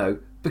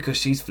 because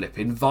she's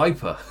flipping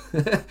Viper.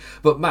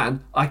 But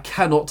man, I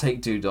cannot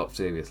take Doudrop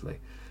seriously.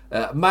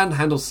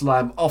 Manhandle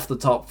slam off the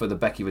top for the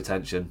Becky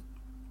retention.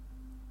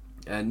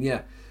 And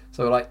yeah,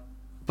 so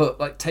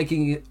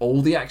taking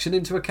all the action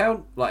into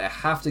account, I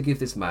have to give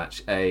this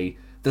match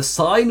the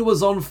sign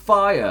was on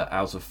fire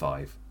out of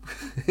 5.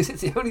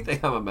 It's the only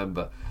thing I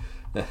remember.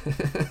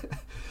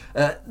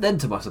 Then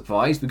to my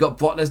surprise, we got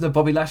Brock Lesnar,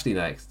 Bobby Lashley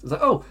next. I was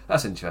like, oh,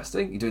 that's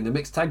interesting. You're doing the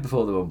mixed tag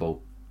before the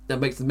Rumble. That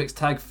makes the mixed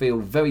tag feel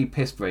very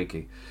piss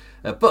breaky.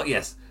 But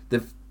yes,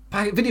 the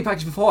video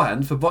package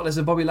beforehand for Brock Lesnar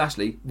and Bobby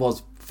Lashley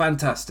was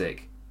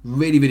fantastic.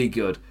 Really, really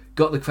good.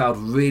 Got the crowd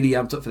really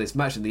amped up for this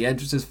match, and the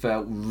entrances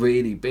felt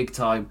really big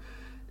time.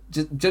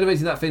 Just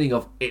generating that feeling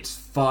of, it's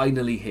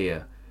finally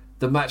here.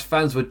 The match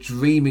fans were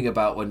dreaming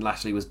about when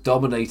Lashley was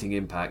dominating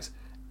Impact,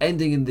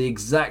 ending in the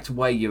exact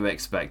way you were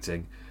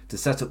expecting, to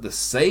set up the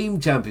same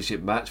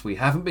championship match we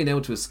haven't been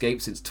able to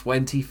escape since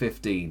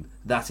 2015.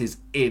 That is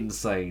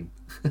insane.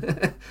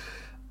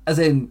 As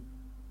in,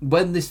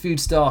 when this feud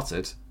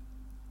started,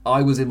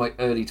 I was in my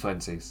early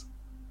 20s.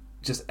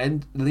 Just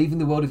leaving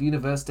the world of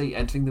university,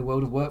 entering the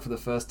world of work for the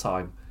first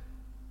time.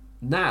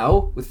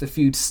 Now, with the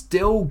feud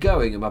still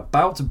going, I'm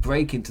about to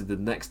break into the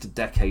next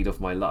decade of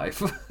my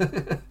life.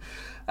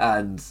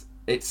 And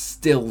it's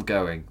still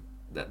going.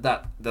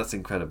 That's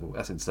incredible.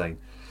 That's insane.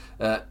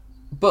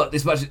 But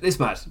this match,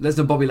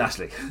 Lesnar, Bobby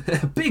Lashley.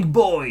 Big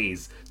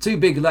boys! Two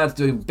big lads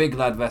doing big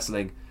lad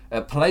wrestling.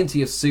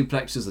 Plenty of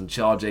suplexes and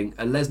charging.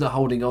 And Lesnar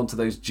holding on to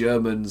those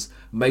Germans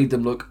made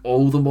them look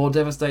all the more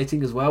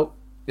devastating as well.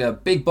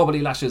 Big Bobby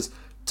Lashley's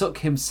took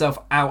himself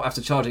out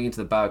after charging into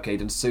the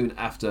barricade, and soon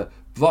after,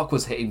 Brock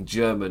was hitting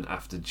German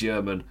after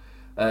German.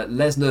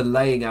 Lesnar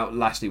laying out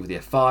Lashley with the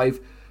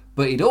F5,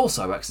 but he'd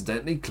also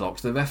accidentally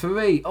clocked the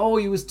referee. Oh,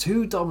 he was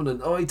too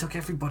dominant. Oh, he took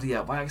everybody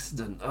out by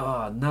accident.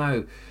 Oh,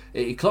 no.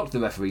 He clocked the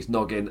referee's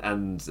noggin,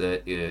 and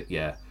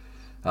yeah.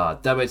 Ah,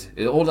 damn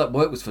it. All that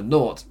work was for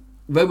naught.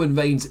 Roman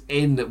Reigns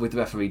in with the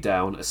referee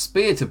down, a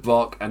spear to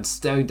Brock, and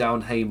staring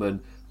down Heyman,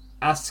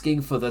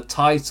 asking for the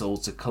title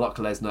to clock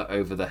Lesnar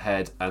over the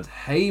head, and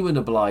Heyman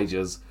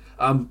obliges.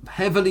 I'm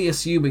heavily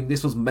assuming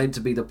this was meant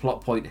to be the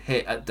plot point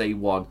hit at day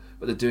one,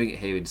 but they're doing it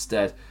here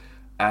instead.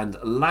 And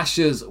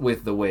lashes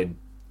with the win.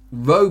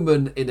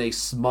 Roman in a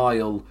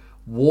smile,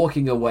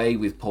 walking away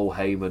with Paul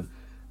Heyman,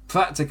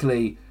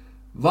 practically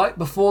right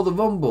before the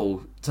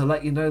Rumble, to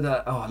let you know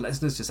that, oh,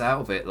 Lesnar's just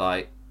out of it.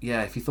 Like,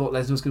 yeah, if you thought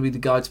Lesnar was going to be the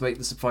guy to make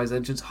the surprise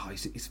entrance, oh,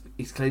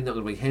 he's clearly not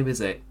going to be him,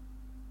 is it?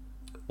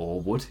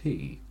 Or would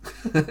he?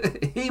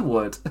 He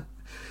would.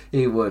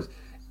 He would.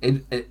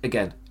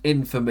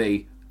 In for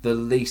me, the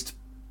least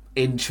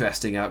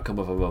interesting outcome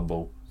of a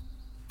Rumble,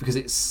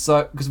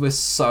 because we're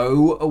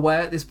so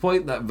aware at this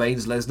point that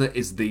Reigns Lesnar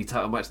is the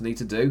title match they need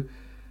to do.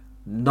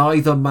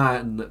 Neither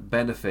man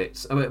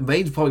benefits. I mean,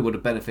 Reigns probably would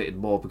have benefited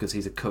more because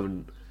he's a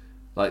current,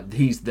 like,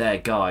 he's their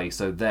guy,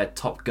 so their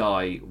top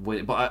guy.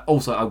 But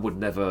I would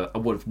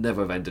have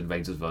never have ended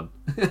Reigns' run.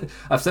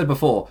 I've said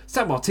before,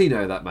 San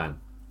Martino, that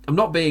man. I'm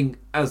not being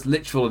as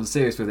literal and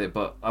serious with it,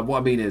 but what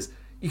I mean is,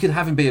 you can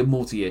have him be a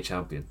multi-year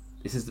champion.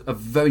 This is a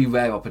very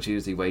rare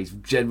opportunity where he's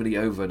generally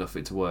over enough for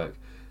it to work.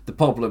 The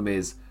problem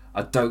is,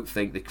 I don't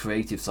think the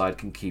creative side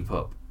can keep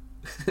up.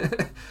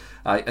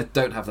 I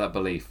don't have that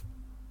belief.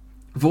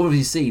 We've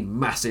already seen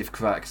massive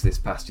cracks this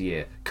past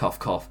year. Cough,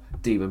 cough,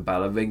 Demon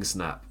Balor ring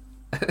snap.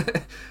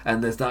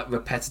 And there's that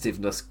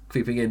repetitiveness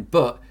creeping in.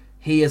 But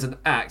he as an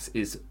act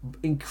is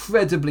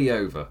incredibly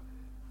over.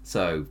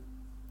 So,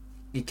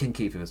 you can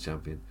keep him as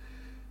champion.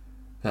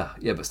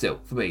 Yeah, but still,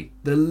 for me,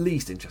 the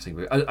least interesting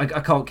route. I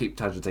can't keep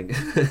tangenting.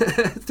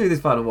 Let's do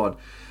this final one.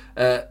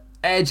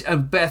 Edge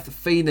and Beth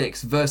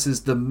Phoenix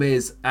versus The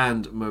Miz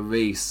and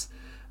Maurice.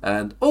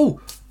 And, oh,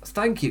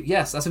 thank you.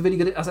 Yes, that's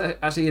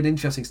actually an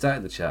interesting start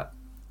in the chat.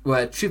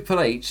 Where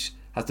Triple H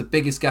has the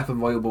biggest gap in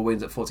Royal Rumble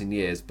wins at 14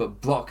 years,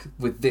 but Brock,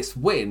 with this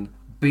win,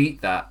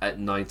 beat that at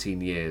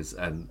 19 years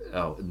and,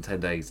 in 10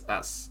 days.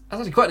 That's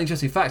actually quite an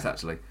interesting fact,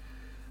 actually.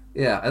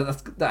 Yeah,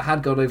 that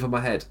had gone over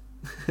my head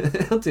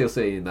until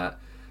seeing that.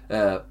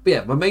 But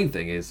yeah, my main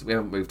thing is we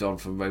haven't moved on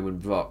from Roman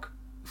Brock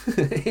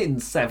in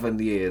 7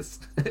 years.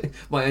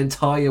 My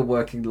entire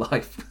working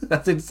life.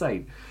 That's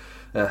insane.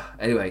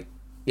 Anyway,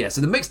 yeah,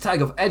 so the mixed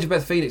tag of Edge and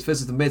Beth Phoenix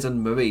versus The Miz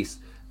and Maurice.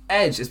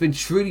 Edge has been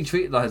truly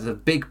treated as a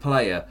big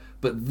player,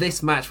 but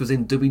this match was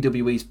in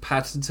WWE's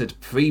patented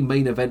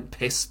pre-main event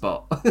piss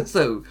spot.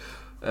 So,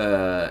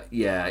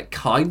 yeah,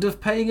 kind of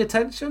paying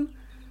attention.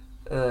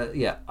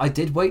 Yeah, I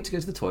did wait to go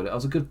to the toilet. I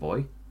was a good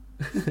boy.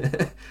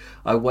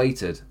 I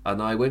waited,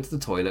 and I went to the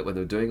toilet when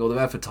they were doing all their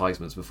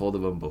advertisements before the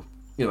Rumble.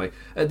 Anyway,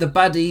 the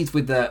baddies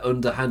with their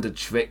underhanded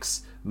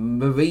tricks.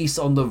 Maurice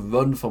on the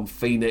run from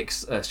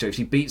Phoenix.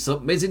 She beats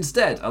up Miz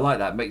instead. I like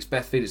that. Makes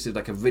Beth Phoenix look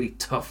like a really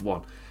tough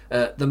one.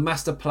 The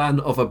master plan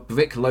of a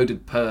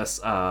brick-loaded purse.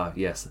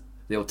 Yes,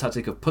 the old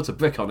tactic of put a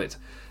brick on it.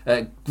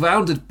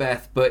 Grounded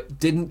Beth, but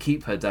didn't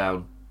keep her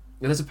down.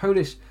 And there's a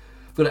Polish...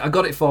 I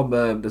got it from...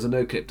 there's a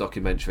no-clip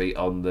documentary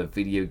on the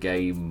video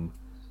game...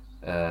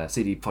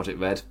 CD Projekt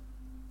Red,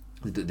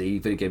 the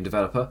video game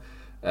developer,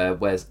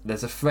 where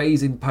there's a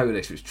phrase in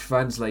Polish which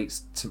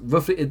translates to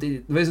roughly,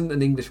 there isn't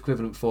an English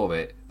equivalent for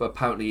it, but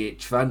apparently it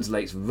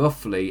translates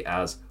roughly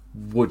as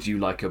 "would you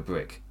like a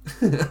brick?"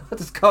 I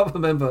just can't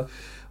remember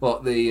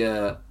what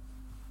the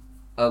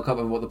I can't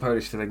remember what the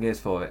Polish thing is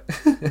for it.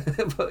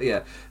 But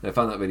yeah, I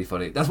found that really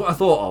funny. That's what I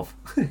thought of.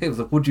 It was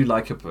a "would you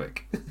like a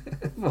brick?"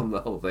 from the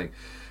whole thing.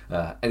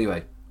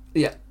 Anyway,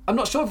 yeah, I'm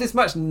not sure if this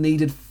match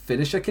needed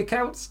finisher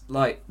kickouts.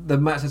 Like, the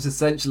match is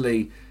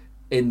essentially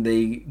in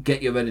the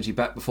get your energy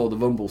back before the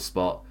Rumble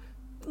spot.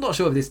 Not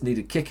sure if this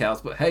needed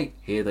kickouts, but hey,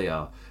 here they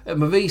are.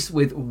 Maurice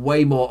with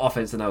way more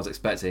offense than I was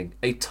expecting.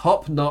 A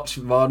top-notch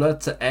runner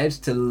to Edge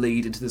to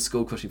lead into the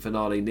skull-crushing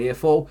finale near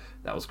fall.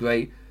 That was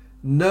great.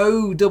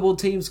 No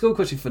double-team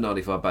skull-crushing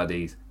finale for our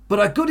baddies. But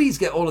our goodies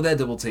get all of their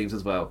double teams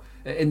as well.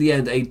 In the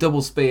end, a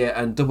double spear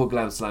and double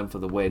glam slam for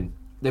the win.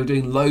 They were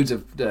doing loads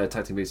of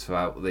tag team moves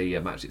throughout the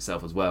match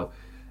itself as well.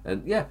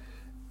 And yeah,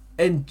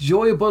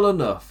 enjoyable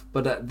enough.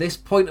 But at this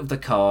point of the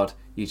card,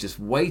 you're just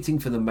waiting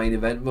for the main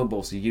event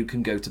Rumble so you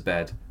can go to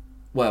bed.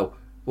 Well,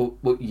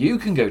 you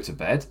can go to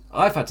bed.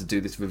 I've had to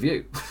do this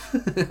review.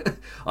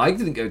 I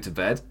didn't go to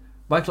bed.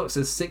 My clock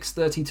says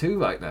 6:32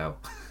 right now.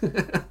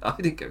 I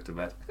didn't go to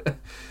bed.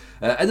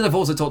 And then I've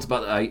also talked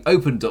about that I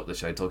opened up the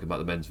show talking about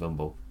the men's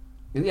Rumble.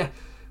 And yeah,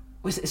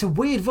 it's a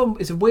weird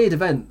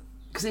event.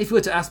 Because if you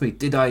were to ask me,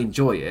 did I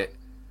enjoy it?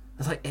 I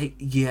was like, hey,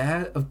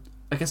 yeah,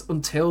 I guess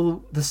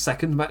until the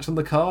second match on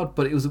the card,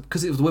 but it was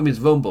because it was the Women's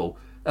Rumble.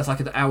 That's like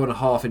an hour and a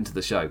half into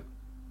the show.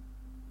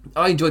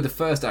 I enjoyed the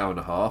first hour and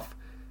a half,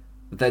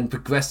 then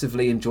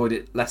progressively enjoyed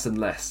it less and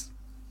less.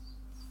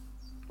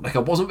 Like, I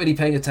wasn't really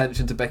paying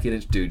attention to Becky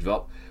Lynch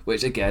Doudrop,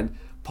 which, again,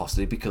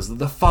 possibly because of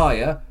the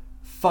fire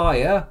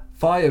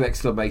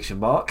exclamation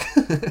mark.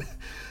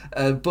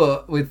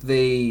 But with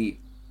the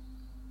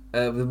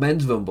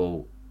men's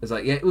rumble, it's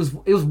like, yeah, it was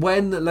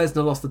when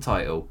Lesnar lost the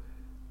title,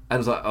 and I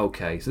was like,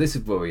 okay, so this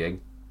is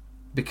worrying,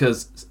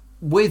 because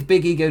with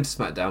Big E going to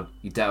SmackDown,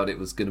 you doubted it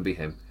was going to be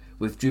him.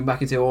 With Drew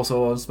McIntyre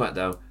also on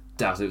SmackDown,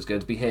 doubted it was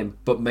going to be him,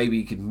 but maybe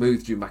you could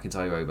move Drew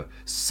McIntyre over.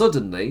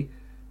 Suddenly,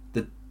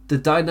 the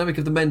dynamic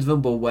of the men's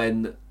rumble,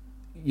 when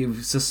you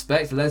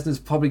suspect Lesnar's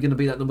probably going to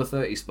be that number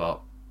 30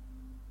 spot,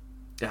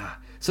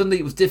 suddenly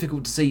it was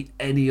difficult to see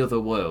any other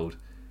world.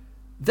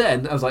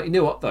 Then I was like, you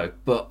know what though?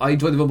 But I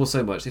enjoyed the rumble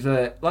so much. If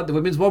like the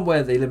women's one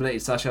where they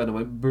eliminated Sasha and I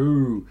went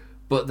boo,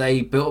 but they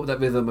built up that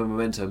rhythm and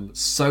momentum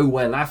so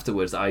well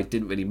afterwards that I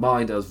didn't really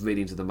mind. I was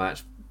really into the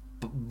match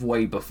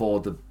way before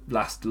the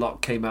last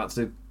lot came out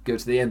to go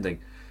to the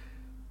ending.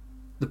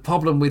 The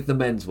problem with the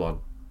men's one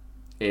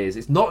is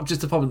it's not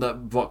just a problem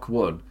that Brock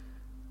won.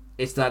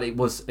 It's that it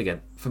was,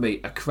 again, for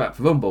me, a crap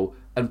rumble.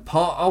 And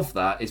part of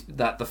that is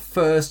that the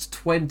first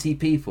 20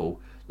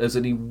 people, there's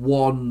only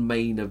one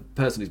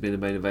person who's been a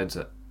main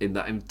eventer in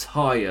that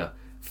entire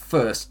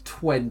first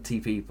 20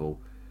 people.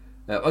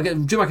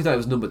 Again, Drew McIntyre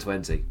was number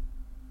 20.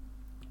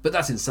 But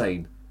that's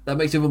insane. That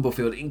makes your rumble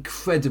feel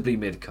incredibly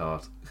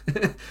mid-card.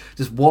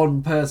 Just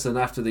one person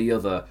after the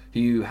other who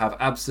you have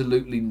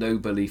absolutely no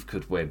belief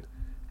could win.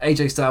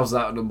 AJ Styles is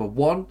out at number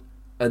 1.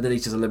 And then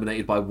he's just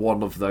eliminated by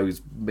one of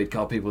those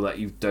mid-card people that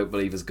you don't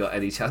believe has got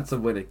any chance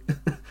of winning.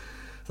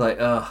 It's like,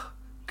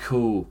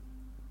 cool,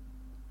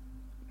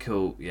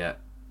 yeah.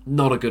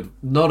 Not a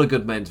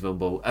good men's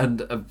rumble,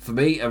 and for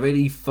me, a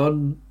really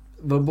fun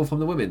rumble from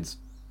the women's.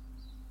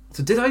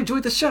 So, did I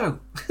enjoy the show?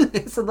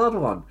 It's another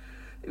one.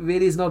 It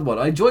really is another one.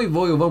 I enjoy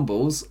Royal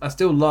Rumbles. I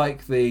still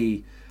like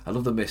I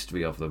love the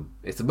mystery of them.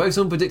 It's the most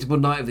unpredictable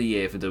night of the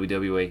year for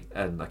WWE,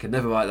 and I can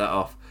never write that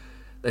off.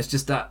 There's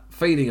just that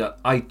feeling that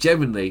I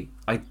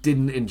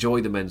didn't enjoy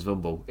the men's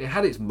rumble. It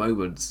had its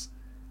moments,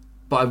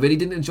 but I really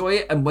didn't enjoy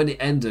it. And when it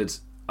ended,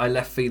 I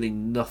left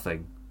feeling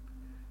nothing,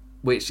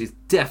 which is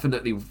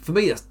definitely, for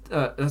me, that's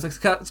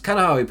kind of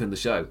how I opened the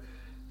show.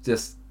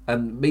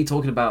 And me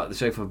talking about the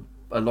show for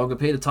a longer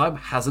period of time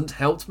hasn't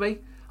helped me.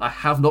 I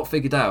have not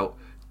figured out,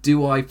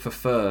 do I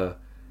prefer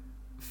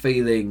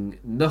feeling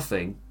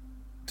nothing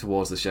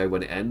towards the show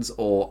when it ends,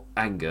 or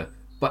anger?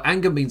 But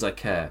anger means I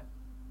care.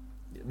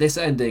 This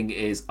ending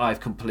is I've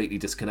completely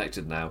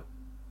disconnected now.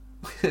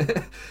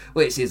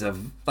 Which is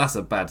that's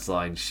a bad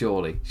sign,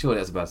 surely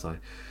that's a bad sign.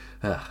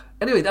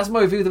 Anyway, that's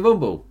my review of the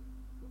Rumble,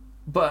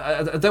 but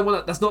I don't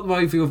want that's not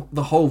my review of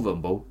the whole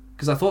Rumble,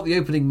 because I thought the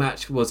opening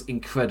match was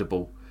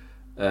incredible,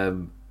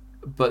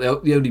 but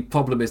the only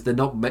problem is they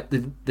don't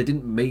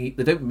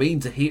mean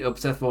to heat up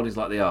Seth Rollins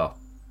like they are,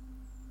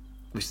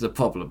 which is a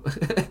problem.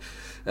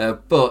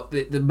 But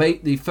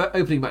the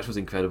opening match was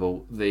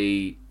incredible.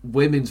 The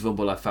women's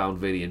Rumble I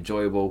found really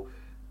enjoyable.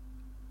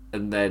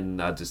 And then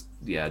I just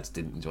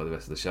didn't enjoy the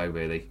rest of the show,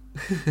 really.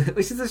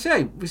 Which is a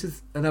shame. Which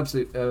is an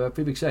absolute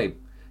pretty big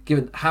shame,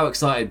 given how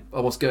excited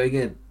I was going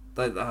in.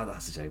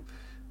 That's a shame.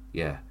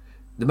 Yeah.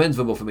 The men's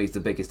Rumble for me is the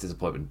biggest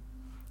disappointment.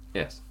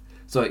 Yes.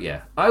 So,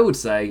 yeah, I would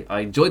say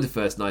I enjoyed the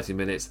first 90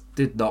 minutes,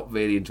 did not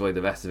really enjoy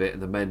the rest of it,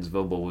 and the men's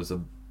Rumble was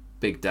a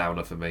big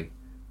downer for me.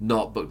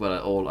 Not booked well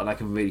at all, and I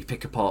can really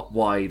pick apart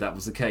why that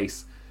was the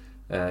case.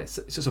 It's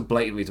just a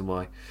blatant reason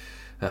why.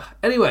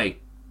 Anyway,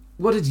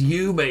 what did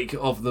you make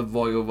of the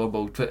Royal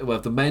Rumble? Well,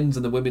 the men's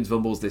and the women's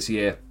Rumbles this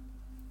year?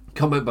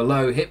 Comment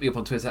below. Hit me up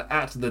on Twitter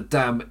at the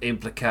damn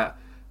Implicat.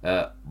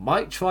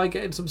 Might try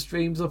getting some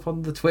streams up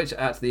on the Twitch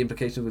at the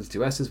Implication with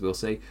 2 S's. We'll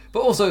see.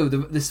 But also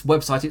this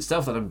website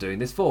itself that I'm doing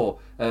this for.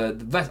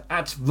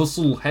 At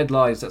Russell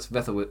Headlines. That's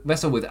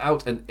Vessel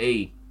without an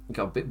E.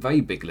 Got a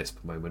very big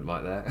lisp moment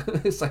right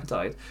there. So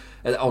tired.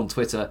 On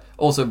Twitter.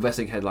 Also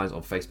Wrestling Headlines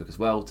on Facebook as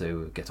well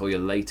to get all your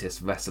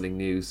latest wrestling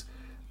news.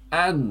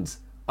 And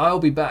I'll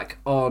be back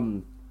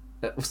on...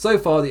 so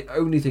far, the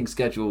only thing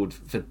scheduled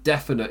for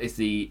definite is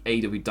the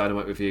AEW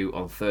Dynamite review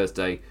on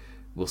Thursday.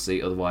 We'll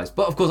see otherwise.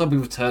 But, of course, I'll be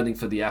returning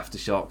for the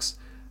Aftershocks.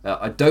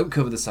 I don't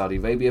cover the Saudi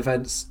Arabia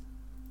events,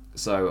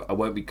 so I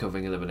won't be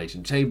covering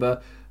Elimination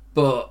Chamber.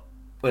 But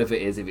whatever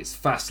it is, if it's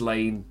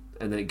Fastlane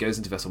and then it goes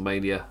into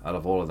WrestleMania, I'll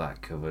have all of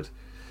that covered.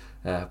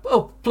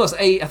 Plus,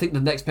 I think the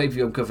next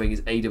pay-per-view I'm covering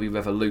is AEW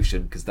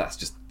Revolution, because that's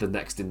just the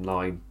next in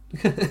line.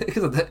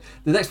 Because the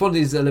next one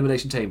is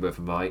Elimination Chamber, if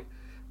I'm right.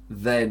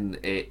 Then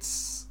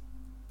it's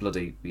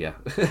bloody, yeah,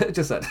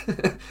 just that.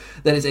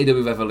 Then it's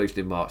AEW Revolution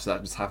in March, so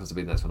that just happens to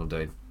be the next one I'm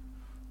doing.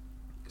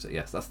 So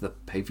yes, that's the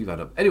pay-per-view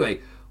roundup. Anyway,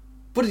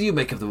 what did you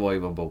make of the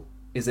Royal Rumble?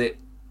 Is it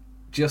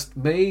just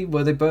me?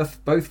 Were they both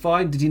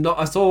fine? Did you not?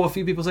 I saw a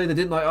few people say they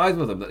didn't like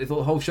either of them, that they thought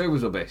the whole show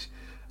was rubbish.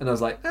 And I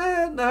was like,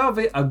 no,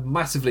 I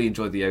massively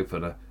enjoyed the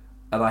opener,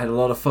 and I had a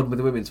lot of fun with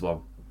the women's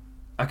one.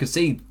 I could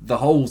see the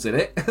holes in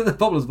it, the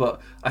problems,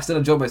 but I still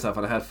enjoyed myself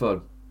and I had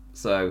fun.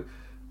 So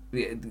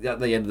at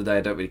the end of the day,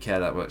 I don't really care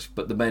that much.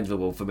 But the men's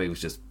Rumble for me was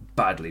just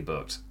badly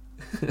booked.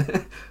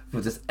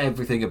 For just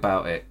everything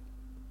about it,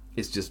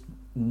 it's just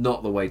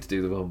not the way to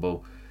do the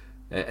Rumble.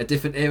 A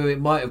different era, it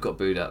might have got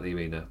booed out of the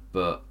arena,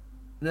 but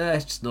nah,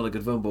 it's just not a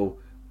good Rumble.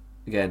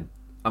 Again,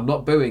 I'm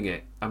not booing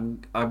it.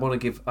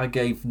 I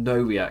gave no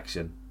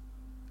reaction.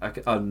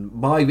 And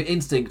my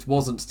instinct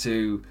wasn't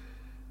to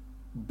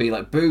be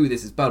like, boo,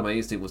 this is bad. My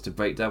instinct was to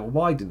break down. Well,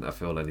 why didn't I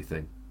feel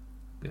anything?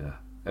 Yeah.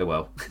 Oh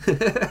well.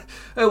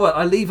 Oh well.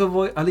 I leave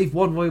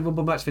one Royal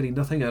Rumble match feeling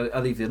nothing. I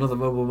leave another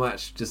Rumble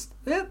match just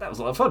that was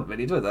a lot of fun.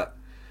 Really enjoyed that.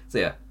 So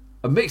yeah,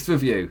 a mixed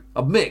review.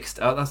 A mixed.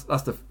 That's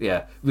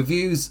the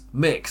reviews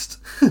mixed.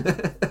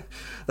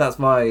 That's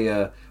my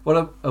to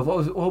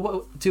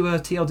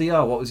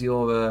TLDR.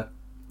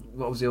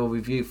 What was your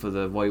review for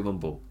the Royal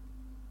Rumble?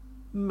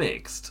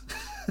 Mixed.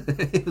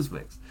 It was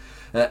mixed.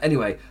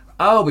 Anyway,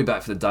 I'll be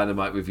back for the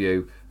Dynamite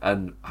review,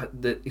 and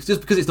it's just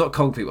because it's not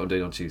concrete what I'm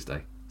doing on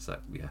Tuesday. So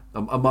yeah,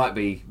 I might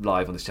be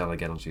live on this channel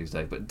again on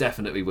Tuesday, but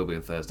definitely will be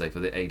on Thursday for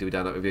the AEW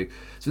Dynamite review.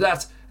 So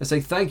that's, I say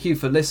thank you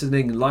for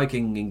listening,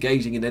 liking,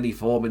 engaging in any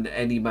form, in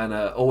any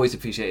manner. Always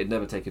appreciated,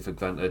 never taken for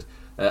granted.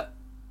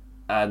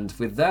 And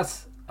with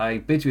that, I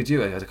bid you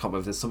adieu. I can't remember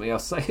if there's something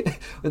else to say.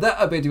 With that,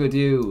 I bid you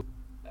adieu.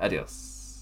 Adios.